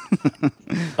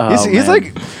 He's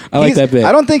like, I like that bit.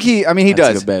 I don't think he. I mean, he That's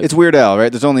a does. good bit. It's Weird Al,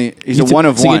 right? There's only he's a one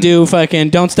of so one. you do fucking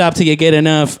 "Don't Stop Till You Get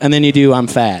Enough," and then you do "I'm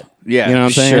Fat." Yeah, you know what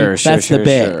I'm saying? sure, That's the sure,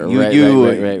 bit. sure.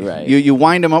 Right. You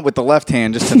wind him up with the left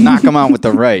hand just to knock him out with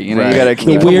the right. You know, you gotta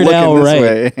keep him Weird looking Al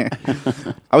this right.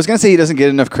 way. I was gonna say he doesn't get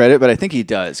enough credit, but I think he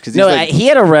does because No, he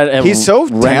had a he's so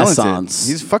renaissance. talented.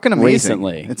 He's fucking amazing.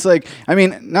 Recently. It's like, I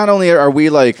mean, not only are we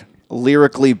like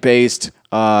lyrically based,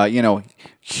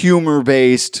 humor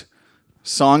based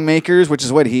song makers, which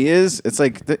is what he is. It's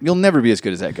like you'll never be as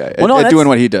good as that guy at that's- doing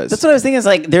what he does. That's what I was thinking. Is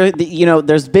like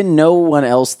there's been no one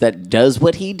else that does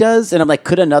what he does, and I'm like,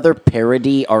 could another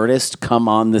parody artist come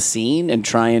on the scene and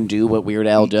try and do what Weird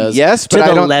Al does? Yes, but to I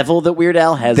the don't- level that Weird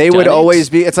Al has. They would done it? always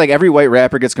be. It's like every white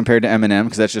rapper gets compared to Eminem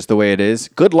because that's just the way it is.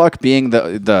 Good luck being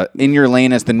the in your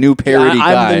lane as the new parody I'm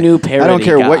guy. the new parody I don't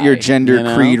care what your guy, gender, you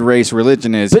know? creed, race,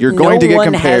 religion is. But You're going to get no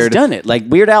one compared. has done it. Like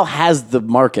Weird Al has the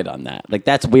market on that. Like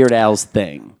that's Weird Al's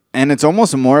thing. And it's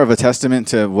almost more of a testament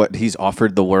to what he's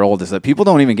offered the world is that people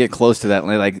don't even get close to that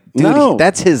lane. Like, dude, No.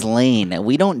 that's his lane.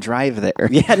 We don't drive there.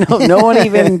 Yeah, no one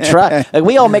even try. Like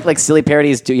we all make like silly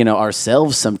parodies to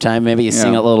ourselves sometime. Maybe you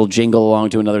sing Yeah. a little jingle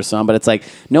along to another song, but it's like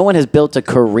no one has built a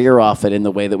career off it in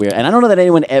the way that and I don't know that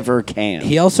anyone ever can.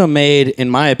 He also made, in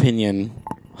my opinion,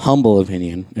 humble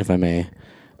opinion, if I may,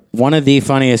 one of the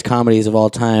funniest comedies of all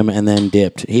time, and then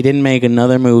dipped. He didn't make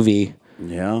another movie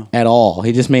Yeah, at all.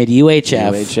 He just made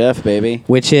UHF, UHF baby.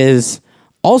 which is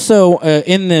also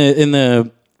in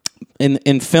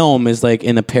film is like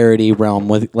in the parody realm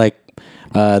with like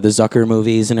the Zucker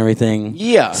movies and everything.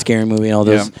 Yeah. Scary Movie, all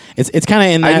those. Yeah. It's kind of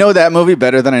in that. I know that movie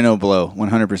better than I know Blow.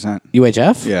 100%.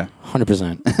 UHF. Yeah.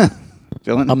 100%.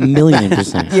 Dylan?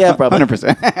 1,000,000%. Yeah, probably.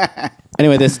 100%.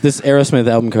 Anyway, this Aerosmith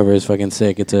album cover is fucking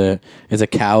sick. It's a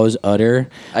cow's udder.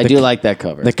 I do like that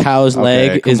cover. The cow's Okay,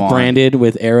 leg come is on. branded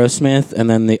with Aerosmith, and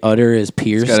then the udder is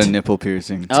pierced. Got a nipple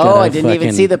piercing. oh, got a I didn't even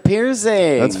fucking- see the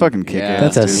piercing. That's fucking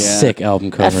kick-ass. That's a dude. sick album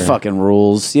That cover. fucking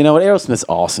rules. You know what? Aerosmith's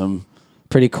awesome.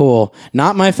 Pretty cool.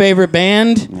 Not my favorite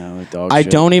band. No, dog I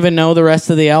shit. don't even know the rest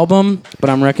of the album, but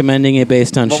I'm recommending it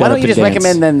based on Well, Shut why Up don't you and just Dance.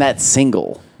 recommend then that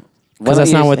single? Because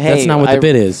that's not what the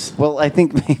bit is. Well, I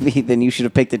think maybe then you should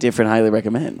have picked a different highly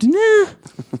recommend.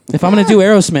 If I'm gonna do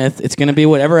Aerosmith, it's gonna be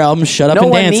whatever album Shut Up No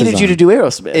and one Dance needed is you on. to do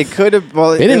Aerosmith. It could have.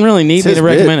 Well, They didn't really need it's me his to bit.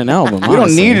 recommend an album. We don't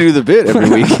honestly. need to do the bit every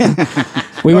week.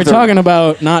 We were talking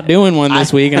about not doing one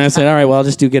this week, and I said, all right, well, I'll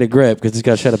just do Get a Grip because it's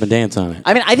got Shut Up and Dance on it.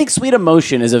 I mean, I think Sweet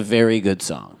Emotion is a very good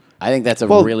song. I think that's a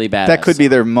really bad. That could be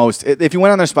their most. If you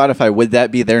went on their Spotify, would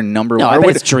that be their number No, one? I Or bet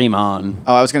would it's Dream On.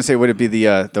 Oh, I was gonna say, would it be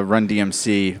the Run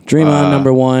DMC? Dream On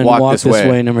number one, Walk This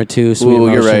Way number two, Sweet Ooh,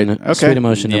 Emotion, you're right. Okay. Sweet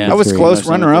Emotion Yeah. number I was three. close.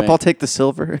 Emotion Runner up. number I'll take the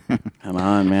silver. Come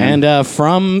on, man. And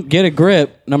from Get a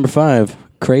Grip number 5,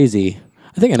 Crazy.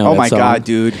 I think I know. Oh that my song. god,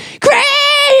 dude! Crazy.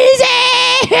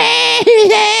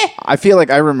 I feel like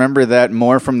I remember that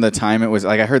more from the time it was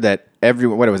like I heard that what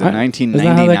was it, Isn't that how that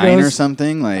 1999 or goes?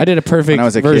 something? Like I did a perfect when I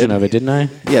was a version kid. of it, didn't I?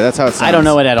 Yeah, that's how it sounds. I don't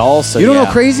know it at all. So You don't yeah.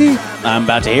 know Crazy? I'm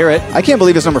about to hear it. I can't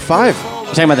believe it's number 5. You're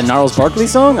talking about the Gnarls Barkley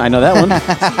song? I know that one.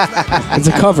 It's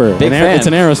a cover. Big fan. It's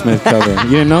an Aerosmith cover.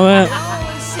 You didn't know that?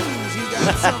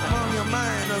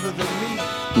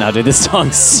 No, dude, this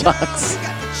song sucks.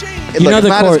 Look, know it's the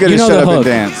not as chord- good you as know Shut the Up and hook.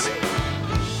 Dance.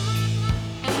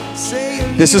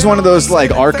 This is one of those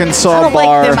like I Arkansas don't,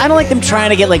 bar. I don't like them trying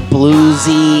to get like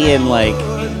bluesy and like.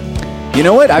 You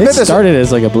know what? I It bet this. started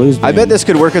as like a blues band. I bet this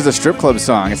could work as a strip club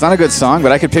song. It's not a good song,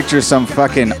 but I could picture some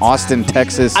fucking Austin,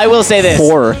 Texas. I will say this.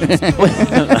 Whore. with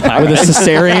a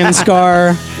cesarean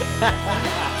scar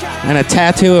and a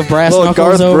tattoo of brass Little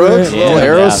knuckles Garth over Brooks, it. little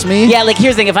Aerosmith. Yeah, like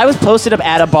here's the thing: if I was posted up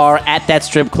at a bar at that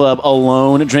strip club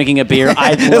alone, drinking a beer,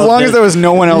 I'd As love long this. as there was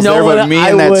no one else there but me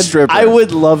and that would, stripper. I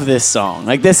would love this song.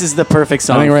 Like this is the perfect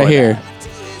song. I think right for here. that.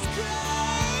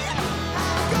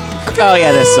 Oh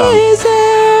yeah, this song.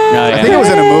 Oh, yeah. I think it was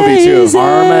in a movie too.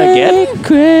 Armageddon.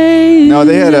 Crazy. No,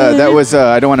 they had that was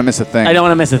I Don't Want to Miss a Thing. I don't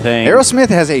want to miss a thing. Aerosmith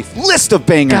has a list of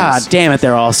bangers. God damn it,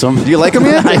 they're awesome. Do you like them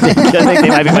yet? I think they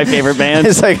might be my favorite band.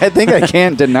 It's like I think I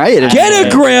can't deny it. Get a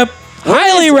grip.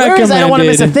 Highly Where recommended. is I don't want to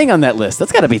miss a thing on that list.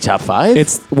 That's got to be top 5.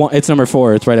 It's number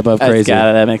 4. It's right above That's Crazy. got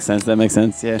it. That makes sense. That makes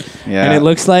sense. Yeah. Yeah. And it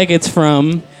looks like it's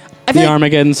from the think-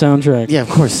 Armageddon soundtrack. Yeah, of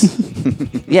course.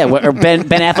 Yeah. Or Ben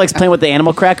Affleck's playing with the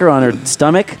animal cracker on her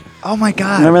stomach. Oh my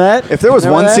God! Remember that? If there was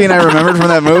Remember one that? scene I remembered from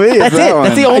that movie, it's That's that it. one.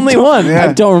 That's the only one. Yeah.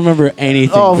 I don't remember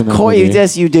anything. Oh, from of that course. movie.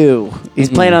 Yes, you do. He's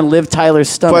playing on Liv Tyler's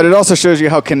stomach. But it also shows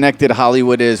you how connected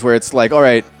Hollywood is, where it's like, all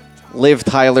right, Liv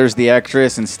Tyler's the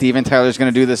actress, and Steven Tyler's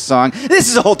going to do this song. This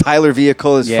is a whole Tyler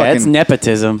vehicle. Is yeah, it's fucking.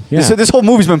 nepotism. Yeah. This whole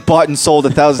movie's been bought and sold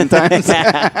 1,000 times.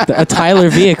 A Tyler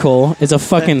vehicle is a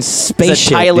fucking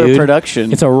spaceship. Tyler dude.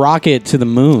 production. It's a rocket to the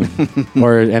moon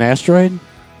or an asteroid.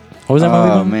 What was that movie?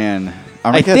 Oh called? man,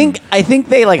 I think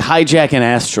they like hijack an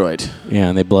asteroid. Yeah,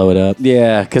 and they blow it up.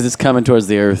 Yeah, because it's coming towards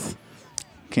the Earth.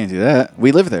 can't do that.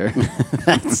 We live there.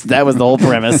 That was the whole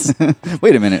premise.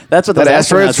 Wait a minute. That's what that those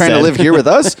asteroid's astronauts trying to said. live here with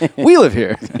us. We live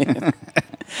here.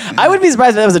 I would be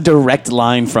surprised if that was a direct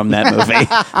line from that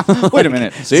movie. Wait a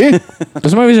minute. See?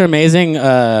 Those movies are amazing.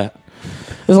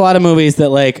 There's a lot of movies that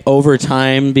like over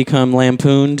time become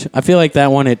lampooned. I feel like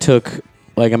that one it took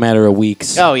like a matter of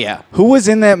weeks. Oh yeah, Who was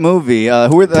in that movie?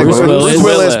 Who were Bruce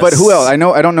Willis. But who else? I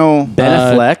don't know. Ben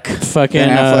Affleck, Fucking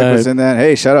Ben Affleck was in that.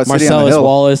 Hey, shout out City on the Marcellus Hill.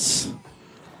 Wallace.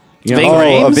 You know, Ving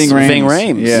Rhames. Ving Rhames. Ving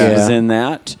Rhames Yeah. was in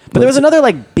that. But there was another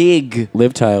like big.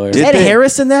 Liv Tyler. Is Did Ed they-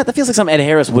 Harris in that? That feels like something Ed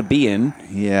Harris would be in.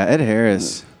 Yeah, Ed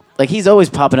Harris. Like he's always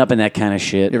popping up in that kind of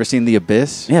shit. You ever seen The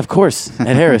Abyss? Yeah, of course,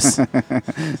 Ed Harris.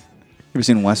 You ever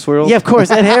seen Westworld? Yeah, of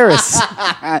course, Ed Harris.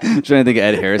 I'm trying to think of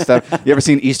Ed Harris stuff. You ever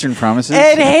seen Eastern Promises?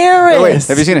 Ed Harris. Oh, wait,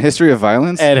 have you seen A History of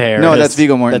Violence? Ed Harris. No, that's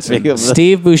Viggo Mortensen. That's Viggo.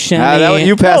 Steve Buscemi. That one,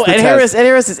 you passed Oh, the Ed test. Harris. Ed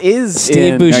Harris is Steve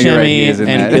in. No, you're right, he Buscemi is in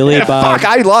and that. Billy Bob. Fuck,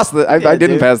 I lost the. I didn't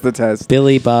dude. pass the test.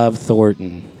 Billy Bob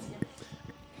Thornton.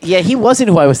 Yeah, he wasn't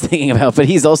who I was thinking about, but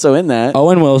he's also in that.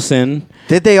 Owen Wilson.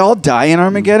 Did they all die in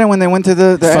Armageddon when they went to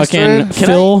the Fucking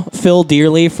asteroid? Phil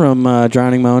Dearly from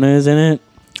Drowning Mona is in it.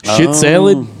 Shit Oh.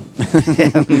 salad.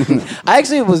 I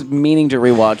actually was meaning to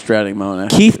rewatch Drowning Mona.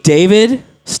 Keith David.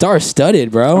 Star-studded,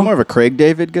 I'm bro. more of a Craig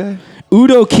David guy.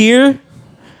 Udo Kier.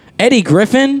 Eddie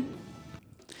Griffin.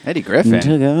 Eddie Griffin,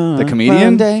 Took a the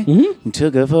comedian. Monday,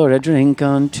 took her for a drink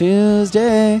on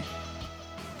Tuesday.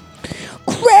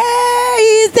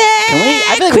 Crazy.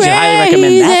 I feel like we should highly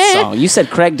recommend that song. You said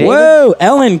Craig David? Whoa,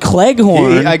 Ellen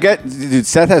Cleghorn. I get, dude.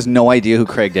 Seth has no idea who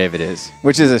Craig David is,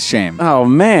 which is a shame. Oh,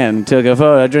 man. Took her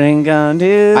for a drink on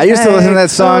Tuesday. I used to listen to that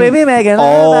song We be making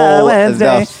all love on the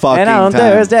Wednesday. fucking and on time.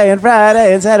 Thursday and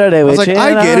Friday and Saturday. was like,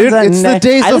 I get it. It's the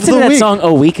days I of listened the to that week. song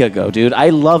a week ago, dude. I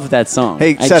love that song.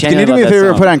 Hey, I Seth, can you genuinely do me a love that favor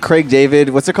and song. put on Craig David?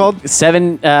 What's it called?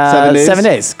 7 days? 7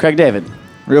 days. Craig David.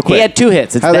 Real quick. He had 2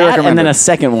 hits. It's Highly that recommend and then it. a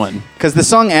second one. Because the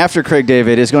song after Craig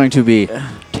David is going to be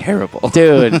terrible.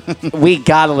 Dude, we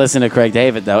gotta listen to Craig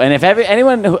David though. And if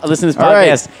anyone who listens to this All right.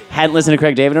 podcast hadn't listened to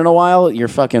Craig David in a while, you're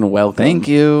fucking welcome. Thank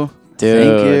you. Dude,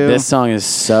 Thank you. this song is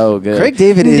so good. Craig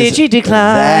David is Did you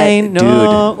decline? that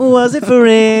No, was it for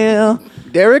real?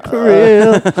 Derek for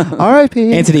real.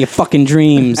 R.I.P. Answer to your fucking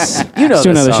dreams. You know Let's do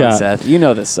this another song, shot. Seth. You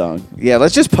know this song. Yeah,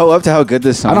 let's just pull up to how good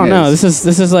this song I is. don't know.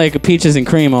 This is like peaches and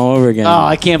cream all over again. Oh,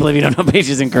 I can't believe you don't know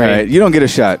Peaches and All Cream. right, you don't get a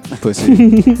shot, pussy.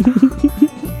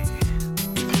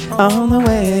 On the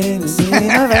way to see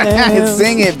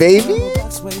Sing it, baby.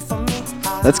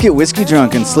 Let's get whiskey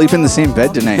drunk and sleep in the same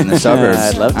bed tonight in the suburbs.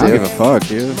 I'd love I don't to. give a fuck,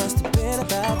 dude.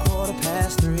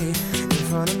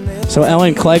 So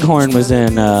Ellen Cleghorn was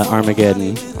in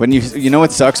Armageddon. When you know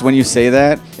what sucks when you say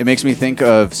that? It makes me think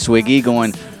of Swiggy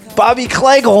going, Bobby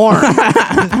Cleghorn.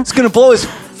 It's gonna blow his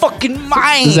fucking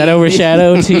mind. Does that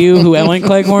overshadow to you who Ellen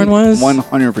Cleghorn was?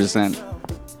 100%.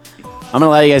 I'm gonna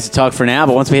allow you guys to talk for now,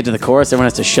 but once we get to the chorus, everyone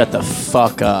has to shut the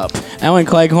fuck up. Ellen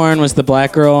Cleghorn was the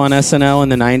black girl on SNL in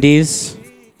the 90s.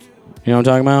 You know what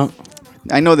I'm talking about?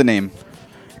 I know the name.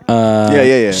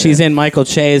 Yeah. She's in Michael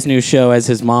Che's new show as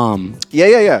his mom.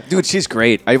 Yeah. Dude, she's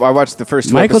great. I watched the first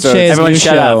 2 Michael episodes. Che's Everyone new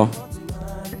shut show. up.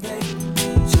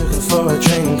 For a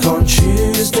drink on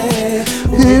Tuesday,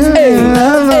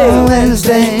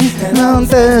 Wednesday and on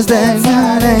Thursday,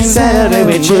 Friday, Saturday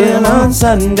we chill on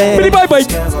Sunday. Bye bye.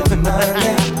 took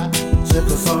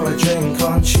her for a drink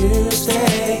on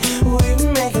Tuesday. We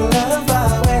were making love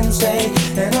by Wednesday,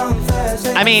 and on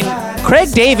Thursday. I mean,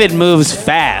 Craig David moves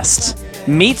fast.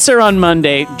 Meets her on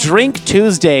Monday, drink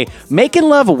Tuesday, making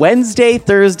love Wednesday,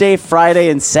 Thursday, Friday,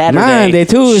 and Saturday. Monday,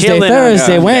 Tuesday, Chilling on-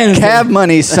 Thursday, Wednesday. Cab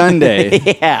money Sunday.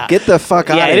 Yeah. Get the fuck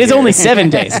out of Yeah, here. it is only 7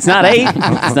 days. It's not 8.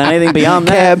 It's not anything beyond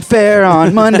that. Cab fare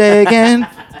on Monday again.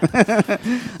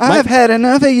 I've had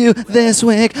enough of you this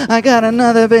week. I got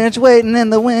another bitch waiting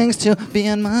in the wings to be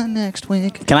in my next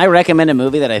week. Can I recommend a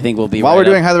movie that I think will be While right we're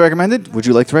doing up? highly recommended, would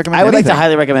you like to recommend I would like to anything?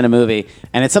 highly recommend a movie,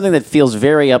 and it's something that feels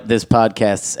very up this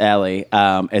podcast's alley.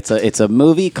 It's a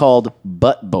movie called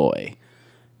Butt Boy.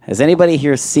 Has anybody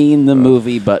here seen the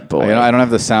movie Butt Boy? I don't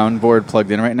have the soundboard plugged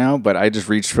in right now, but I just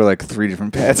reached for like 3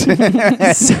 different pads.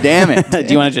 Damn it.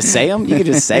 Do you want to just say them? You can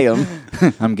just say them.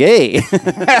 I'm gay.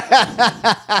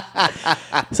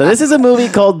 So this is a movie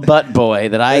called Butt Boy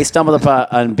that I stumbled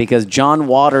upon because John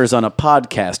Waters on a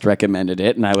podcast recommended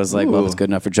it, and I was like, well, if it's good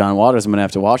enough for John Waters, I'm going to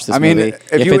have to watch this I mean, movie.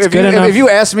 if you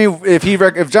asked me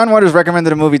if John Waters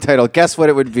recommended a movie title, guess what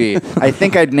it would be? I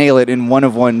think I'd nail it in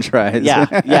one tries. Yeah.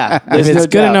 If There's it's no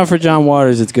good doubt. enough for John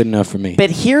Waters, it's good enough for me. But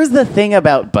here's the thing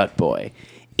about Butt Boy.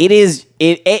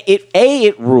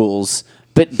 It rules,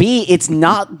 but B, it's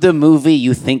not the movie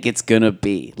you think it's going to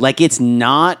be. Like, it's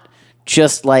not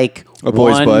just like A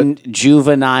boy's one butt.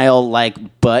 juvenile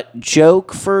like butt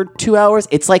joke for 2 hours.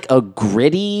 It's like a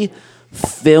gritty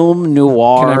film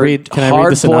noir, Can I read the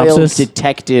hard-boiled synopsis?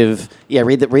 detective. Yeah,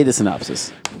 read the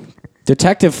synopsis.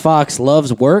 Detective Fox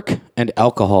loves work and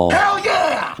alcohol. Hell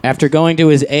yeah! After going to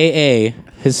his AA,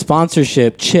 his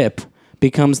sponsorship, Chip,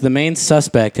 becomes the main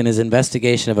suspect in his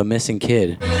investigation of a missing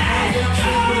kid.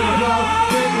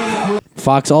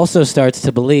 Fox also starts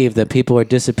to believe that people are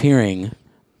disappearing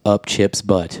up Chip's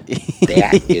butt.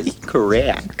 That is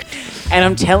correct. And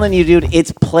I'm telling you, dude,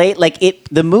 it's played like it.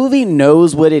 The movie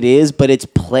knows what it is, but it's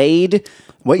played.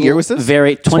 What year was this?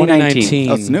 Very 2019.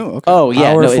 Oh, it's new. Okay. Oh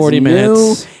yeah, Hour, no, it's 40 new,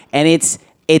 minutes. and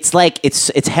it's like it's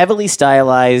heavily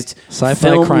stylized Sci-fi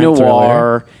film crime noir,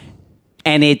 thriller.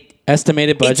 and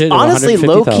Estimated budget it's of honestly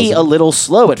low key $150,000. a little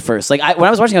slow at first. Like when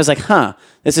I was watching, I was like, "Huh,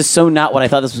 this is so not what I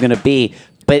thought this was going to be."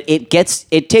 But it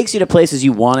takes you to places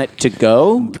you want it to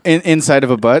go. Inside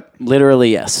of a butt?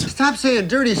 Literally, yes. Stop saying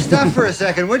dirty stuff for a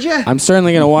second, would you? I'm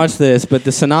certainly going to watch this, but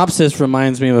the synopsis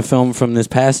reminds me of a film from this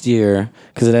past year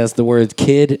because it has the words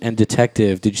kid and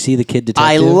detective. Did you see The Kid Detective?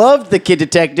 I loved The Kid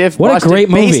Detective. What a Watched great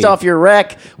it based movie. off your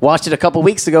rec. Watched it a couple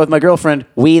weeks ago with my girlfriend.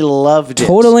 We loved it.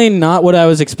 Totally not what I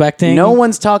was expecting. No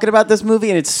one's talking about this movie,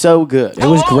 and it's so good. It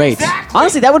was great.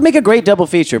 Honestly, that would make a great double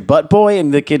feature. Butt Boy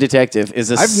and The Kid Detective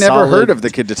is a I've never heard of The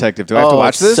Kid Detective. Do I have to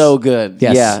watch this? So good.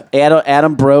 Yes. Yeah.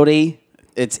 Adam Brody.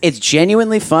 It's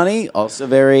genuinely funny. Also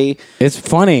very. It's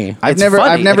funny. I've It's never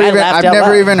funny. Like, I laughed out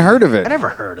loud. even heard of it. Never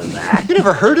heard of that. You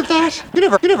never heard of that? You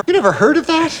never heard of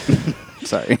that?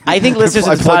 Sorry. I think listeners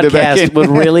I of this plugged it back podcast in. would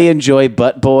really enjoy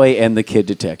Butt Boy and The Kid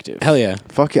Detective. Hell yeah.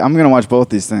 Fuck yeah. I'm going to watch both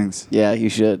these things. Yeah, you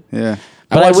should. Yeah.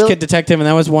 I But I watched will- Kid Detective, and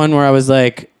that was one where I was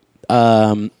like,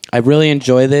 I really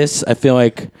enjoy this. I feel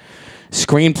like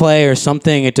screenplay or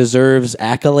something, it deserves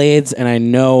accolades, and I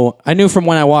knew from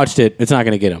when I watched it, it's not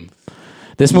going to get them.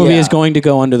 This movie Yeah. is going to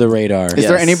go under the radar. Is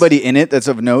there anybody in it that's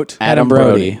of note? Adam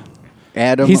Brody.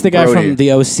 Adam He's the guy Brody. from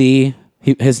The OC.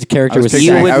 His character I was was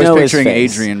picturing, You would I was know his picturing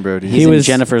face. Adrian Brody. He's in was-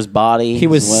 Jennifer's Body. He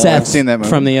was as well. Seth I've seen that movie.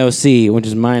 from The OC, which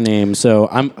is my name. So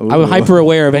I'm hyper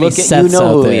aware of any Look at Seths you know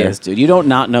out who there. he is, dude. You don't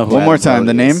not know who. One more Adam time,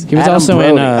 the Brody name? is. He was Adam also Brody.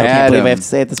 in, I can't believe Adam. I have to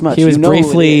say it this much. He was You know who it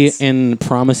briefly is. in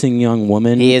Promising Young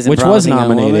Woman, He is in which was Promising Young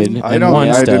nominated Woman. and won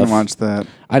I stuff. didn't watch that.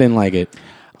 I didn't like it.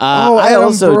 Oh, I Adam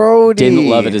also Brody. didn't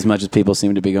love it as much as people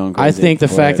seem to be going crazy. I think the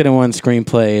for fact it. that it won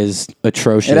screenplay is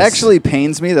atrocious. It actually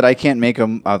pains me that I can't make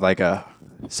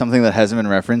something that hasn't been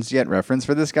referenced yet reference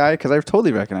for this guy because I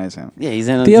totally recognize him. Yeah, he's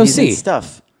in The he's in OC.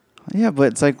 stuff. Yeah,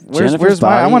 but it's like, Jennifer's where's my?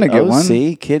 I Body, want to get one.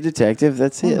 OC, Kid Detective.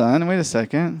 That's Hold it. on, wait a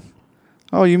second.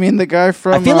 Oh, you mean the guy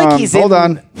from? I feel like he's Hold in-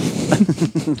 on.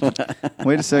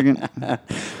 Wait a second.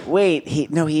 Wait,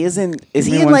 he isn't. Is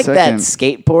Give he me in one like that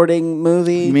second. skateboarding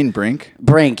movie? You mean Brink?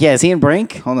 Brink? Yeah, is he in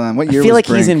Brink? Hold on. What I year feel was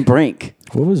like he's Brink? in Brink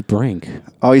What was Brink?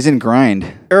 Oh, he's in Grind.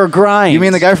 or Grind. You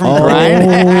mean the guy from Grind?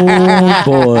 Oh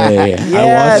boy!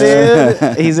 Yeah,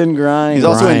 dude. He's in Grind.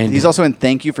 He's also in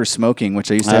Thank You for Smoking,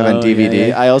 which I used to have on Oh, DVD. yeah,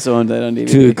 yeah. I also owned that on DVD.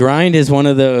 Dude, Grind is one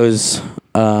of those.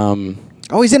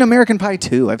 Oh, he's in American Pie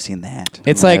too. I've seen that.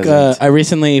 It's like I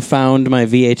recently found my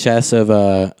VHS of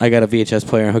I got a VHS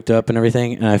player hooked up and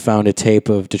everything, and I found a tape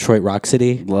of Detroit Rock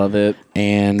City. Love it.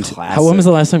 And Classic. when was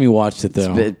the last time you watched it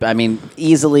though? I mean,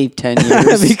 easily 10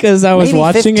 years. Because I was Maybe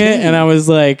watching 15. it and I was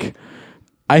like,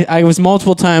 I was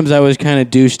multiple times I was kind of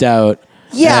douched out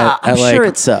Yeah, I'm like, sure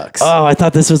it sucks. Oh, I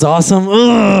thought this was awesome.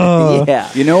 Ugh. Yeah.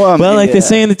 You know, Well, like they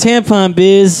say in the tampon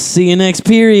biz, see you next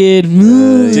period.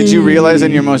 did you realize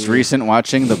in your most recent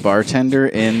watching the bartender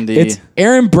in the It's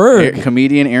Aaron Berg.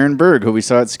 comedian Aaron Berg, who we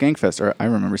saw at Skankfest, or I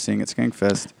remember seeing at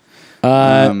Skankfest.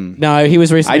 No, he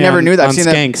was recently I never knew that. I've on seen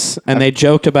that. Skanks, and they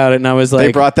joked about it, and I was like,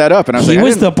 They brought that up, and I was he like,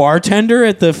 was the bartender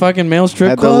at the fucking male strip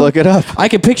Had to club? look it up. I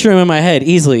could picture him in my head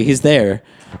easily. He's there.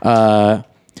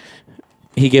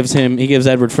 He gives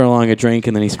Edward Furlong a drink,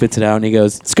 and then he spits it out, and he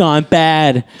goes, "It's gone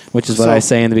bad," which is what So, I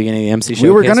say in the beginning of the MC show. We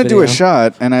were gonna do a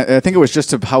shot, and I think it was just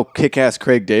to how kick-ass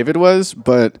Craig David was,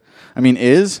 but I mean,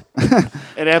 is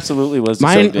It absolutely was.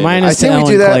 Mine I is to think we Ellen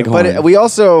do that, Cleghorn. but we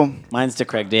also Mine's to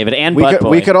Craig David and we Butt could, Boy.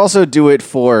 we could also do it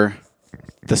for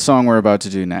the song we're about to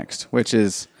do next, which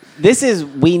is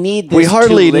We need this We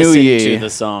hardly to knew listen ye. to the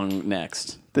song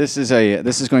next. this is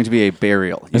going to be a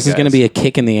burial. This is going to be a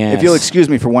kick in the ass. If you'll excuse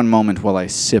me for one moment while I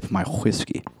sip my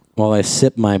whiskey. while I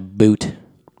sip my boot.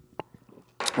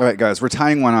 All right, guys, we're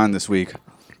tying one on this week.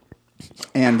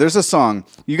 And there's a song.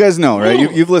 You guys know, right?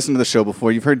 You've listened to the show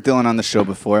before. You've heard Dylan on the show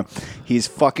before. He's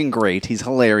fucking great. He's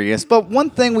hilarious. But one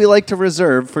thing we like to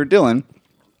reserve for Dylan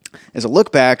is a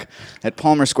look back at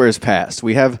Palmer Square's past.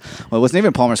 We have, well, it wasn't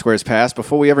even Palmer Square's past.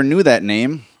 Before we ever knew that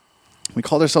name, we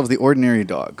called ourselves the Ordinary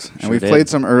Dogs. And we've did. played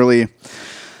some early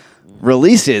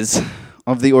releases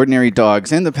of the Ordinary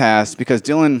Dogs in the past because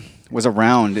Dylan was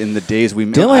around in the days we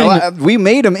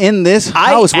made him in this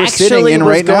house we're sitting in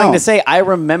right now. I was going to say, I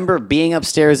remember being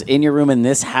upstairs in your room in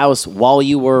this house while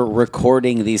you were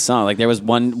recording these songs. Like there was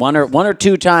one or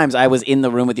two times I was in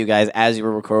the room with you guys as you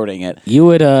were recording it. You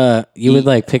would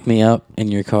like pick me up in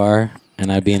your car, and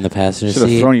I'd be in the passenger Should have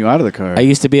seat. thrown you out of the car. I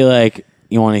used to be like,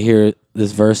 "You want to hear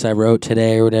this verse I wrote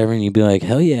today or whatever?" And you'd be like,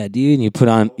 "Hell yeah, dude!" And you put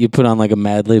on like a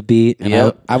Mad Lib beat, and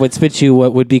Yep. I would spit you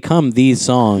what would become these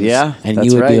songs. Yeah, and that's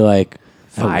you would be right. like,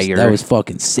 Fire. That was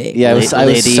fucking sick." Yeah, I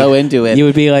was so into it. You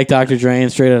would be like Dr. Dre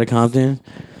and Straight Outta Compton.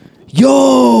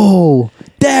 Yo,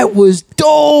 that was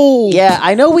dope. Yeah,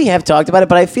 I know we have talked about it,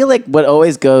 but I feel like what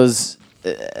always goes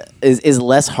is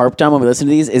less harped on when we listen to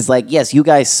these is like, yes, you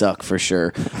guys suck for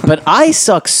sure, but I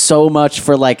suck so much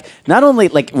for like not only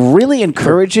like really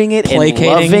encouraging it and Placating.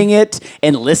 loving it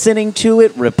and listening to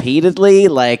it repeatedly.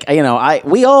 Like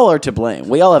we all are to blame.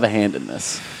 We all have a hand in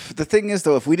this. The thing is,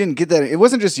 though, if we didn't get that, it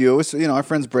wasn't just you. It was, our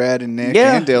friends Brad and Nick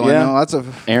Yeah, and Dylan. yeah. Lots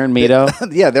of Aaron Mito.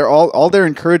 Yeah, they're all their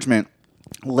encouragement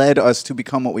led us to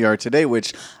become what we are today.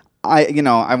 Which I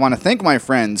want to thank my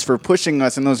friends for pushing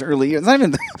us in those early years. Not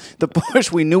even the push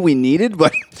we knew we needed,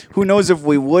 but who knows if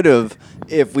we would have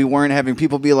if we weren't having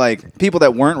people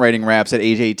that weren't writing raps at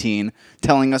age 18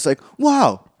 telling us like,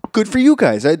 "Wow, good for you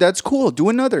guys. That's cool. Do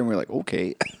another." And we're like,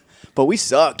 "Okay," but we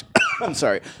sucked. I'm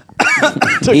sorry.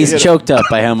 He's choked up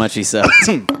by how much he sucks.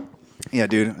 Yeah,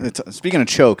 dude. Speaking of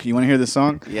choke, you want to hear this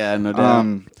song? Yeah, no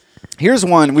doubt. Here's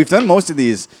one. We've done most of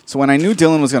these. So when I knew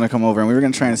Dylan was going to come over and we were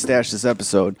going to try and stash this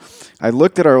episode, I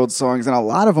looked at our old songs, and a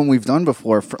lot of them we've done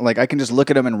before. Like, I can just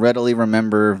look at them and readily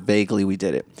remember vaguely we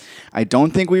did it. I don't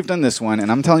think we've done this one,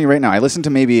 and I'm telling you right now, I listened to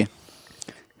maybe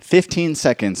 15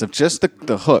 seconds of just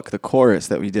the hook, the chorus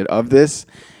that we did of this,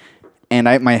 and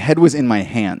my head was in my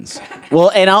hands.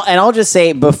 Well, and I'll just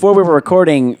say, before we were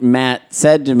recording, Matt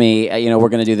said to me, we're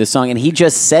going to do this song, and he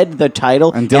just said the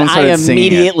title, And Dylan I started singing it.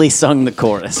 immediately sung the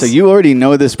chorus. So you already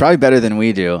know this probably better than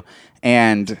we do.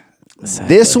 And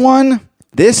this song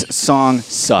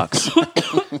sucks.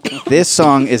 This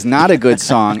song is not a good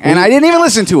song, and I didn't even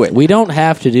listen to it. We don't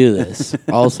have to do this.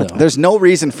 Also, There's no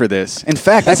reason for this. In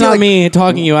fact, that's I feel not like me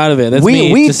talking you out of it. That's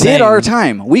me. we just did saying. our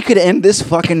time. We could end this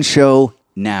fucking show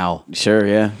now. Sure,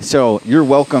 yeah. So you're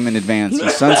welcome in advance, you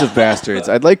sons of bastards.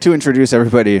 I'd like to introduce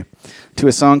everybody to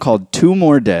a song called "Two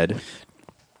More Dead"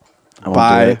 I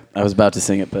won't do it. I was about to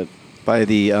sing it, but by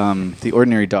the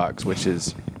Ordinary Dogs, which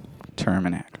is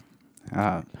Terminac.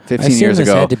 15 I assume years this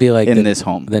ago had to be like in this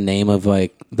home. the name of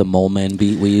like the Mole Men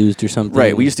beat we used or something.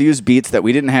 Right, we used to use beats that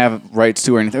we didn't have rights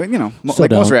to or anything. So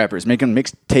like most dumb. rappers, making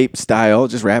mixtape style,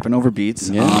 just rapping over beats.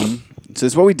 Yeah. So this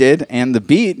is what we did, and the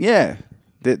beat, yeah,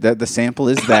 the sample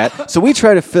is that. So we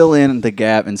try to fill in the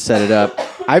gap and set it up.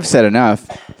 I've said enough.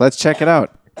 Let's check it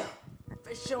out.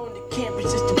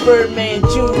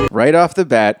 Right off the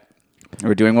bat,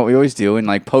 we're doing what we always do and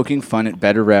like poking fun at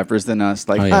better rappers than us.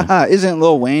 Like, Oh, yeah. haha, isn't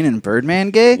Lil Wayne and Birdman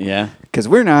gay? yeah. Because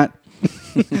we're not.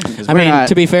 I mean,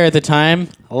 to be fair, at the time,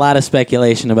 a lot of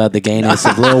speculation about the gayness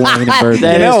of Lil Wayne and Birdman.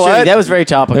 That is true. That was very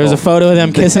topical. There was a photo of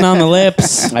them kissing on the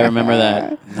lips. I remember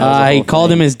that. He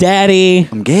called him his daddy.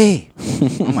 I'm gay.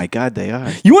 Oh my God, they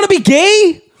are. You want to be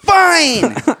gay? Fine.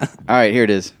 All right, here it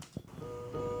is.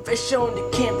 Is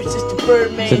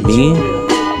it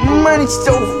me? Money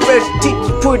so fresh,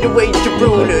 teacher put away the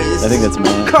rulers. I think that's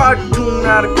mad. Cartoon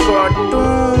out of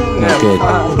cartoon. Not good.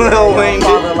 Lil Wayne,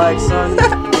 Father like son.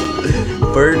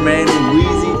 Birdman and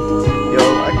Wheezy.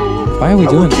 Why are we I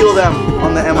doing will this? kill them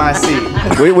on the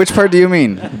MIC. Wait, which part do you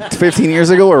mean? 15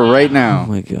 years ago or right now?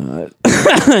 Oh my god.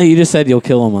 You just said you'll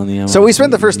kill him on the MIC. So we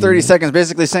spent the first 30 seconds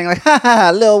basically saying like, ha ha,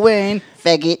 ha, Lil Wayne,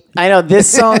 faggot. I know this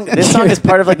song. This song is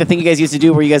part of like the thing you guys used to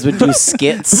do, where you guys would do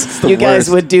skits. You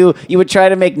guys worst. you would try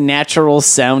to make natural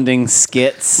sounding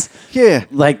skits, Yeah.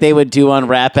 like they would do on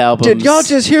rap albums. Did y'all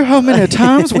just hear how many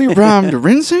times we rhymed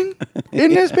rinsing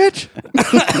in this bitch?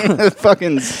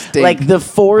 Fucking stink. like the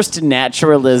forced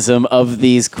naturalism of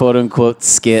these quote unquote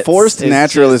skits? Forced is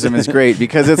naturalism is great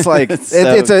because it's like it's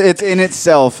in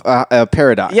itself a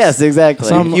paradox. Yes, exactly.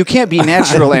 You can't be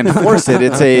natural and force it.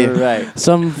 It's a right.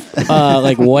 Some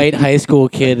like white high school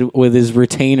kid with his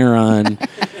retainer on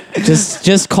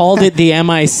just called it the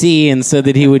MIC and said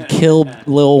that he would kill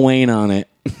Lil Wayne on it.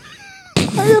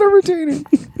 I got a retainer.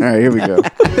 All right, here we go. Yo,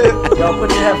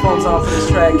 put your headphones on for this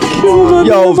track.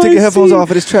 Yo, take your headphones off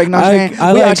of this track. Know what I'm saying?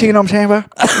 I We like- out here, you know what I'm saying,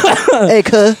 bro? Hey,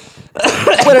 cuz.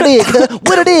 What it is, cuz?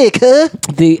 What it is,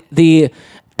 cuz? The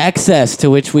excess to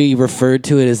which we referred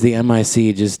to it as the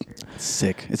MIC just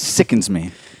Sick. It sickens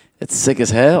me. It's sick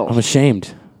as hell. I'm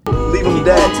ashamed. Leave them Keep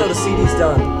dead. going until the CD's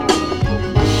done.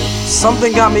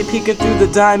 Something got me peeking through the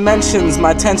dimensions.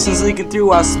 My tensions leaking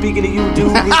through. I was speaking to you,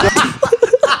 dude.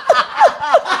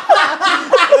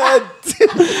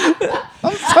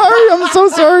 Sorry, I'm so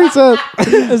sorry, Seth.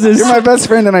 You're my best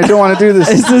friend, and I don't want to do this.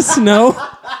 Is this snow?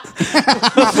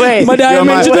 Wait, My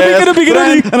dimension, the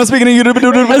beginning. I'm speaking to you. I'm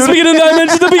speaking in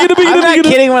dimensions, the beginning. I'm not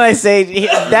kidding when I say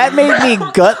that made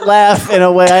me gut laugh in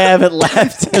a way I haven't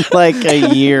laughed in like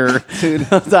a year. Dude,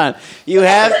 hold on. You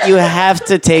have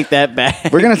to take that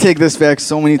back. We're gonna take this back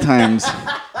so many times.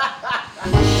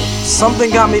 Something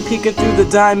got me peeking through the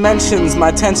dimensions.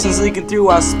 My tensions leaking through.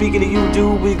 I was speaking to you,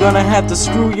 dude. We gonna have to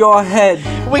screw your head.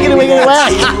 Wiggity wiggity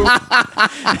whack.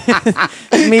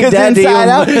 Me daddy.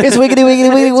 It's wiggity wiggity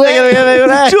wiggity Wiggity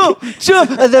whack. Sure.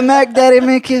 The Mac Daddy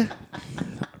make you.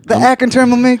 The Akron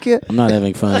term will make you. I'm not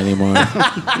having fun anymore. By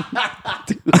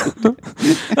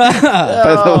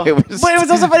the way, But it was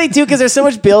also funny too because there's so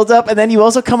much build up, and then you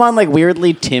also come on like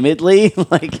weirdly timidly.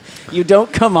 Like you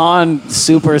don't come on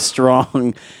super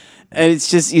strong, and it's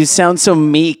just you sound so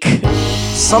meek.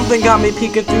 Something got me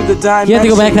peeking through the dimensions. You have to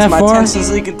go back that My far?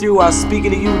 tensions leaking through. I was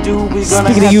speaking to you, dude. We gonna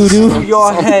Speaking to have you, to dude. screw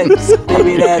your head.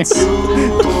 Maybe that's.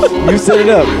 you set it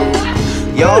up.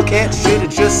 Y'all can't should have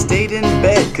just stayed in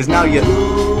bed, cause now you.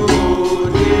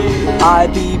 I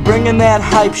be bringing that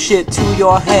hype shit to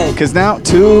your head. Cause now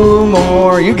 2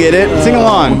 more. You get it. Sing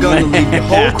along. We're gonna leave your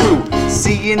whole crew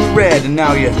seeing red, and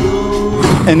now you.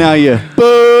 And now you.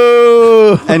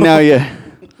 Boo. And now you.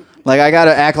 Like I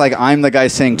gotta act like I'm the guy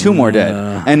saying 2 more dead.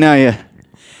 And now you.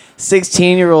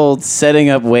 16-year-olds setting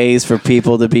up ways for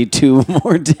people to be 2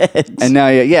 more dead. And now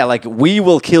you. Yeah, like we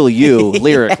will kill you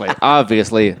lyrically.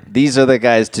 Obviously, these are the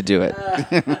guys to do it.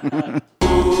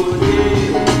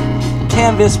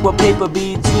 Canvas with paper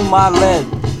bead to my lead.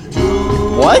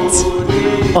 What?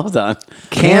 Hold on.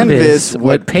 Canvas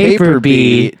what paper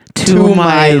be to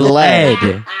my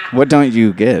lead. What don't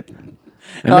you get?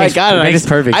 Oh, I got it. makes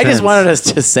perfect I just sense. wanted us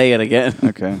to say it again.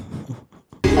 Okay.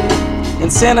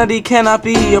 Insanity cannot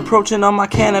be approaching on my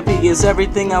canopy is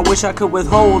everything I wish I could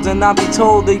withhold and not be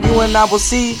told that you and I will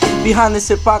see behind this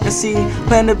hypocrisy.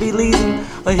 Plan to be leading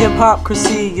a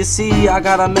hypocrisy. You see, I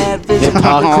got a mad vision.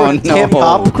 Oh, no.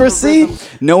 Hypocrisy?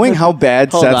 Knowing how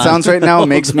bad Hold Seth on. sounds right now Hold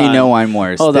makes me on. know I'm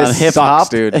worse. Hold on. This Hip sucks, hop,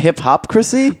 dude.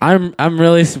 Hypocrisy? I'm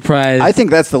really surprised. I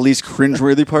think that's the least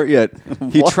cringeworthy part yet.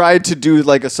 He tried to do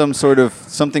like some sort of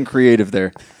something creative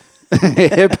there.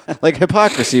 Like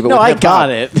hypocrisy, but No, with I hip-hop. got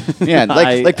it. Yeah,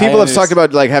 like people I have talked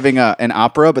about like having an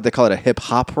opera, but they call it a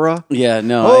hip opera. Yeah,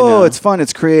 no. I Oh, know. it's fun,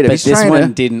 it's creative. But He's this trying one to.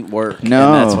 didn't work.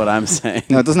 No. And that's what I'm saying.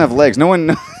 No, it doesn't have legs. No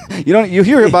one. You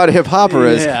hear about hip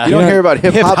operas. Yeah. You don't hear about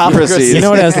hip Hip-hopocracy. you know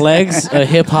what has legs? A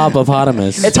hip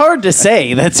hopopotamus. It's hard to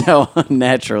say. That's how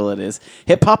unnatural it is.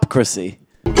 Hypocrisy.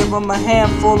 Give him a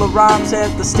handful of rhymes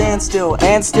at the standstill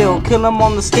and still kill him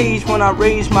on the stage when I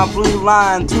raise my blue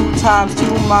line. 2 times 2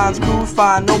 minds, cruise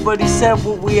fine. Nobody said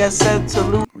what we had said to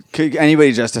lose. Could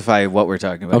anybody justify what we're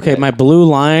talking about? Okay, today? my blue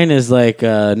line is like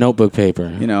notebook paper.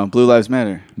 You know, Blue Lives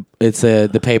Matter. It's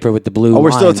the paper with the blue. Oh,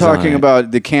 we're still lines on talking it. about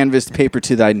the canvas paper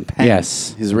to thine pen.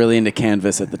 Yes, He's really into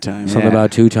canvas at the time. something Yeah.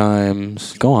 about 2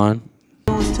 times. Go on.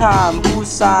 Whose time? Who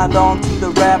signed on to the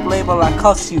rap label? I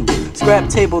cuss you. Scrap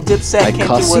table, dipset I can't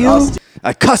cuss do what you? us do.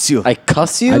 I cuss you. I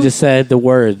cuss you? I just said the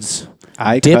words.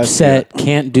 I cuss Dipset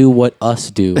can't do what us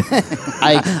do.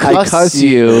 I cuss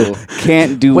you.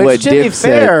 Can't do what Which, to be Dipset.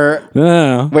 fair,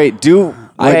 Yeah. Wait, do.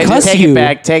 I wait, cuss take you. it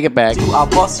back. Take it back. I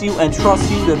bust you and trust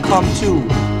you to come to.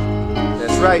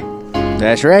 That's right.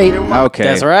 That's right. Okay.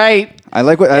 That's right. I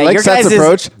like what I Yeah, like your Seth's guys'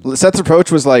 approach. Seth's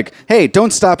approach was like, "Hey,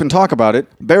 don't stop and talk about it.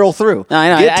 Barrel through." No, I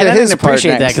know. Get I to didn't his part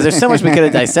appreciate that next. because there's so much we could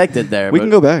have dissected there. We but- can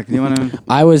go back. You want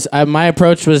to? My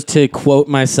approach was to quote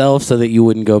myself so that you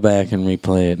wouldn't go back and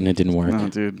replay it, and it didn't work. Oh,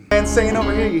 dude. Man saying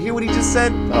over here, you hear what he just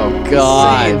said? Oh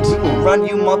God. Saying, we will run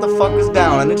you motherfuckers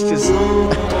down, and it's just.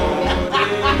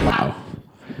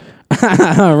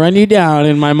 Run you down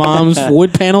in my mom's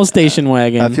wood panel station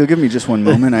wagon. If you'll give me just one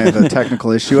moment, I have a technical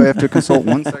issue. I have to consult.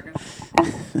 1 second.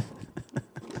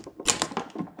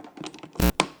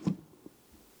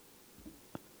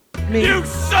 You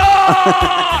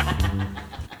suck!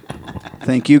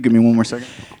 Thank you. Give me 1 more second.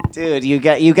 Dude, you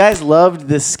guys loved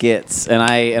the skits, and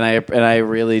I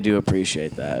really do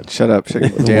appreciate that. Shut up. Shut your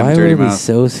damn Why dirty were we mouth.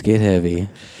 so skit heavy?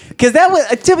 Because that was,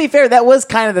 to be fair, that was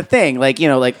kind of the thing. Like, you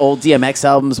know, like old DMX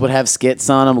albums would have skits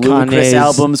on them. Ludacris Kanye's,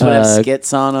 albums would have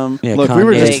skits on them. Yeah, Look, we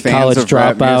were Kanye's just fans College of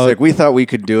rap Dropout. music. We thought we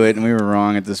could do it, and we were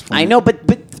wrong at this point. I know, but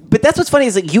that's what's funny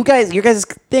is like your guys'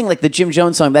 thing, like the Jim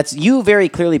Jones song. That's you very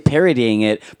clearly parodying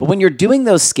it. But when you're doing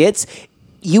those skits,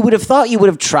 you would have thought you would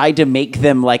have tried to make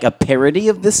them like a parody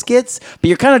of the skits, but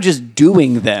you're kind of just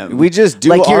doing them. We just do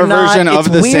like our version of it's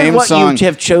the weird same what song. you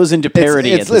have chosen to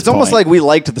parody. It's almost like we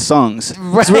liked the songs.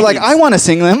 Right. So we're like, I want to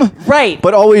sing them. Right.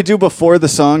 But all we do before the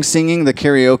song, singing the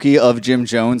karaoke of Jim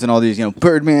Jones and all these,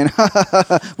 Birdman,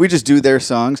 we just do their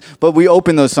songs. But we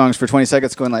open those songs for 20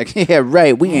 seconds going like, yeah,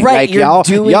 right, we ain't Right, like you're y'all.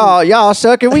 doing- Y'all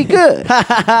suck and we good. we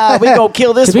gonna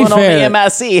kill this To be one fair- on the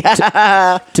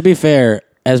MSC. To be fair,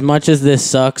 as much as this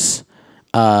sucks,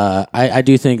 I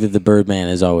do think that the Birdman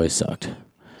has always sucked.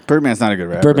 Birdman's not a good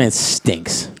rapper. Birdman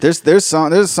stinks. There's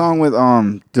a song with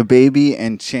the baby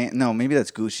and no, maybe that's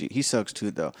Gucci. He sucks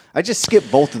too though. I just skip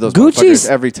both of those motherfuckers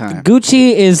every time.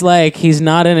 Gucci is like, he's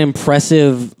not an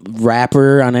impressive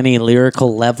rapper on any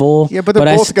lyrical level. Yeah, but they're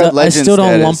both got I legend still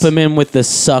don't status. lump him in with the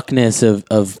suckness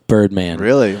of Birdman.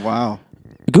 Really? Wow.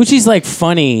 Gucci's like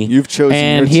funny. You've chosen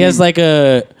and your he has team. like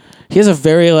he has a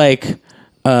very like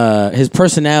his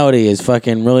personality is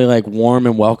fucking really like warm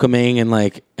and welcoming and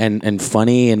like and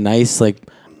funny and nice. Like,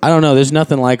 I don't know, there's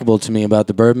nothing likable to me about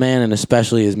the Birdman and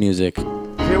especially his music.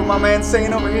 Hear what my man's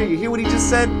saying over here? You hear what he just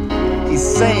said? He's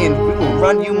saying, we will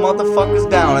run you motherfuckers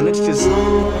down, and it's just.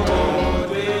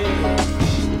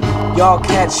 Y'all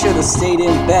cats should have stayed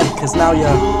in bed, cause now you're.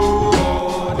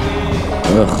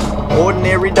 Ugh.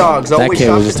 Ordinary dogs, That always kid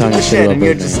was just sharpest in talking the shit shed, about and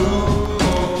you're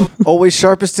Birdman. just. Always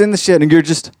sharpest in the shed, and you're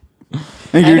just.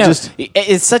 And I you're know. just.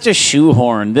 It's such a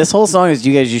shoehorn. This whole song is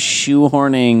you guys just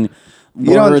shoehorning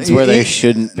words where they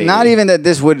shouldn't be. Not even that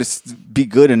this would be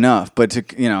good enough, but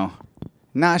to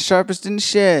not sharpest in the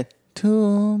shed.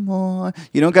 2 more.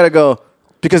 You don't gotta go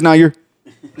because now you're.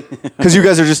 Because you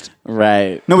guys are just.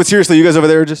 Right. No, but seriously, you guys over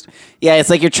there are just. Yeah, it's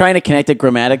like you're trying to connect it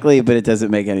grammatically, but it doesn't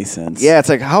make any sense. Yeah, it's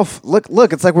like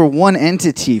look, it's like we're one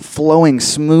entity flowing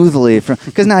smoothly from.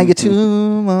 Because now you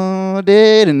 2 more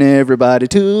dead, and everybody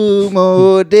 2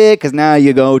 more dead. Because now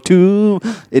you go 2.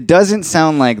 It doesn't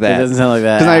sound like that. It doesn't sound like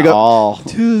that 'Cause now you at go, all.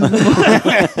 2.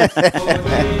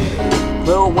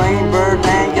 Lil Wayne,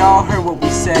 Birdman, y'all heard what we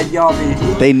said, y'all be.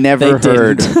 They never They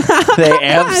heard. They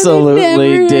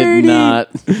absolutely did not.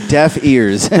 Deaf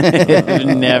ears.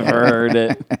 Never heard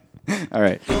it. All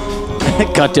right.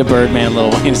 Cut to Birdman,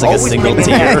 Lil Wayne. It's like Always a single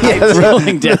bringing tear that-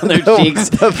 rolling down their cheeks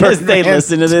as they Birdman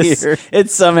listen to this. tear. It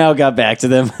somehow got back to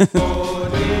them.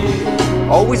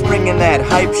 Always bringing that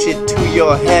hype shit to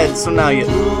your head, so now you.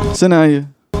 So now you.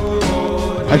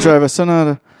 I drive a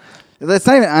Sonata. That's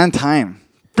not even on time.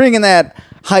 Bringing that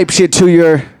hype shit to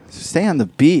your. Stay on the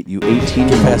beat, you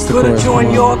 18-year-old. Past the Could've chorus.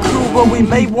 joined your crew, but we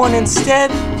made one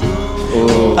instead. We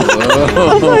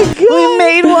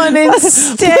made one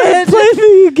instead. Play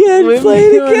me again. We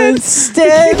made one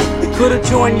instead. Could've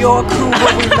joined your crew,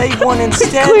 but we made one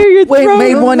instead. Wait,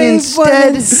 made one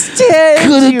instead.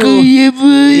 You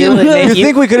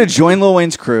think we could have joined Lil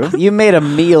Wayne's crew? You made a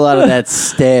meal out of that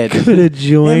stead. Could have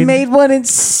You joined. made one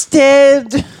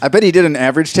instead. I bet he did an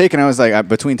average take, and I was like,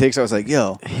 between takes, I was like,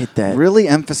 yo, Hit that. really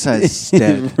emphasize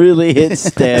stead. Really hit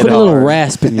stead. Put a little hard.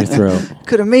 rasp in your throat.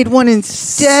 Could have made one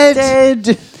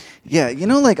instead. Yeah,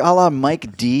 like a la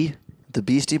Mike D, the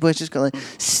Beastie Boys, just go like,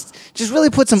 just really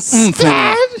put some oomph in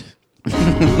it.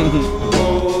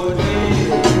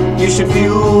 You should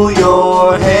fuel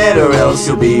your head, or else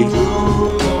you'll be.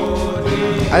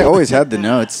 I always had the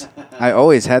notes. I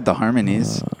always had the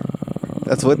harmonies.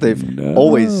 That's what they've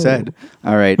always said.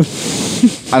 All right.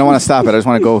 I don't want to stop it. I just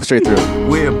want to go straight through.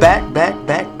 We're back.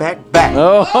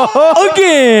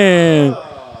 Again.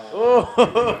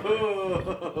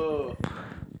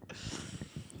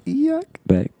 Yuck.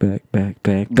 Back.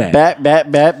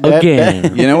 Bat.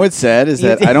 Again. You know what's sad is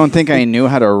that I don't think I knew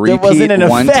how to There repeat wasn't an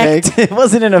one effect. take. It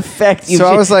wasn't an effect. So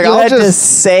I was like, you I'll had to just-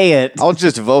 say it. I'll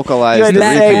just vocalize You had the to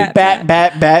say repeat.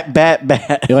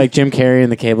 bat. You're like Jim Carrey in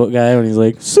The Cable Guy when he's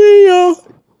like, see ya.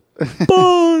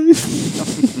 Bye.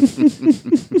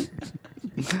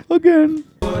 Again.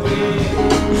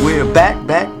 We're back.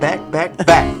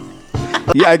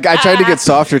 Yeah, I tried to get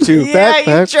softer too.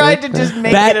 Yeah, you tried to just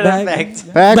make it an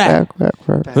effect. Back.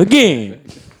 Again.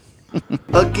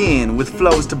 Again, with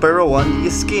flows to burrow under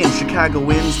your skin. Chicago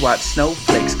winds watch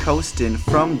snowflakes coasting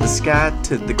from the sky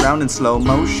to the ground in slow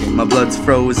motion. My blood's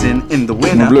frozen in the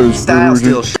winter. Style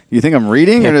still You think I'm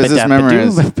reading or does this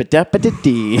memorize? And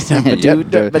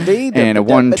a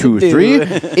 1, 2, 3,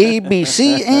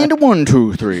 ABC, and a 1,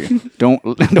 2, 3.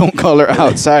 Don't color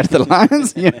outside the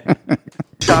lines. Yeah.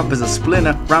 sharp as a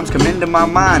splinter. Rhymes come into my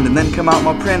mind and then come out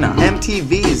my printer.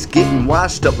 MTV is getting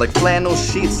washed up like flannel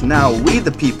sheets. Now we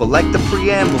the people, like the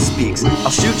preamble speaks. I'll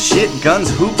shoot shit,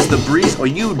 guns, hoops, the breeze, or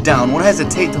you down. Won't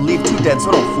hesitate to leave two dead,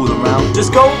 so don't fool around.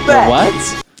 Just go back.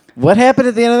 What? What happened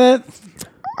at the end of that?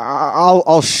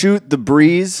 I'll shoot the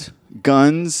breeze,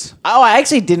 guns, Oh, I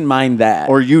actually didn't mind that.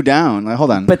 or you down. Like, hold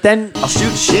on. But then I'll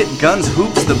shoot shit, guns,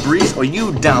 hoops, the breeze, or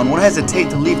you down. Won't hesitate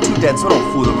to leave two dead, so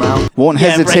don't fool around. Won't Yeah,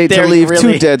 hesitate right there, to you leave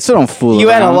really- two dead, so don't fool you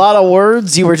had a around. lot of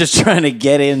words. You were just trying to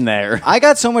get in there. I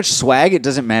got so much swag, it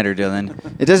doesn't matter, Dylan.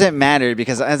 It doesn't matter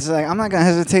because it's like I'm not gonna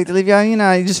hesitate to leave you. You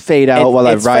know, you just fade out while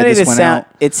I It's ride funny this to one sound,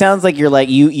 out. It sounds like you're like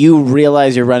you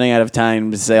realize you're running out of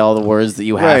time to say all the words that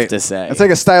you have to say. It's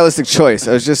like a stylistic choice.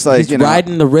 I was just like, He's you know,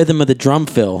 riding the rhythm of the drum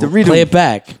fill. rhythm. Play it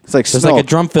back. It's like There's snow. like a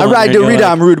drum fill. I in ride there, the and you're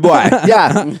rhythm, rude boy.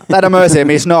 Yeah, let him mercy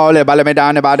me snow, ball me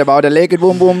down about the leg it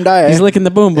boom boom die. He's licking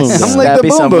the boom boom. I'm down. like That'd the be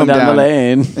boom someone boom down the down.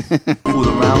 lane. Fool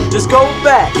around. Just go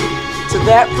back to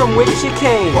that from which you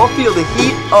came, or feel the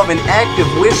heat of an active,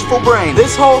 wishful brain.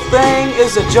 This whole thing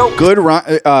is a joke. Good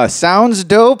sounds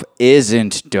dope,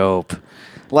 isn't dope.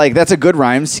 Like that's a good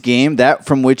rhyme scheme. That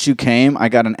from which you came, I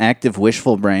got an active,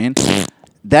 wishful brain.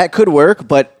 That could work,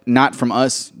 but not from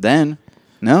us then.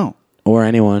 No. Or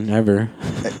anyone ever.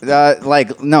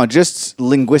 No, just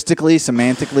linguistically,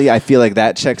 semantically, I feel like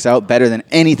that checks out better than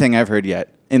anything I've heard yet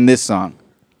in this song.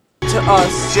 To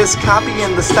us, just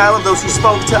copying the style of those who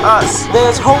spoke to us.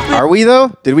 There's hope in Are we though?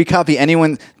 Did we copy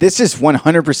anyone? This is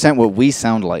 100% what we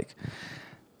sound like.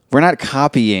 We're not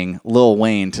copying Lil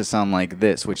Wayne to sound like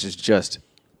this, which is just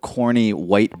corny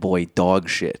white boy dog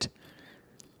shit.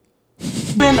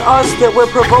 us that we're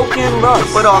provoking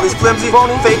lust. But all these flimsy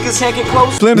fakers Can't get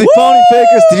close. Flimsy phony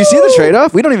fakers. Did you see the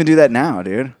trade-off? We don't even do that now,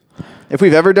 dude. If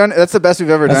we've ever done it, that's the best we've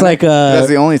ever That's done. like that's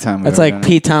the only time. That's like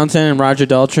Pete Townsend and Roger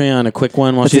Daltrey on a quick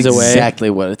one while That's she's away. exactly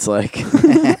what it's like.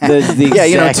 The Yeah,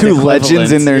 you know, exact two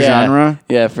legends in their equivalent. genre.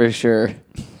 Yeah, for sure.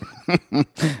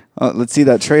 Let's see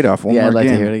that trade-off one Yeah, more I'd like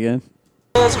again. to hear it again.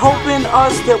 There's hope in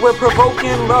us that we're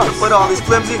provoking lust. But all these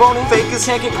flimsy fakers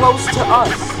Can't get close to us.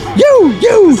 You.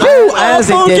 I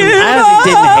honestly didn't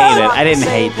hate it. I didn't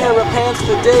Same hate pair that. of pants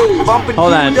today. bumping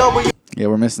Hold on. UW. Yeah,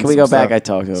 we're missing. Can we some go back? stuff. I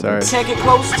talked over. Sorry. Can't get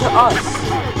close to us.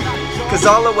 Cause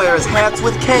all I wear is hats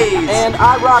with K's. And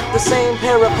I rock the same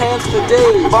pair of pants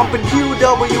today. bumping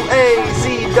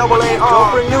QWAZAAR.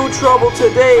 Don't bring new trouble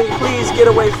today. Please get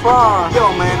away far.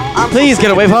 Yo, man, I'm Please so get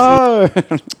sick away of this.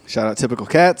 far. Shout out Typical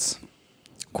Cats,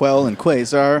 Quell and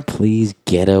Quasar. Please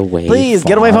get away. Please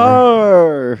get away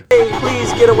far. Hey,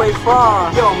 please get away far.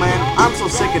 Yo, man, I'm so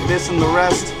sick of this and the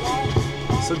rest.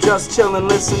 So just chill and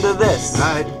listen to this.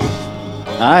 Alright.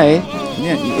 Hi.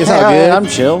 Yeah, it's Hey, all good. I'm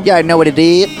chill. Yeah, I know what it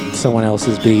is. Someone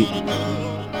else's beat.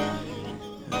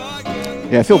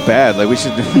 Yeah, I feel bad. Like we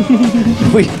should.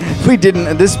 we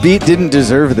didn't. This beat didn't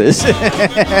deserve this.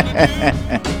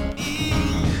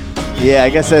 Yeah, I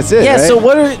guess that's it. Yeah. right? So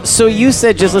what are? So you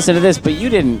said just listen to this, but you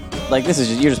didn't like this. Is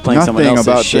just, you're just playing someone Nothing else's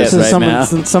about shit this. This is right now.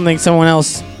 something someone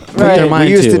else put Right. their We mind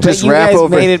used to. to just But you rap guys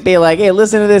over made it be like, hey,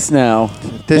 listen to this now.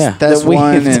 this. Yeah. That's That we-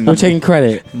 one and We're taking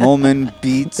credit Molman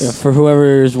beats. for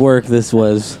whoever's work this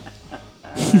was.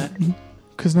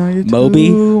 Cause now you Moby?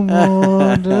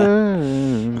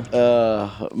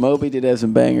 Moby did have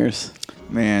some bangers.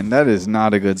 Man, that is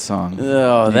not a good song.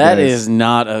 Oh, You that guys. is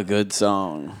not a good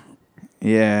song.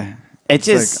 Yeah. It It's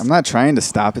just. like, I'm not trying to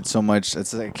stop it so much.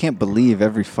 It's like I can't believe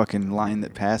every fucking line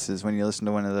that passes when you listen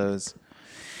to one of those.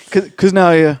 Cause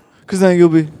now you'll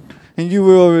be, and you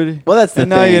were already. Well, that's the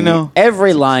and thing. now you know.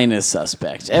 Every line is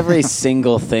suspect. Every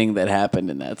single thing that happened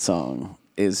in that song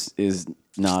is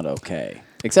not okay.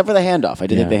 Except for the handoff. I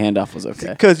did think the handoff was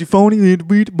okay. Because you're phony. You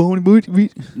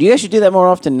guys should do that more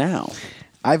often now.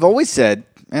 I've always said,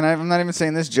 and I'm not even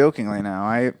saying this jokingly now,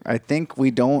 I think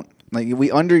we don't, like, we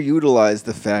underutilize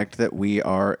the fact that we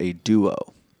are a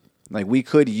duo. Like, we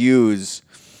could use,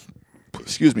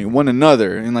 one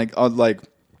another, and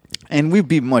and we'd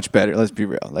be much better, let's be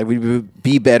real. Like, we'd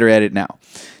be better at it now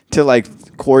to, like,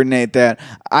 coordinate that.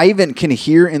 I even can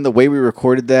hear in the way we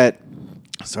recorded that.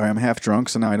 Sorry, I'm half drunk,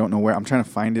 so now I don't know where. I'm trying to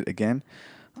find it again.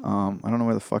 I don't know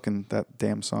where the fucking that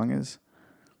damn song is.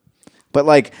 But,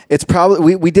 like, it's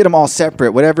probably, we did them all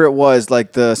separate. Whatever it was,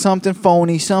 like the something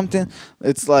phony, something.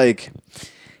 It's like,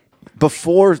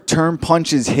 before Term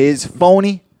punches his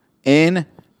phony in.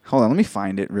 Hold on, let me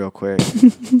find it real quick.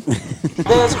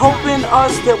 There's hope in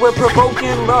us that we're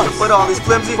provoking lust. But all these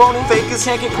flimsy Phony fakers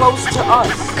can't get close to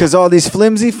us. Because all these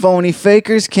flimsy, phony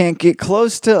fakers can't get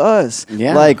close to us.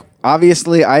 Yeah. Like,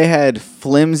 obviously, I had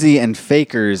flimsy and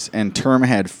fakers, and Term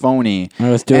had phony. All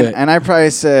right, let's do it. And I probably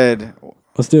said,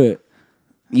 Let's do it.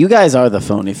 You guys are the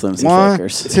phony, flimsy 1,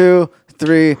 fakers. 2,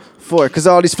 3, 4. Because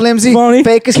all these flimsy Phony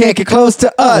fakers can't get close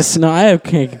to us. No, I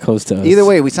can't get close to us. Either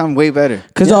way, we sound way better.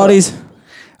 Because all these.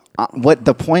 What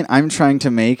the point I'm trying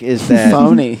to make is that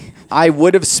Phony. I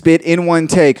would have spit in one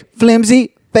take.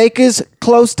 Flimsy fakers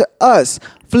close to us.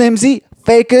 Flimsy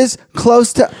fakers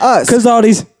close to us. Because all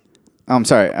these. I'm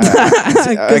sorry.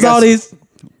 Because all these.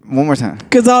 One more time.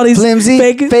 Because all these. Flimsy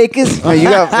fakers. fakers. No, you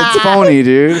got it's phony,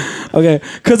 dude. Okay.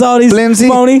 Because all these. Flimsy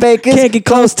phony fakers can't get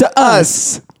close to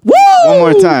us. Woo! One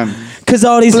more time. Because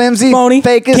all these. Flimsy phony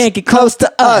fakers can't get close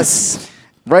to us.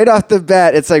 Right off the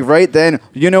bat, it's like right then,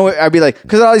 you know what? I'd be like,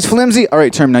 because all these flimsy. All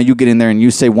right, Term, now you get in there and you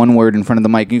say one word in front of the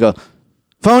mic and you go,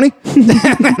 phony? And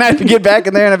then I'd get back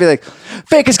in there and I'd be like,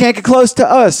 fakers can't get close to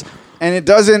us. And it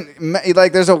doesn't,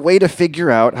 like, there's a way to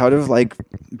figure out how to, like,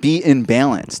 be in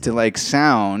balance, to, like,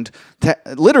 sound.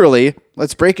 Literally,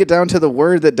 let's break it down to the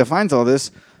word that defines all this,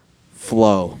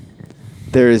 flow.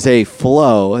 There is a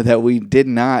flow that we did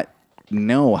not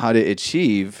know how to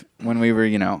achieve when we were,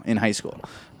 in high school.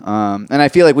 And I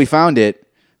feel like we found it,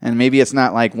 and maybe it's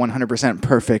not like 100%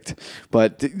 perfect,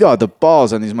 but the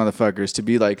balls on these motherfuckers to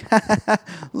be like,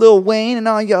 Lil Wayne and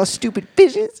all y'all stupid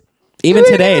bitches. Even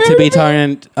today, to be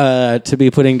to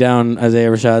be putting down Isaiah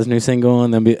Rashad's new single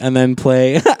and then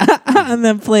play and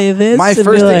then play this. My and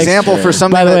first be like, example for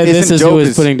something by the way, that this isn't is dope who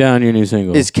is putting down your new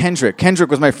single. is Kendrick. Kendrick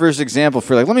was my first example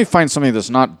for like, let me find something that's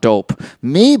not dope.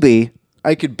 Maybe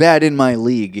I could bat in my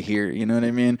league here, you know what I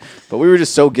mean? But we were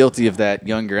just so guilty of that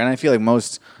younger, and I feel like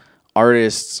most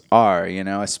artists are,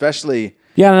 especially.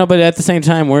 Yeah, no, but at the same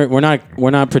time, we're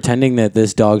not pretending that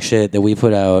this dog shit that we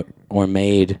put out or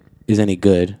made is any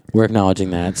good. We're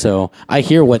acknowledging that. So I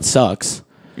hear what sucks.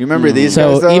 You remember these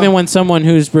guys, So though? even when someone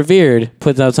who's revered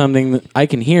puts out something, that I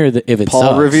can hear that if it Paul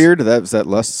sucks. Revered, that was that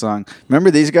Lust song.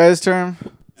 Remember these guys, Term?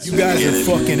 You guys are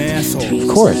fucking assholes. Of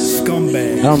course.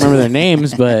 Scumbags. I don't remember their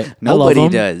names, but Nobody I love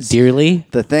them does. dearly.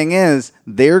 The thing is,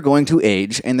 they're going to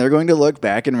age, and they're going to look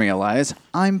back and realize,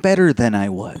 I'm better than I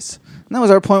was. And that was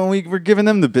our point when we were giving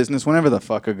them the business whenever the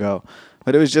fuck ago.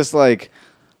 But it was just like,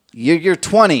 you're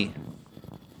 20.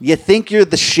 You think you're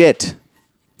the shit.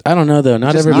 I don't know though.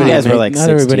 Not Just everybody. not. You guys were like not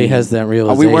everybody 16. has that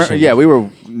realization. We weren't. Yeah, we were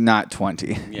not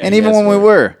 20. And you even guys when we were.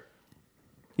 were,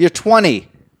 you're 20.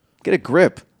 Get a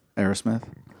grip, Aerosmith.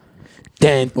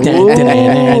 And And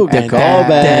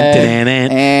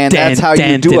that's how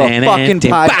you do a fucking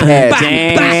podcast.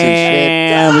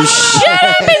 Damn.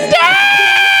 Oh my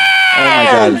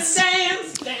god.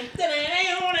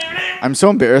 I'm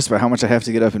so embarrassed by how much I have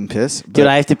to get up and piss. Dude,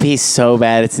 I have to pee so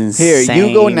bad. It's Here, insane.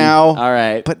 you go now. All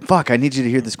right. But fuck, I need you to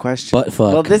hear this question. Butt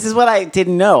fuck. Well, this is what I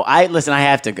didn't know. Listen, I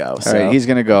have to go. All right, he's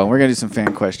gonna go. We're gonna do some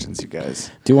fan questions, you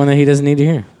guys. Do one that he doesn't need to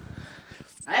hear.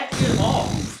 I have to do them all.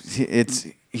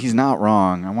 He's not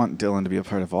wrong. I want Dylan to be a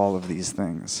part of all of these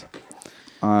things.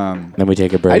 Then we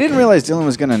take a break. I didn't realize Dylan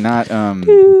was gonna not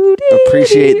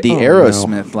appreciate the Oh,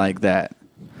 Aerosmith like that.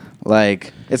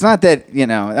 Like, it's not that,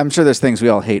 I'm sure there's things we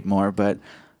all hate more, but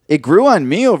it grew on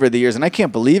me over the years, and I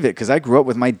can't believe it because I grew up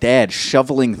with my dad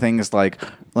shoveling things like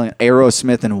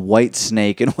Aerosmith and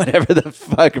Whitesnake and whatever the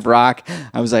fuck rock.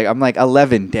 I'm like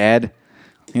 11, Dad.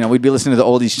 We'd be listening to the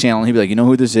Oldies channel, and he'd be like, you know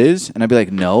who this is? And I'd be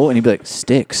like, no. And he'd be like,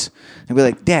 Styx. And I'd be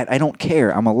like, Dad, I don't care.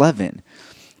 I'm 11.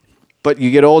 But you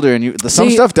get older, and some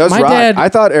See, stuff does my rock. dad- I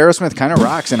thought Aerosmith kind of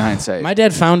rocks in hindsight. My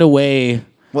dad found a way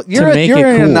Well, to you're make an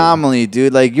it cool. anomaly,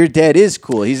 dude. Like, your dad is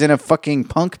cool. He's in a fucking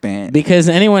punk band. Because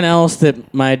anyone else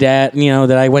that my dad,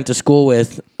 that I went to school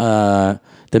with,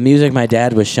 the music my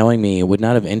dad was showing me would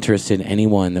not have interested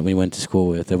anyone that we went to school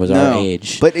with that was our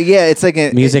age. But yeah, it's like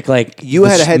music like you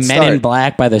had a head start. Men in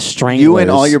Black by the Stranglers. You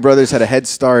and all your brothers had a head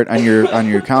start on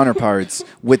your counterparts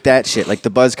with that shit, like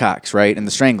the Buzzcocks, right, and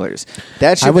the Stranglers.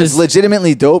 That shit was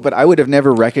legitimately dope, but I would have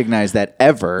never recognized that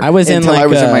ever. I was in my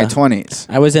 20s.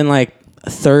 I was in like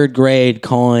third grade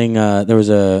calling. There was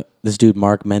this dude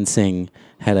Mark Mensing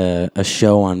had a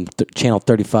show on Channel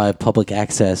 35 Public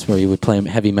Access where he would play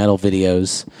heavy metal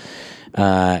videos.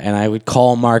 And I would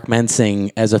call Mark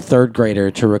Mensing as a third grader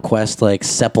to request like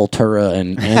Sepultura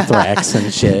and Anthrax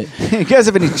and shit. You guys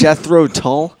have any Jethro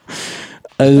Tull?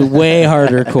 Way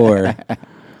harder core.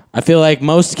 I feel like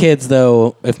most kids,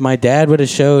 though, if my dad would have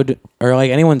showed, or like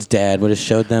anyone's dad would have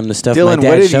showed them the stuff Dylan, my dad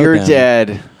what did showed your them.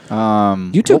 dad...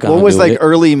 you took what was like it.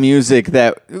 early music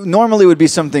that normally would be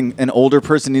something an older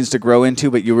person needs to grow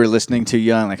into, but you were listening too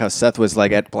young, like how Seth was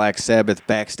like at Black Sabbath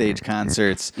backstage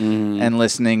concerts and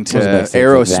listening to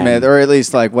Aerosmith, or at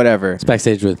least like whatever. It's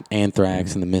backstage with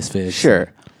Anthrax and the Misfits.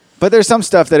 Sure. But there's some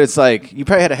stuff that it's like you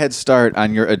probably had a head start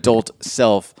on your adult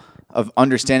self of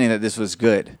understanding that this was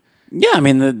good. Yeah, I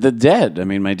mean the Dead. I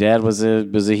mean, my dad was a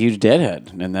huge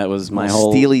Deadhead, and that was my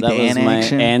whole Steely Dan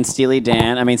action. And Steely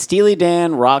Dan. I mean, Steely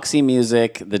Dan, Roxy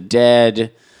Music, the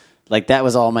Dead. Like that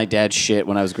was all my dad's shit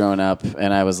when I was growing up,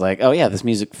 and I was like, oh yeah, this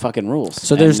music fucking rules.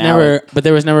 So there was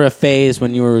never a phase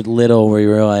when you were little where you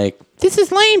were like, this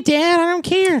is lame, Dad. I don't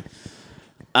care.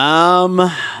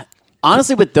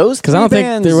 Honestly, with those three because I don't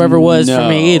bands, think there ever was for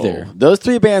me either. Those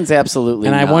three bands, absolutely.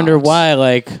 And not. I wonder why.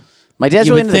 Like. My dad's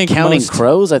really into the Counting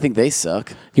Crows. I think they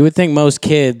suck. You would think most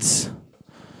kids,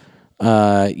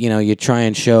 you try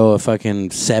and show a fucking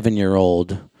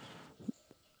 7-year-old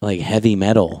like heavy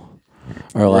metal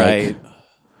or like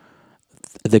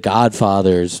the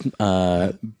Godfather's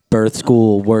birth,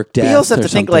 school, work, death. You also have to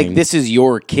something. think like this is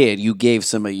your kid. You gave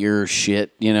some of your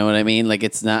shit. You know what I mean? Like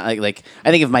it's not like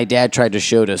I think if my dad tried to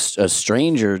show to a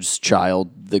stranger's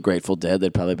child the Grateful Dead,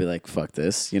 they'd probably be like, "Fuck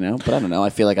this," you know. But I don't know. I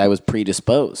feel like I was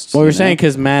predisposed. Well, we're saying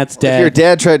because Matt's dad. If your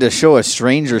dad tried to show a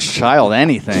stranger's child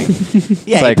anything,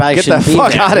 yeah, like, probably get the shouldn't be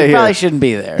fuck there. out of here. Probably shouldn't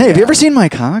be there. Hey, have you ever seen my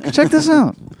cock? Check this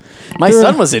out. My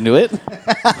son was into it.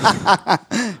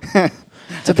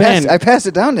 I passed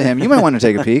it down to him. You might want to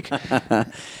take a peek.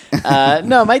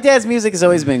 No, my dad's music has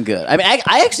always been good. I mean,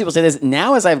 I actually will say this.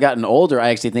 Now as I've gotten older, I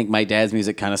actually think my dad's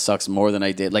music kind of sucks more than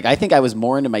I did. Like, I think I was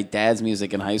more into my dad's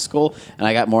music in high school, and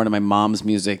I got more into my mom's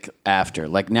music after.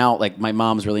 Like, now, like, my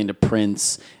mom's really into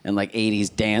Prince and, like,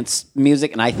 80s dance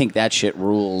music, and I think that shit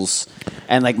rules.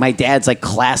 And, like, my dad's, like,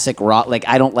 classic rock. Like,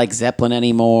 I don't like Zeppelin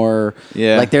anymore.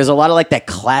 Yeah. Like, there's a lot of, like, that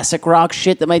classic rock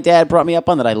shit that my dad brought me up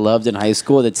on that I loved in high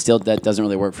school that doesn't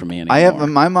really work for me anymore. I have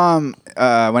my mom. When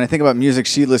I think about music,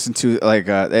 she listened to like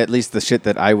at least the shit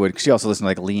that I would. She also listened to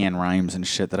like Leanne Rimes and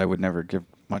shit that I would never give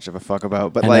much of a fuck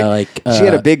about. But she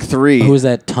had a big three. Who was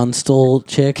that Tunstall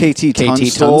chick? KT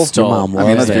Tunstall. Your mom was. I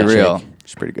mean, let's be real. Chick.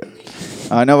 She's pretty good.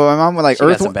 No, but my mom would like She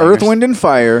got some Earth, bangers. Wind and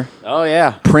Fire. Oh,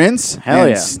 yeah. Prince. Hell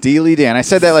and yeah. Steely Dan. I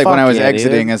said that like when I was Fuck yeah,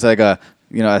 exiting dude. as like a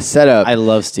setup. I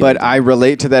love Steely But Dan. I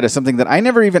relate to that as something that I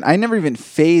never even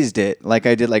phased it like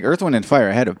I did like Earth, Wind and Fire.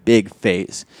 I had a big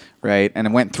phase, right? And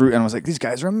I went through and I was like, these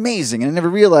guys are amazing. And I never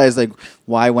realized like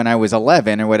why when I was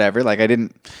 11 or whatever, like I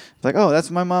didn't like, oh, that's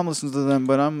my mom listens to them,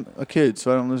 but I'm a kid,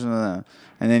 so I don't listen to that.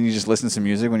 And then you just listen to some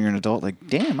music when you're an adult, like,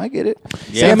 damn, I get it.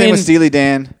 Yeah. Same I thing mean, with Steely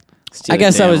Dan. I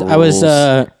guess Dan I was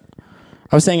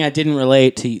rules. saying I didn't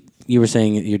relate to. You were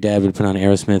saying that your dad would put on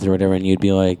Aerosmith or whatever, and you'd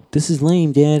be like, "This is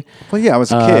lame, Dad." Well, yeah, I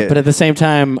was a kid. But at the same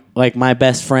time, like my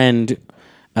best friend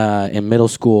in middle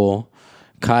school,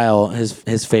 Kyle,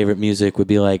 his favorite music would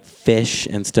be like Fish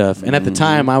and stuff. And at the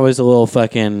time, I was a little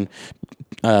fucking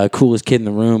coolest kid in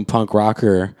the room, punk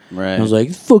rocker. Right. And I was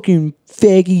like, fucking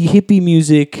faggy hippie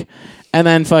music. And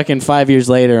then fucking 5 years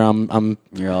later, I'm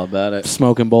You're all about it.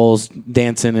 smoking bowls,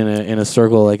 dancing in a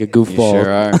circle like a goofball. You sure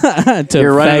are. to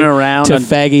You're running around to on,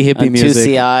 faggy hippie on music.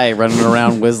 2CI, running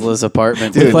around Wizla's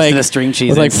apartment With with a string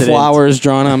cheese with like incident. flowers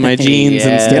drawn on my jeans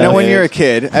and Yeah. stuff. You know, when you're a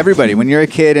kid, everybody, when you're a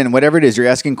kid and whatever it is, you're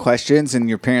asking questions and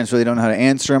your parents really don't know how to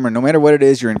answer them, or no matter what it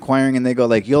is, you're inquiring and they go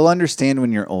like, you'll understand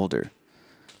when you're older.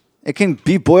 It can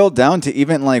be boiled down to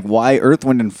even like why Earth,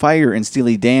 Wind and Fire and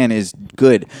Steely Dan is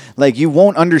good. Like you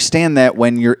won't understand that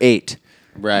when you're 8.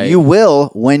 Right. You will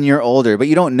when you're older, but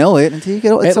you don't know it until you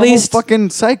get older. It's At a least whole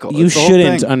fucking cycle. You It's the whole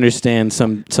shouldn't thing. understand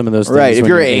some of those things. Right. If when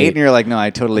you're you're 8 and you're like, no,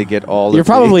 I totally get all you're of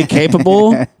probably the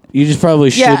capable. You just probably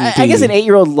shouldn't Yeah, be. I guess an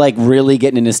 8-year-old like really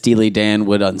getting into Steely Dan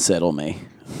would unsettle me.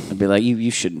 I'd be like,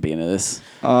 you shouldn't be into this.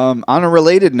 On a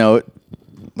related note,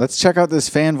 let's check out this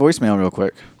fan voicemail real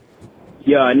quick.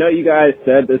 Yeah, I know you guys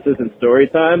said this isn't story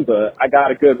time, but I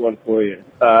got a good one for you.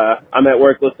 I'm at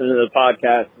work listening to the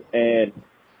podcast, and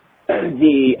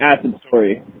the acid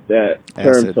story that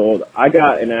Term told, I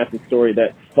got an acid story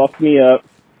that fucked me up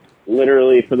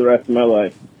literally for the rest of my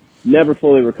life. Never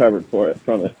fully recovered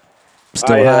from it.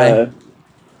 Still high.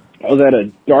 I was at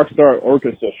a Dark Star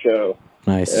Orchestra show.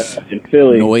 Nice. In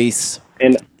Philly. Noise.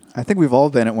 And I think we've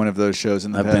all been at one of those shows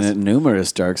in the I've past. been at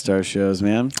numerous Dark Star shows,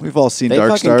 man. We've all seen They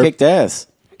Dark fucking Star. kicked ass.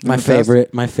 My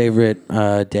favorite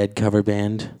Dead cover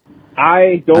band.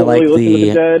 I don't like really listen to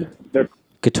the Dead. They're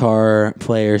Guitar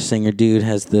player, singer dude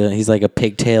he's like a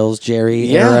Pigtails Jerry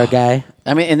era guy.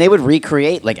 I mean, and they would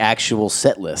recreate like actual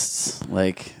set lists.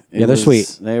 Like, they're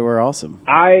sweet. They were awesome.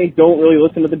 I don't really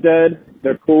listen to the Dead.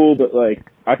 They're cool, but like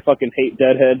I fucking hate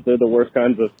Deadheads. They're the worst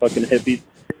kinds of fucking hippies.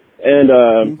 And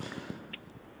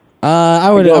I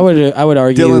would argue.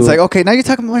 Dylan's like, okay, now you're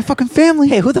talking about my fucking family.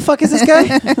 Hey, who the fuck is this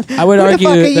guy? I would argue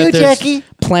fuck are that you, there's Jackie?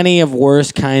 plenty of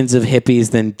worse kinds of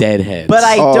hippies than Deadheads. But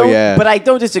I don't. But I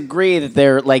don't disagree that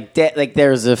they're like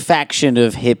there's a faction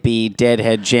of hippie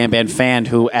Deadhead jam band fan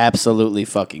who absolutely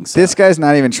fucking sucks. This guy's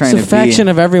not even trying it's a to faction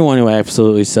of everyone who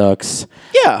absolutely sucks.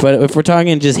 Yeah. But if we're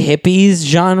talking just hippies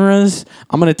genres,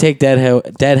 I'm gonna take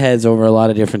Deadheads over a lot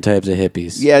of different types of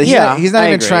hippies. Yeah, he's not I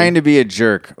even agree. trying to be a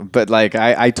jerk, but like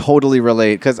I totally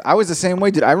relate because I was the same way,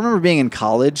 dude. I remember being in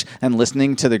college and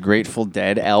listening to the Grateful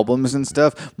Dead albums and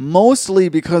stuff, mostly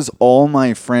because all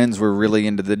my friends were really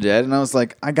into the Dead, and I was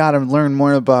like, I gotta learn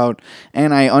more about,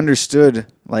 and I understood.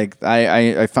 Like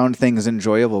I found things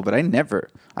enjoyable, but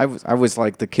I was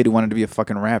like the kid who wanted to be a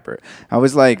fucking rapper. I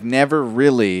was like never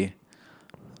really,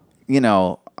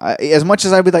 as much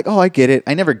as I'd be like, oh, I get it,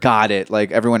 I never got it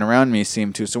like everyone around me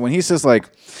seemed to. So when he says like,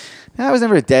 I was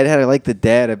never a Deadhead, I like the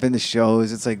Dead, I've been to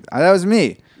shows, it's like, that was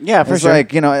me. Yeah, for it's sure.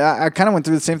 like, I kind of went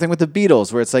through the same thing with the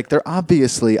Beatles, where it's like, they're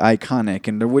obviously iconic,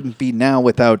 and there wouldn't be now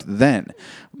without then.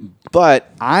 But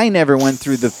I never went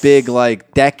through the big,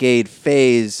 like, decade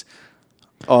phase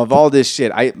of all this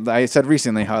shit. I said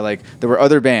recently how, like, there were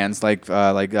other bands, like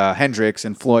Hendrix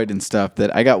and Floyd and stuff,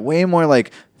 that I got way more,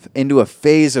 like, into a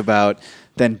phase about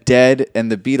than Dead and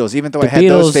the Beatles, even though I had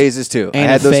those phases too. I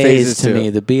had those phases to too. me.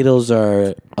 The Beatles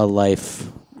are a life.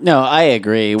 No, I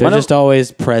agree. They're just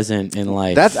always present in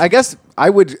life. I guess I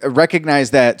would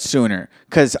recognize that sooner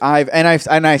because I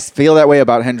feel that way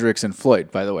about Hendrix and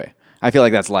Floyd. By the way, I feel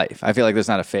like that's life. I feel like there's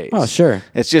not a phase. Oh, sure.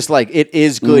 It's just like it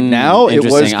is good now. It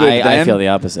was good Interesting. then. I feel the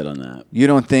opposite on that. You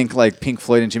don't think like Pink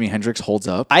Floyd and Jimi Hendrix holds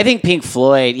up? I think Pink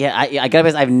Floyd. Yeah, I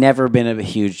gotta be. I've never been a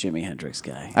huge Jimi Hendrix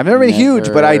guy. I've never been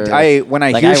huge, but I when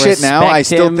I hear shit now, I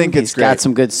still respect think him. it's He's great. got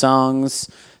some good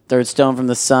songs. Third Stone from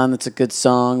the Sun. That's a good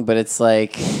song, but it's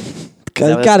like.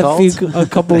 Got a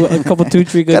couple, 2,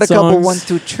 3 good Got a songs. couple 1,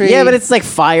 2, 3. Yeah, but it's like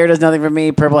Fire does nothing for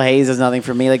me. Purple Haze does nothing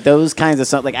for me. Like those kinds of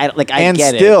songs. I And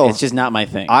get still, it. It's just not my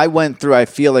thing. I went through. I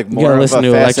feel like more of a listen to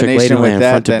Electric fascination with Ladyland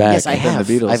that front to than, back. Yes, I than have.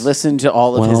 the Beatles. I've listened to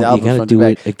all of his Well, you albums gotta front to do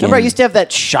back. it Remember, I again. used to have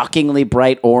that shockingly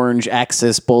bright orange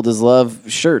Axis Bold as Love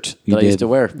shirt You that I used did. to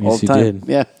wear all Yes, the you time. did.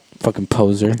 Yeah. Fucking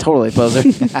poser. Totally poser.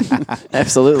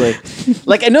 Absolutely.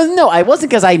 Like, no, I wasn't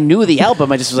because I knew the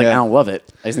album. I just was like, I don't love it.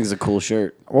 I just think it's a cool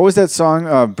shirt. What was that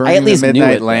song? Burning least the knew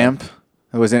Midnight it, though. Lamp.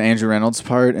 It was in Andrew Reynolds'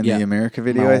 part in Yeah. the America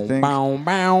video, I think.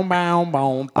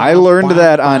 I I learned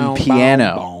that on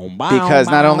piano because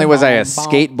not only was I a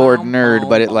skateboard nerd,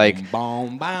 but it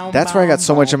that's where I got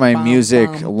so much of my music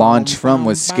launched from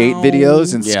was skate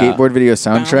videos and Yeah. skateboard video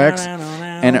soundtracks.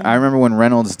 And I remember when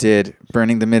Reynolds did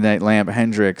Burning the Midnight Lamp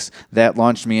Hendrix, that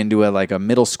launched me into a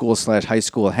middle school / high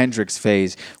school Hendrix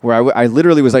phase where I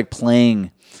literally was like playing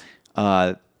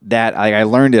that. I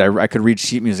learned it. I could read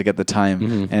sheet music at the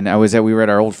time, and we were at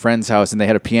our old friend's house, and they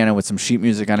had a piano with some sheet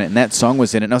music on it, and that song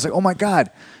was in it, and I was like, oh my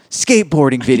god,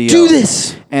 skateboarding video. Do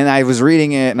this. And I was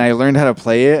reading it, and I learned how to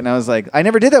play it, and I was like, I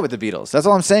never did that with the Beatles. That's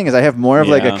all I'm saying is I have more of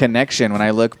like Yeah. a connection when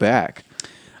I look back.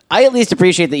 I at least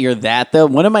appreciate that you're that, though.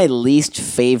 One of my least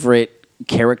favorite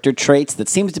character traits that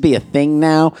seems to be a thing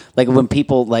now, like when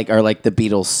people are like the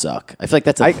Beatles suck. I feel like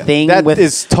that's a thing. that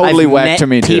is totally I've whack met to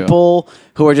me, too. People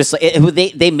who are just like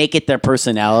they make it their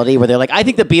personality, where they're like, I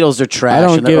think the Beatles are trash. I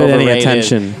don't and they're give it any overrated.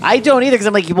 attention. I don't either, because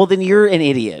I'm like, well, then you're an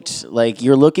idiot. Like,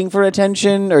 you're looking for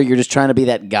attention, or you're just trying to be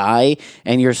that guy,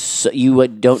 and you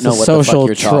don't know It's a what social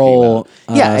the fuck you're troll, talking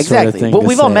about. Yeah, sort of exactly. thing But to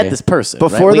we've all met say. this person.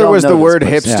 Before right? We there all was know the this word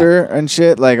person. hipster and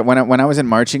shit, like when I was in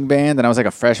marching band and I was like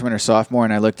a freshman or sophomore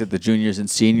and I looked at the junior juniors and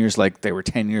seniors like they were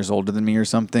 10 years older than me or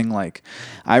something. Like,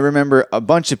 I remember a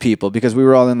bunch of people, because we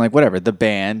were all in like whatever, the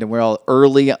band, and we're all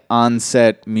early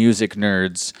onset music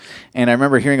nerds. And I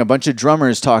remember hearing a bunch of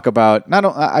drummers talk about,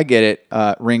 I get it,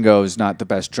 Ringo's not the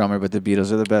best drummer, but the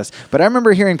Beatles are the best. But I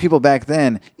remember hearing people back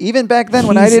then, even back then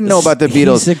when I didn't know about the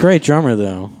Beatles. He's a great drummer,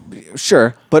 though.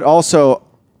 Sure, but also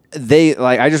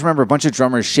I just remember a bunch of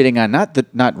drummers shitting on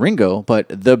not Ringo, but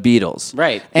the Beatles.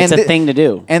 Right. It's a thing to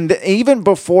do. And even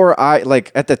before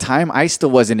at the time, I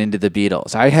still wasn't into the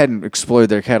Beatles. I hadn't explored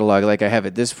their catalog like I have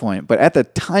at this point. But at the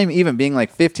time, even being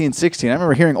like 15, 16, I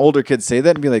remember hearing older kids say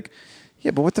that and be like,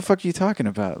 yeah, but what the fuck are you talking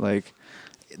about? Like,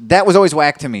 that was always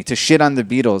whack to me, to shit on the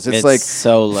Beatles. It's like,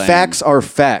 so lame. Facts are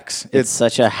facts. It's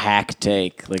such a hack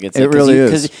take. Like, it really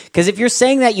is. Because if you're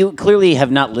saying that, you clearly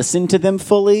have not listened to them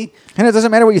fully. And it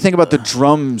doesn't matter what you think about the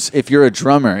drums if you're a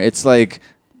drummer. It's like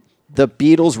the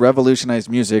Beatles revolutionized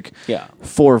music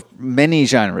for many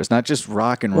genres, not just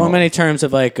rock and roll. Well, many terms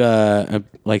of like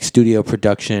studio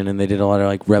production, and they did a lot of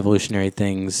like revolutionary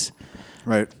things.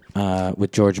 Right.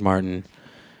 With George Martin.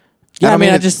 Yeah,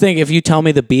 I just think if you tell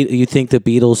me you think the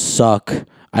Beatles suck,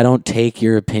 I don't take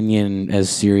your opinion as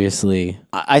seriously.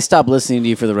 I stopped listening to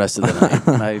you for the rest of the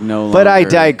night. I no longer. But I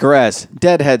digress.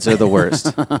 Deadheads are the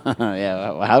worst.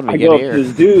 Yeah, how did we I get go up here? to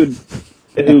this dude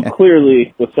who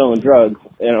clearly was selling drugs,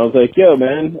 and I was like, "Yo,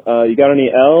 man, you got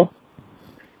any L?"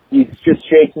 He just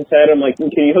shakes his head. I'm like, "Can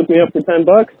you hook me up for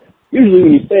 $10?" Usually,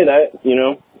 when you say that,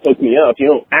 hook me up. You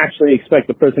don't actually expect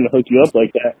the person to hook you up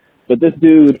like that. But this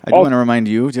dude... I do want to remind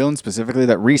you, Dylan, specifically,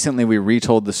 that recently we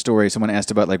retold the story. Someone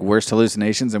asked about like worst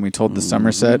hallucinations, and we told the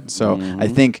Somerset. So I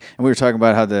think, and we were talking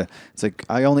about how it's like,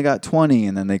 I only got 20,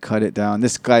 and then they cut it down.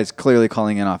 This guy's clearly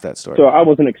calling in off that story. So I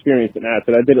wasn't experienced in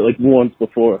acid. I did it like once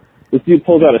before. This dude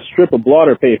pulls out a strip of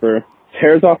blotter paper,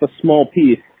 tears off a small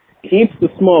piece, keeps the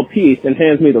small piece, and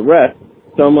hands me the rest.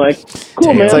 So I'm like,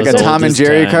 cool, man. It's like a Tom and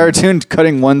Jerry cartoon,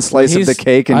 cutting one slice of the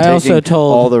cake and taking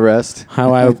all the rest.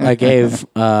 How I gave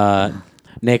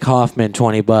Nick Hoffman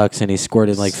 $20 and he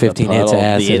squirted like 15 hits of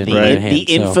acid. The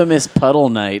infamous puddle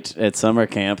night at summer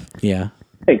camp. Yeah.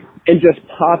 And just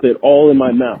pop it all in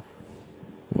my mouth.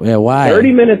 Yeah, why?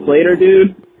 30 minutes later,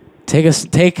 dude. Take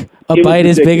a bite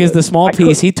as big as the small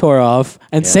piece he tore off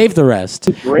and save the rest.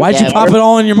 Why'd you pop it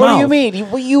all in your mouth? What do you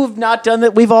mean? You have not done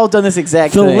that. We've all done this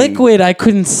exact thing. The liquid I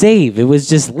couldn't save. It was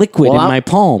just liquid in my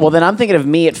palm. Well, then I'm thinking of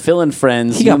me at Phil and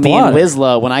Friends. Me and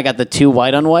Wisla when I got the 2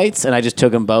 white on whites and I just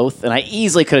took them both and I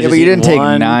easily could have just eaten one. But you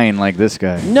didn't take 9 like this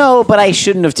guy. No, but I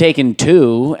shouldn't have taken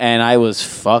 2 and I was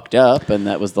fucked up and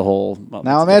that was the whole... Well,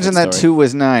 now imagine that 2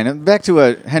 was 9. Back to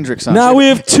a Hendrix song. Now we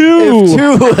have 2.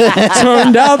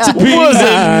 Turned out to be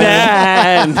 9.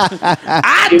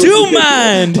 I do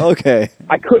mind. Okay.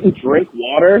 I couldn't drink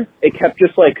water. It kept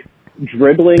just like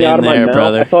dribbling out of my mouth.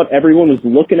 Brother. I thought everyone was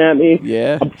looking at me.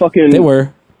 Yeah. I'm fucking... They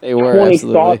were 20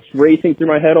 absolutely. thoughts racing through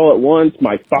my head all at once.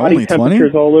 My body Only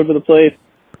temperature's 20? all over the place.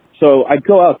 So I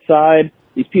go outside.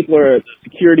 These people the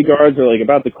security guards are like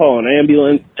about to call an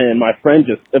ambulance, and my friend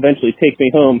just eventually takes me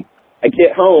home. I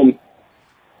get home,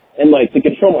 and like to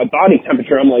control my body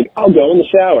temperature, I'm like, I'll go in the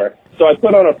shower. So I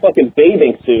put on a fucking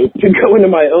bathing suit to go into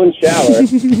my own shower,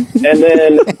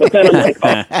 but then I'm like,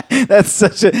 oh. That's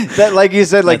such that like you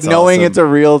said, like That's knowing awesome. It's a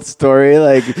real story,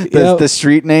 like the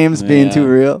street names being too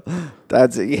real.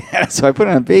 So I put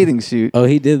on a bathing suit. Oh,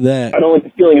 he did that. I don't like the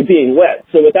feeling of being wet.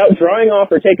 So without drying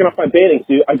off or taking off my bathing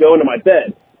suit, I go into my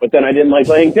bed. But then I didn't like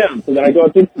laying down. So then I go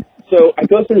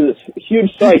through this huge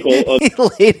cycle of... He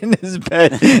laid in his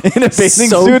bed in a bathing suit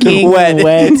Soaking and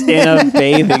wet. in a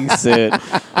bathing suit.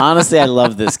 Honestly, I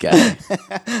love this guy.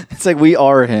 It's like we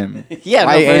are him. Yeah,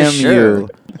 I for am sure. you.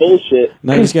 bullshit.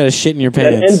 Now you just got to shit in your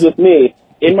That ends pants. with me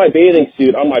in my bathing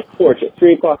suit on my porch at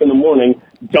 3 o'clock in the morning,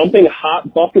 dumping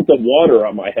hot buckets of water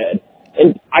on my head.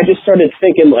 And I just started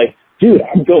thinking, like, dude,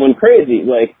 I'm going crazy.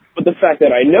 Like, but the fact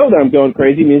that I know that I'm going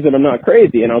crazy means that I'm not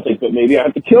crazy. And I was like, but maybe I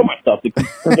have to kill myself to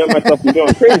prevent myself from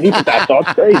going crazy, but that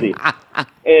thought's crazy.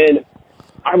 And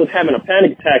I was having a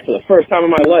panic attack for the first time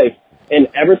in my life. And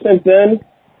ever since then,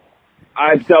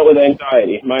 I've dealt with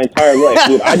anxiety my entire life,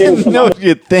 dude. I didn't come know out what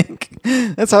you think.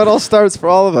 That's how it all starts for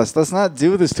all of us. Let's not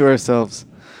do this to ourselves.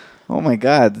 Oh my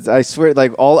God! I swear,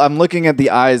 I'm looking at the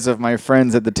eyes of my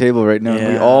friends at the table right now.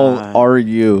 And we all are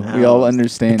you. We all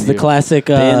understand. It's you. the classic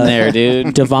Been there,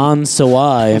 dude. Devon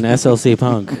Sawa in SLC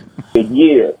Punk. a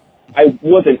year. I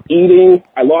wasn't eating.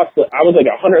 I was like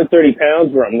 130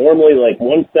 pounds where I'm normally like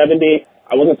 170.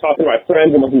 I wasn't talking to my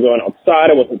friends. I wasn't going outside.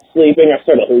 I wasn't sleeping. I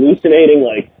started hallucinating,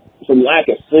 like, from lack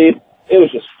of sleep. It was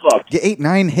just fucked. You ate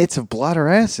 9 hits of blotter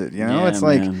acid. You know, Yeah, it's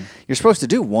like man. you're supposed to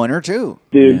do 1 or 2.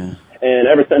 Dude. Yeah. And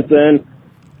ever since then,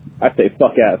 I say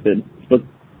fuck acid. But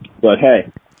But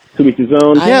hey, to each his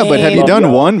own. Yeah, but have you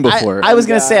done one before? I was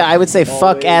gonna say, I would say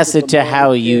fuck acid to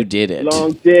how you did it.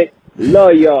 Long dick.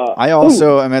 Love y'all. I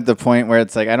also am at the point where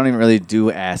it's like I don't even really do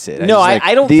acid. No,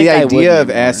 I don't The think I would idea of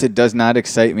anymore. acid does not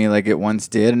excite me like it once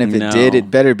did, and if it did,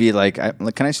 it better be like.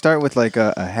 Can I start with like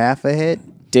a half a hit?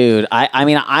 Dude,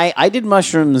 I did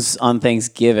mushrooms on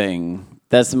Thanksgiving.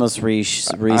 That's the most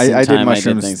recent I did time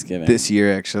mushrooms I did Thanksgiving. this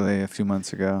year, actually, a few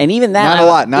months ago. And even that,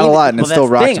 not a lot, and it still that's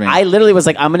the rocked thing. me. I literally was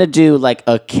like, I'm gonna do like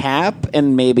a cap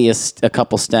and maybe a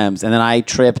couple stems, and then I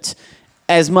tripped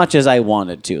as much as I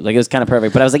wanted to. Like it was kind of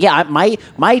perfect. But I was like, yeah,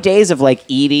 my days of like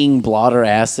eating blood or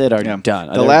acid are done.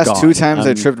 The They're last gone. 2 times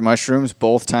I tripped mushrooms,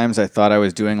 both times I thought I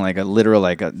was doing like a literal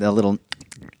like a little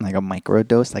like a micro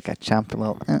dose, like a chopped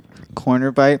little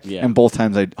corner bite, and both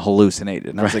times I hallucinated.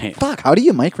 And I was like, fuck, how do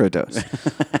you microdose?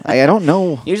 I don't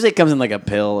know. Usually it comes in like a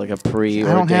pill, like a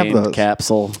don't have those.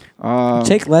 capsule.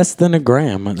 Take less than a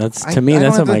gram. That's to me. I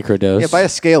That's a don't have the- microdose. Yeah, by a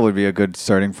scale would be a good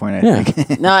starting point. I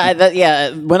think.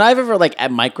 No, when I've ever like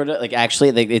at microdose, like actually,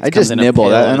 it I comes just in nibble a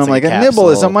pill, that, and it's I'm like, a a nibble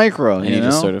is a capsule, micro. and You know,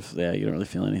 just sort of you don't really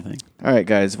feel anything. All right,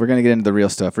 guys, we're gonna get into the real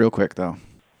stuff real quick though.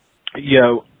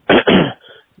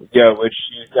 Yo, which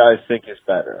you guys think is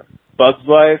better, Bugs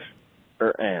Life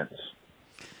or Ants?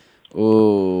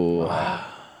 Ooh,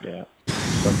 yeah,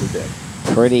 suck a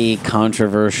dick. Pretty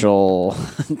controversial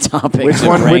topic. Which to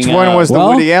one bring up. was the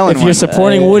well, Woody Allen if one? you're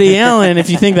supporting Woody Allen, if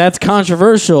you think that's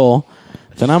controversial,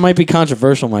 then I might be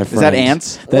controversial, my friend. that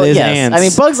Ants? That is yes. Ants. I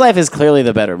mean, Bugs Life is clearly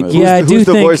the better movie. Yeah, I do Who's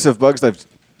the think- voice of Bugs Life?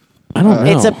 I don't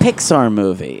know. It's a Pixar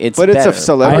movie. It's But it's a better.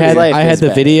 celebrity. Bugs Life I had is the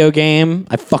better. video game.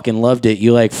 I fucking loved it.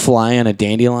 You like fly on a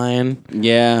dandelion.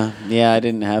 Yeah, I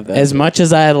didn't have that. As much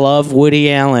as I love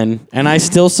Woody Allen, and I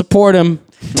still support him,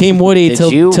 Team Woody Did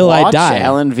till you I watch die.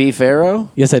 Alan V. Farrow?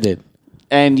 Yes, I did.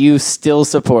 And you still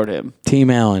support him? Team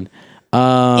Allen.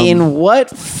 In what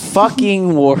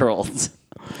fucking world?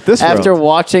 This After world.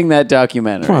 watching that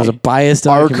documentary, Come on, it was a biased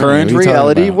Our documentary. current What are you talking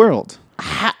reality about? world.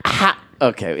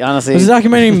 okay, honestly, It was a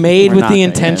documentary made we're with not the gonna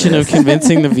intention get of this.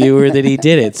 convincing the viewer that he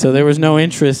did it. So there was no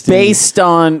interest in based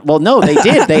on no, they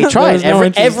did. They tried. was no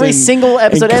interest Every in- single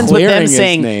episode in ends with clearing them his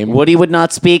saying name. Woody would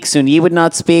not speak, Sun Yi would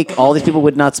not speak, all these people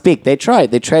would not speak. They tried.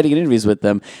 They tried to get interviews with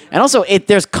them, and also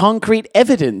there's concrete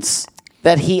evidence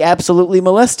that he absolutely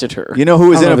molested her. You know who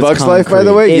was I in don't A know if it's Bug's Life, by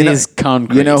the concrete. way? It is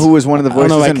concrete. You know who was one of the I don't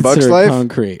know voices if I in Bug's consider it Life?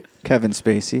 concrete. Kevin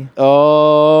Spacey.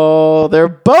 Oh, they're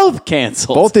both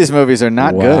canceled. Both these movies are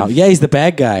not Wow. good. Yeah, he's the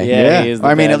bad guy. Yeah, he is the I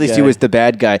mean, bad at least he guy. was the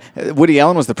bad guy. Woody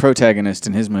Allen was the protagonist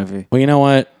in his movie. Well, you know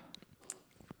what?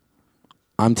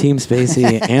 I'm Team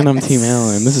Spacey and I'm Team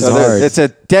Allen. This is So hard. it's a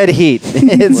dead heat.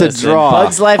 It's Listen, a draw.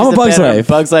 Bugs Life is I'm a a Bugs better, Life.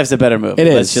 Bugs Life's a better movie. It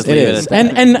is. Let's just It leave it is. at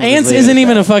that. And Let's just Ants leave it isn't at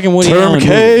even that. a fucking Woody Term Allen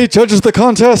K judges the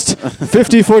contest.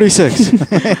 50-46.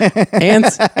 movie.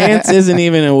 Ants isn't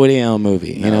even a Woody Allen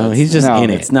movie. You know, he's just no, in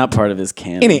It's it. not part of his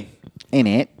canon. In it. Ain't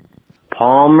it?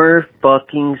 Palmer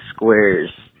fucking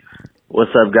Squares.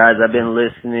 What's up, guys? I've been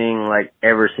listening like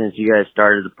ever since you guys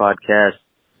started the podcast.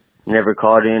 Never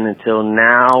called in until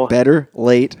now. Better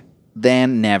late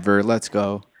than never. Let's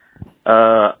go.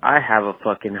 I have a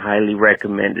fucking highly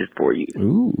recommended for you.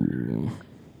 Ooh.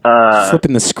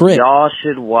 Flipping the script. Y'all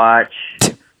should watch.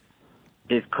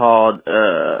 It's called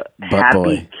Happy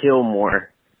Boy.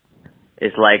 Killmore.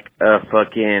 It's like a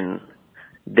fucking.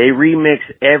 They remix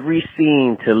every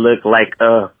scene to look like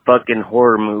a fucking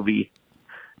horror movie,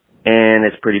 and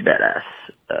it's pretty badass.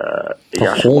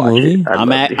 Y'all should whole watch movie? it. I'd I'm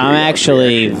love to hear I'm y'all's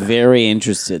actually reaction. very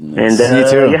interested in And this.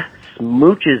 Me too. yeah,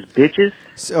 smooches, bitches.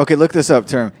 Okay, look this up,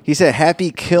 term. He said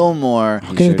Happy Killmore.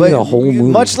 gonna do the whole movie.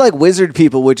 Much like Wizard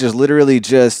People, which is literally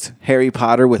just Harry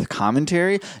Potter with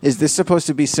commentary, is this supposed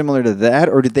to be similar to that,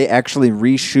 or did they actually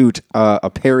reshoot a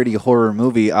parody horror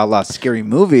movie a la Scary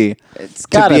Movie It's to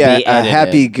gotta be be a edited.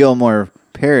 Happy Gilmore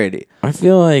parody? I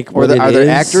feel like Or what are it there is-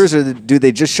 actors, or do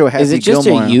they just show Happy Is it just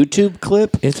Gilmore? a YouTube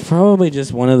clip? It's probably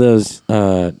just one of those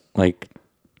like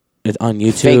it's on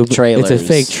YouTube. Fake trailers. It's a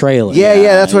fake trailer. Yeah,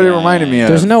 that's what it yeah, reminded me of.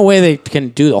 There's no way they can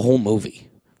do the whole movie.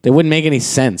 They wouldn't make any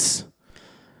sense.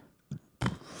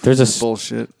 There's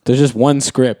bullshit. There's just one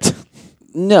script.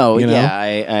 No, You know?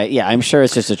 yeah, I'm sure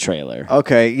it's just a trailer.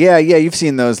 Okay, yeah, you've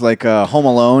seen those like Home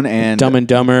Alone and Dumb and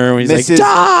Dumber when he's Mrs. like,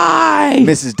 die!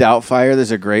 Mrs. Doubtfire. There's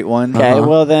a great one. Okay,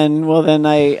 well then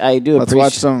I do Let's appreciate.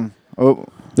 watch some. Oh,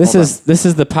 This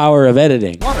is the power of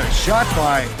editing. What a shot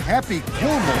by Happy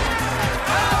Gilmore.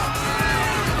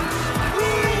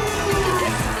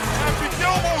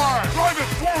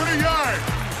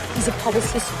 He's a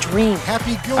publicist's dream.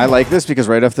 Happy Gilmore. I like this because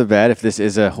right off the bat, if this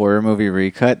is a horror movie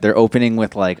recut, they're opening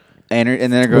with like and then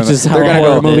they're going. Which is how they're a gonna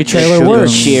horror go movie trailer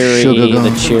works. Cheery Talking, of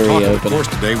opening. course,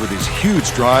 today with his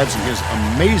huge drives and his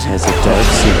amazing. Has a dark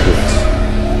secret.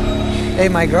 Hey,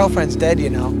 my girlfriend's dead, you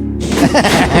know.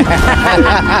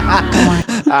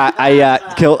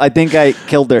 I think I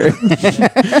killed her.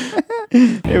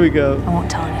 Here we go. I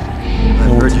won't tell anyone.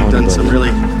 I've heard you've done some really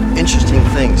interesting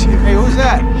things here. Hey, who's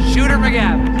that? Shooter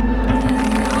McGavin.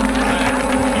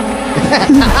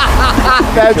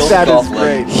 that is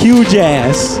great. Huge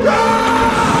ass.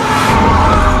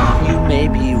 You may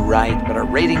be right, but our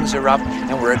ratings are up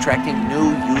and we're attracting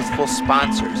new youthful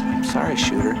sponsors. I'm sorry,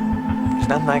 Shooter. There's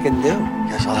nothing I can do.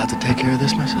 Guess I'll have to take care of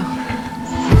this myself.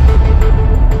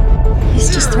 He's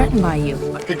just threatened by you.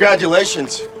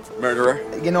 Congratulations, murderer.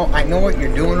 You know, I know what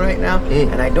you're doing right now,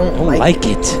 and I don't like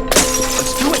it.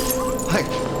 Let's do it.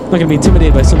 I'm not gonna be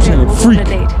intimidated by some kind of freak. On a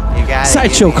date. You got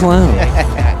Sideshow clown.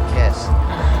 Yes. You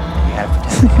gotta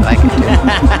pretend you like it.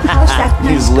 How's that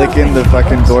He's nice licking the girlfriend?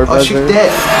 fucking door Oh, she's buzzer.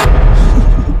 dead.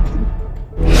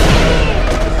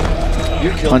 You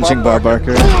killed Punching Bob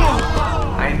Barker.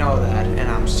 I know that, and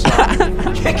I'm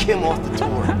sorry. Kick him off the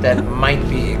tour. That might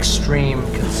be extreme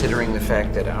considering the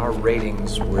fact that our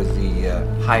ratings were the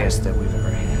highest that we've ever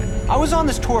had. I was on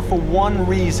this tour for one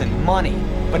reason, money.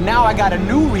 But now I got a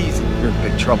new reason. You're in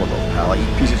big trouble, though, pal. I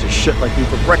eat pieces of shit like you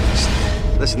for breakfast.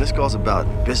 Listen, this call's about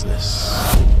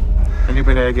business.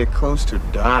 Anybody I get close to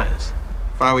dies.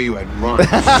 If I were you, I'd run.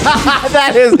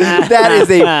 that is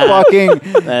a fucking.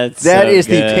 That is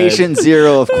the patient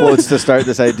zero of quotes to start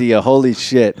this idea. Holy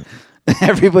shit.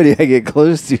 Everybody I get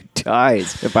close to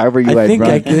dies. If I were you, I'd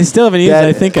run. They still haven't used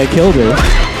I think I killed her.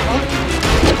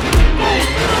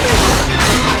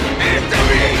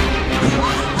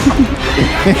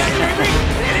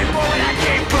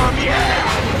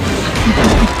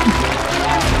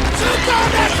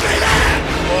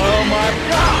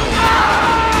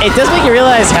 It does make you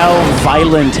realize how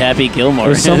violent Happy Gilmore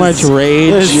There's is. so much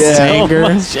rage, There's anger.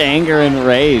 so much anger and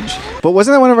rage. But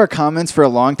wasn't that one of our comments for a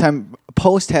long time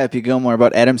post Happy Gilmore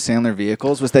about Adam Sandler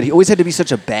vehicles? Was that he always had to be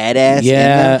such a badass?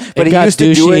 Yeah, in them, but it he got used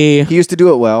to do douchey. it. He used to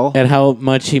do it well. And how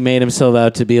much he made himself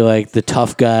out to be like the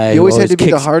tough guy. He who always had to be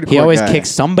the kicks- hardcore He always guy. kicks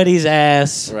somebody's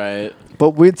ass. Right.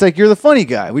 But it's like, you're the funny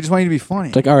guy. We just want you to be funny.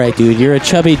 It's like, all right, dude, you're a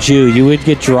chubby Jew. You would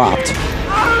get dropped.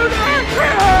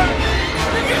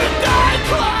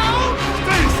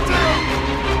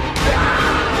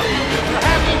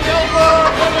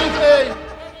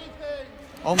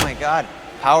 Oh my God,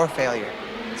 power failure.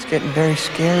 It's getting very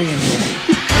scary in here.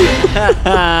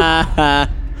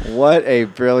 What a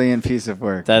brilliant piece of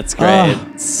work. That's great.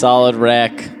 Oh. Solid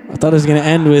wreck. I thought it was going to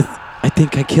end with, I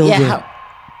think I killed her.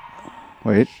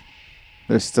 Wait.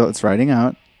 There's still, it's writing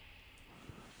out.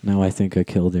 No, I think I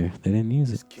killed her. They didn't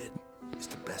use it.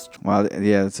 Wow,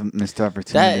 yeah, it's a missed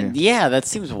opportunity. That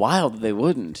seems wild that they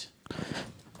wouldn't.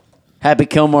 Happy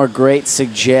Gilmore, great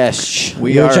suggestion.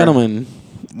 We You're are a gentleman.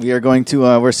 We are going to,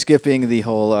 we're skipping the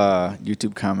whole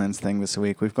YouTube comments thing this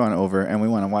week. We've gone over, and we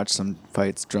want to watch some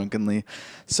fights drunkenly.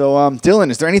 So, Dylan,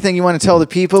 is there anything you want to tell the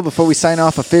people before we sign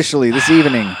off officially this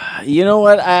evening? You know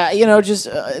what? Just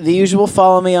the usual.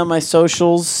 Follow me on my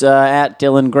socials, at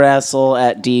Dylan Grassel,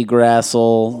 at D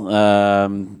Grassel.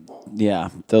 Yeah,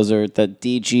 those are the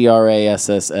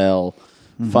DGRASSL.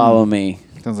 Follow me.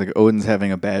 Sounds like Odin's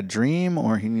having a bad dream,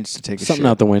 or he needs to take a Something shit.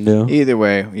 out the window. Either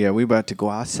way, yeah, we about to go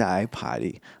outside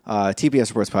potty.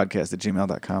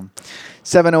 TPSSportspodcast@gmail.com.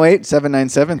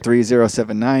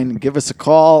 708-797-3079. Give us a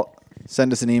call.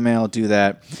 Send us an email. Do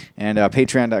that. And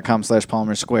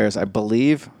patreon.com/Palmer Squares. I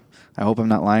believe, I hope I'm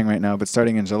not lying right now, but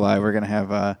starting in July, we're going to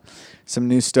have some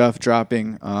new stuff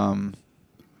dropping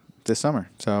this summer.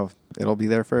 So it'll be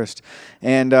there first.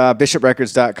 And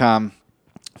bishoprecords.com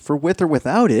for With or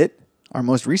Without It, our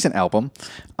most recent album,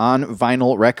 on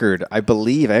vinyl record. I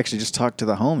believe, I actually just talked to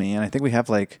the homie, and I think we have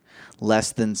like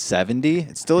less than 70.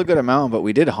 It's still a good amount, but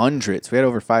we did hundreds. We had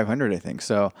over 500, I think.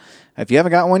 So if you haven't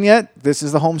got one yet, this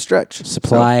is the home stretch.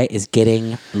 Supply is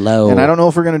getting low. And I don't know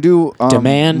if we're going to do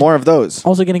Demand more of those.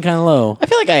 Also getting kind of low. I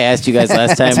feel like I asked you guys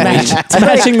last time. It's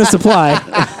matching the supply.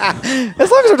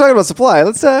 As long as we're talking about supply,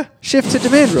 let's shift to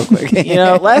demand real quick.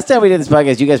 Last time we did this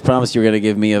podcast, you guys promised you were going to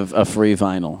give me a free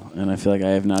vinyl, and I feel like I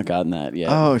have not gotten that yet.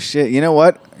 Oh, shit. You know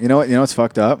what? You know what's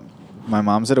fucked up? My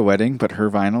mom's at a wedding, but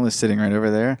her vinyl is sitting right over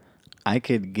there. I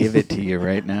could give it to you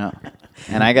right now.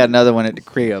 And I got another one at the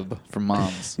crib from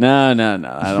Mom's. No. I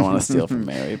don't want to steal from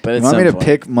Mary. But you want me to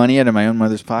pick money out of my own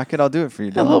mother's pocket? I'll do it for you,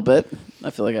 Dylan. A little bit.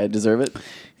 I feel like I deserve it.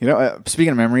 You know,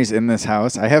 speaking of memories in this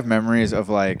house, I have memories of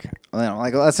like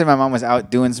let's say my mom was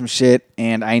out doing some shit,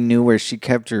 and I knew where she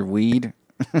kept her weed.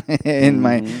 in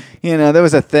my, there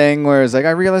was a thing where it's like,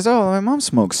 I realized, oh, my mom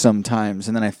smokes sometimes.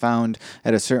 And then I found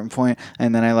at a certain point,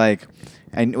 and then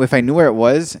if I knew where it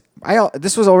was,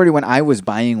 this was already when I was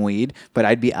buying weed, but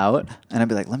I'd be out and I'd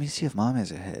be like, let me see if mom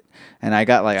has a hit. And I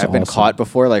got I've been caught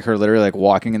before, her literally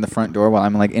walking in the front door while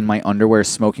I'm in my underwear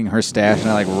smoking her stash, and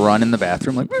I run in the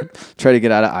bathroom, try to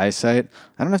get out of eyesight.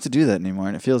 I don't have to do that anymore,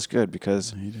 and it feels good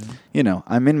because,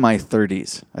 I'm in my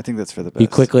 30s. I think that's for the best. You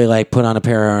quickly put on a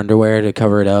pair of underwear to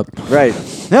cover it up. Right.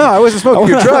 No, I wasn't smoking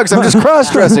your drugs. I'm just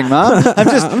cross-dressing, Mom. I'm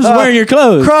just wearing your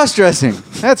clothes. Cross-dressing.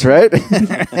 That's right.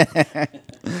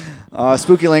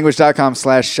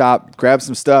 SpookyLanguage.com/shop. Grab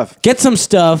some stuff. Get some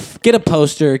stuff. Get a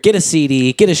poster. Get a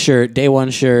CD. Get a shirt. Day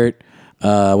one shirt.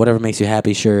 Whatever makes you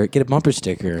happy shirt. Get a bumper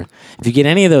sticker. If you get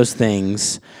any of those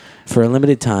things for a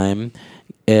limited time,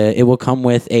 it will come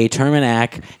with a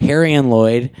Terminac Harry and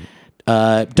Lloyd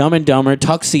Dumb and Dumber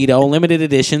tuxedo limited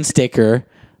edition sticker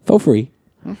for free.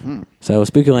 Mm-hmm. So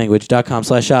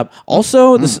SpookyLanguage.com/shop.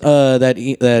 Also,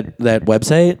 that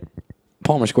website.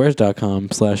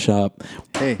 PalmerSquares.com/shop.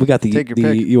 Hey, we got the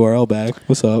URL back.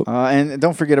 What's up? And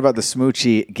don't forget about the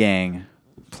Smoochie Gang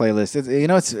playlist.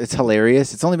 It's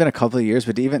hilarious. It's only been a couple of years,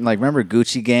 but even remember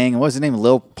Gucci Gang? What was his name?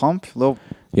 Lil Pump?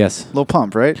 Yes. Lil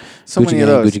Pump, right? So Gucci many Gang, of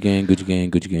those. Gucci Gang, Gucci Gang,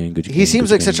 Gucci Gang, Gucci Gang. He seems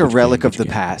Gucci like such a Gang, relic of the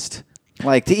past.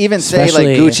 To even say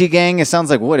Gucci Gang, it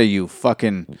sounds like, what are you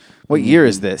fucking? What year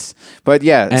is this? But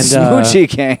yeah, and, Smoochie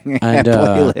Gang and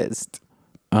playlist.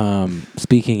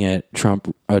 Speaking at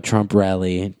Trump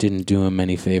rally didn't do him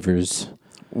any favors.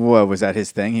 What was that?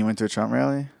 His thing? He went to a Trump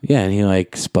rally. Yeah, and he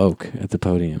spoke at the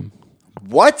podium.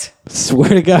 What? Swear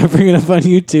to God, bring it up on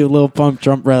YouTube. Lil Pump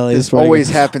Trump rally. This always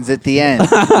happens at the end.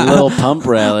 Lil Pump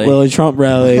rally. Lil Trump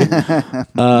rally.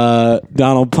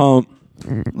 Donald Pump.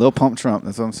 Lil Pump Trump.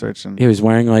 That's what I'm searching. He was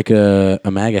wearing a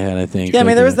MAGA hat, I think. Yeah, I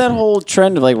mean, there was that whole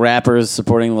trend of rappers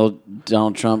supporting Lil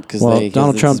Donald Trump because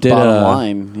Donald Trump did bottom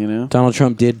line, Donald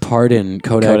Trump did pardon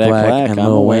Kodak Black and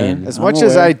Lil Wayne. As much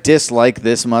as I dislike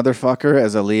this motherfucker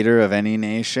as a leader of any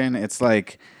nation, it's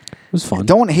like it was fun.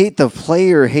 Don't hate the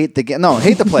player, hate the game. No,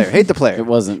 hate the player, hate the player. It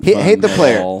wasn't. Hate the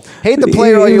player. Hate the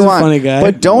player all you want.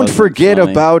 But don't forget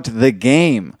about the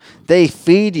game. They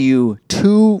feed you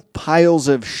 2 piles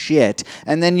of shit,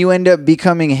 and then you end up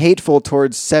becoming hateful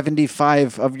towards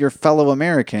 75 of your fellow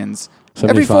Americans 75?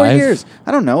 every 4 years.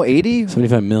 I don't know, 80?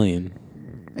 75 million.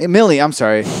 A million, I'm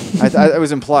sorry. I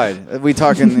was implied. We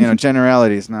talking,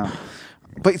 generalities now.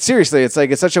 But seriously, it's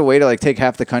it's such a way to take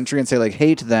half the country and say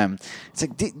hate them. It's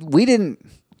we didn't.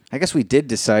 I guess we did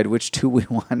decide which 2 we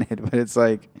wanted, but it's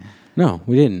no,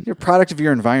 we didn't. You're a product of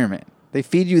your environment. They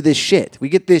feed you this shit. We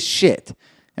get this shit,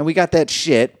 and we got that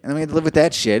shit, and then we had to live with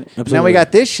that shit. Absolutely. Now we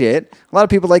got this shit. A lot of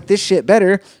people like this shit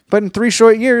better, but in 3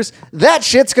 short years, that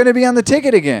shit's going to be on the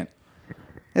ticket again.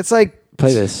 It's play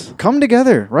this. Come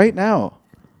together right now.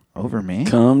 Over me.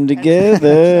 Come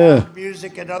together.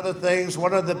 Music and other things.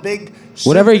 One of the big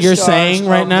whatever you're saying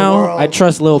right now, I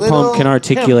trust Lil Pump can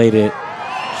articulate it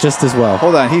just as well.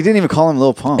 Hold on, he didn't even call him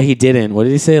Lil Pump. He didn't. What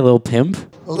did he say? Lil Pimp?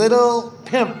 Little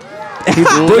Pimp. He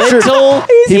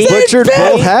butchered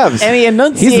both halves. And he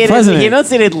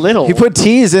enunciated little. He put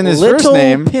T's in his first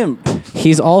name. Pimp.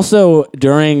 He's also,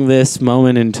 during this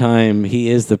moment in time,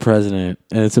 he is the president.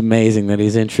 And it's amazing that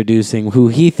he's introducing who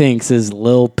he thinks is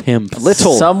Lil Pimp.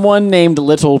 Someone named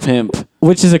Little Pimp.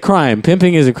 Which is a crime.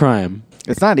 Pimping is a crime.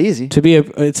 It's not easy.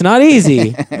 It's not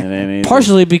easy.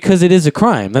 Partially because it is a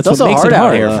crime. That's what makes it hard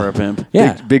out here for a pimp.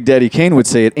 Yeah. Big Daddy Kane would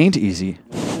say it ain't easy.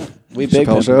 We big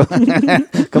show.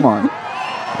 Come on.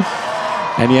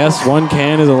 And yes, 1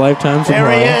 can is a lifetime supply.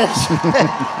 There he is.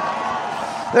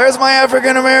 There's my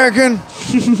African American.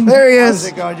 There he is. How's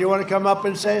it going? Do you want to come up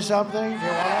and say something?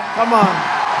 Come on.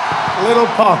 Little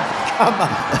Pump. Come on.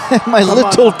 My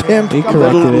little pimp. He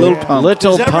corrected it. Little Pump.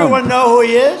 Little Does everyone know who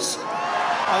he is? Do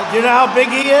you know how big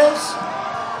he is?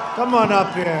 Come on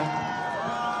up here.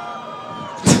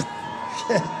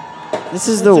 This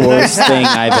is the worst thing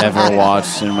I've ever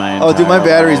watched in my entire Oh, dude, my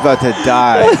battery's about to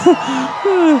die.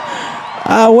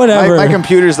 Whatever. My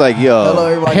computer's like, yo. Hello,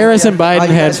 everybody. Harrison Biden How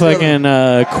you had guys feeling? fucking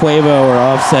Quavo or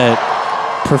Offset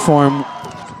perform.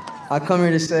 I come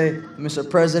here to say, Mr.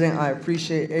 President, I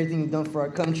appreciate everything you've done for our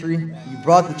country. You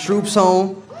brought the troops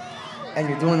home, and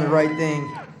you're doing the right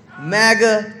thing.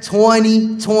 MAGA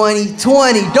 2020.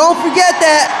 Don't forget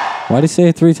that. Why'd he say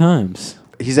it 3 times?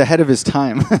 He's ahead of his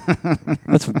time.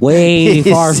 That's way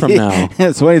far from now.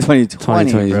 It's 2020,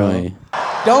 2020. bro.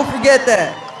 Don't forget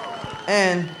that.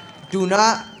 And do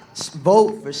not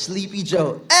vote for Sleepy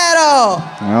Joe at all.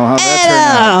 Well,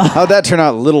 how'd that turn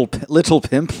out? Little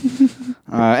pimp?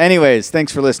 Anyways,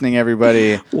 thanks for listening,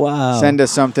 everybody. Wow. Send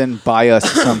us something. Buy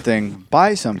us something.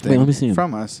 Buy something Wait, let me see him.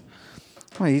 from us.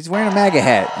 Oh, he's wearing a MAGA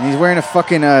hat. And he's wearing a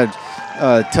fucking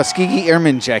Tuskegee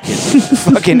Airman jacket.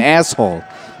 Fucking asshole.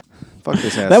 Fuck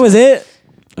this asshole. That was it?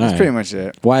 That's pretty much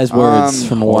it. Wise words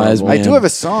from a wise man. I do have a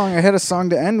song. I had a song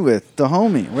to end with. The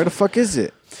Homie. Where the fuck is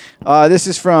it? This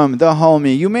is from The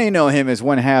Homie. You may know him as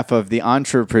one half of the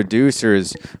Entre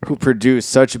producers who produce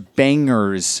such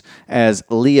bangers as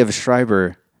Liev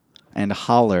Schreiber and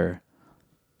Holler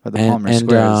by the Palmer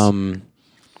Squares.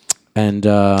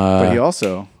 But he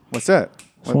also... What's that?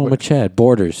 What's wrong with Chad?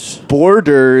 Borders.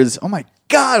 Borders. Oh my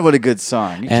God, what a good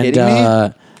song. You kidding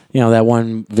me? You know, that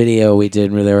one video we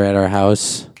did where they were at our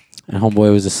house and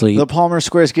homeboy was asleep. The Palmer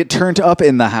Squares get turned up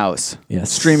in the house. Yes.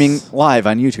 Streaming live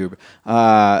on YouTube.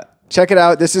 Check it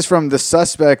out. This is from The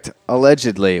Suspect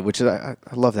Allegedly, which is, I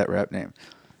love that rap name.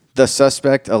 The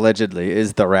Suspect Allegedly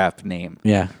is the rap name.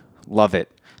 Yeah. Love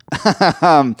it.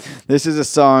 This is a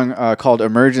song called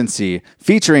Emergency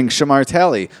featuring Shamar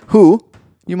Talley, who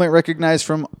you might recognize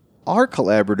from our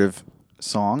collaborative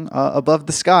song, Above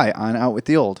the Sky, on Out With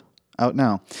the Old. Out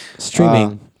now.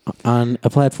 Streaming on a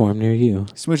platform near you.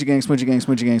 Smoochie Gang, Smoochie Gang,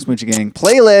 Smoochie Gang, Smoochie Gang.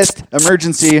 Playlist,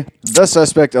 Emergency, The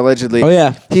Suspect Allegedly. Oh,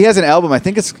 yeah. He has an album. I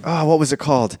think it's, what was it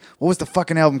called? What was the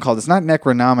fucking album called? It's not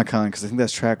Necronomicon, because I think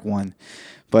that's track 1.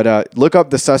 But look up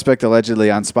The Suspect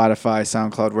Allegedly on Spotify,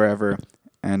 SoundCloud, wherever.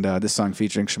 And this song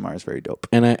featuring Shamar is very dope.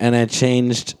 And I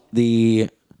changed the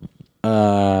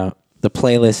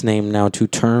playlist name now to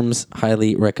Terms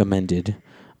Highly Recommended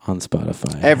on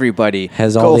Spotify. Everybody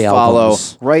has all the follow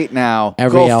albums right now.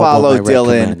 Every go album follow I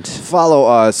Dylan. recommend. Follow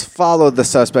us. Follow The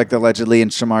Suspect Allegedly and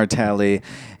Shamar Talley.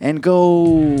 And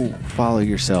go follow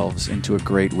yourselves into a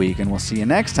great week. And we'll see you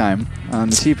next time on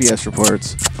the TPS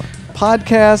Reports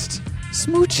podcast.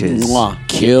 Smooches.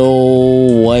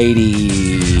 Kill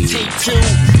Whitey. Take 2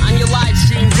 on your live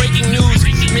stream, breaking news.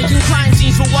 Making crime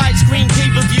scenes for widescreen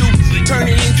pay-per-view.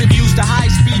 Turning interviews to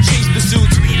high-speed chase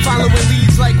pursuits. Following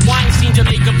leads like Weinstein,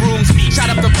 Jamaica brooms. Shot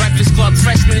up the Breakfast Club,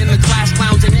 freshmen in the class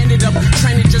clowns, and ended up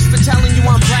trending just for telling you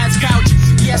on Vlad's couch.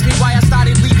 He asked me why I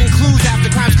started leaving clues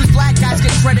after crimes, cause black guys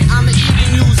get credit on the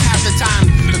evening news half the time.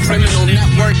 The criminal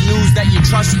network news that you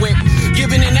trust with.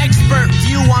 Giving an expert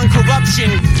view on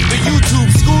corruption. The YouTube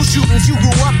school shootings you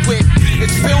grew up with.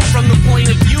 It's filmed from the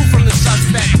point of view from the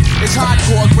suspect. It's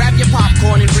hardcore, grab your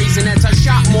popcorn and Raisinets. I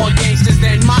shot more gangsters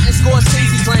than Martin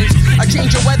Scorsese's lens. I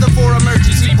change the weather for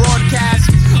emergency broadcast.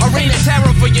 A reign of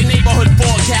terror for your neighborhood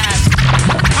forecast.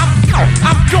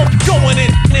 I'm going in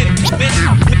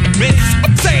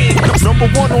saying number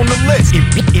 1 on the list.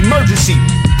 Emergency.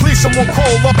 Please someone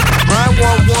call up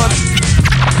 911.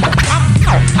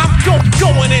 I'm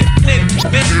going in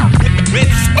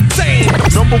saying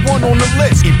number 1 on the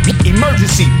list.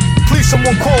 Emergency. Please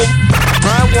someone call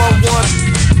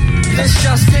 911. This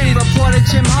just in, reporter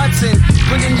Jim Hudson,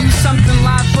 bringing you something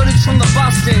live footage from the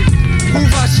Boston. Who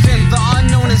rushed in? The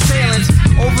unknown assailants.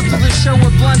 Overthrew the show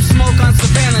with blunt smoke on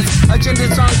surveillance.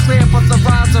 Agenda's unclear, but the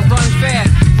rounds are unfair.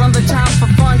 Run the town for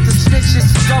fun, the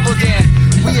snitches to double dare.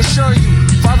 We assure you,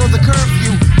 follow the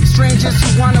curfew. Strangers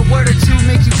who want a word or two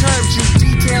make you curb you.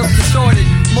 Details distorted,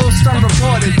 most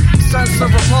unreported. Stunts so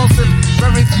repulsive,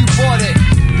 very few bought it.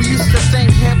 We used to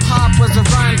think hip-hop was a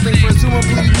rhyme thing.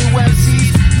 Presumably new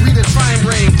MCs read a crime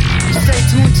ring. Stay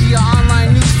tuned to your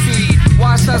online newsfeed.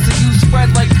 Watch as the youth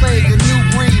spread like plague, a new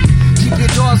breed. Keep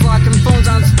your doors locked and phones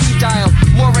on speed dial.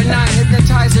 More at 9,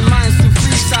 hypnotizing minds through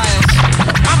freestyles.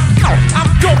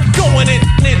 I'm going in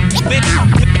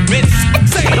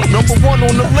saying number 1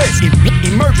 on the list.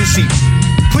 Emergency.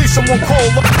 Please someone call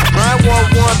up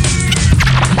 911.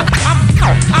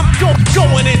 I'm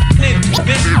going in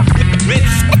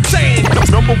saying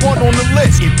number 1 on the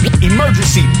list.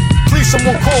 Emergency. Please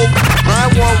someone call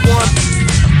 911.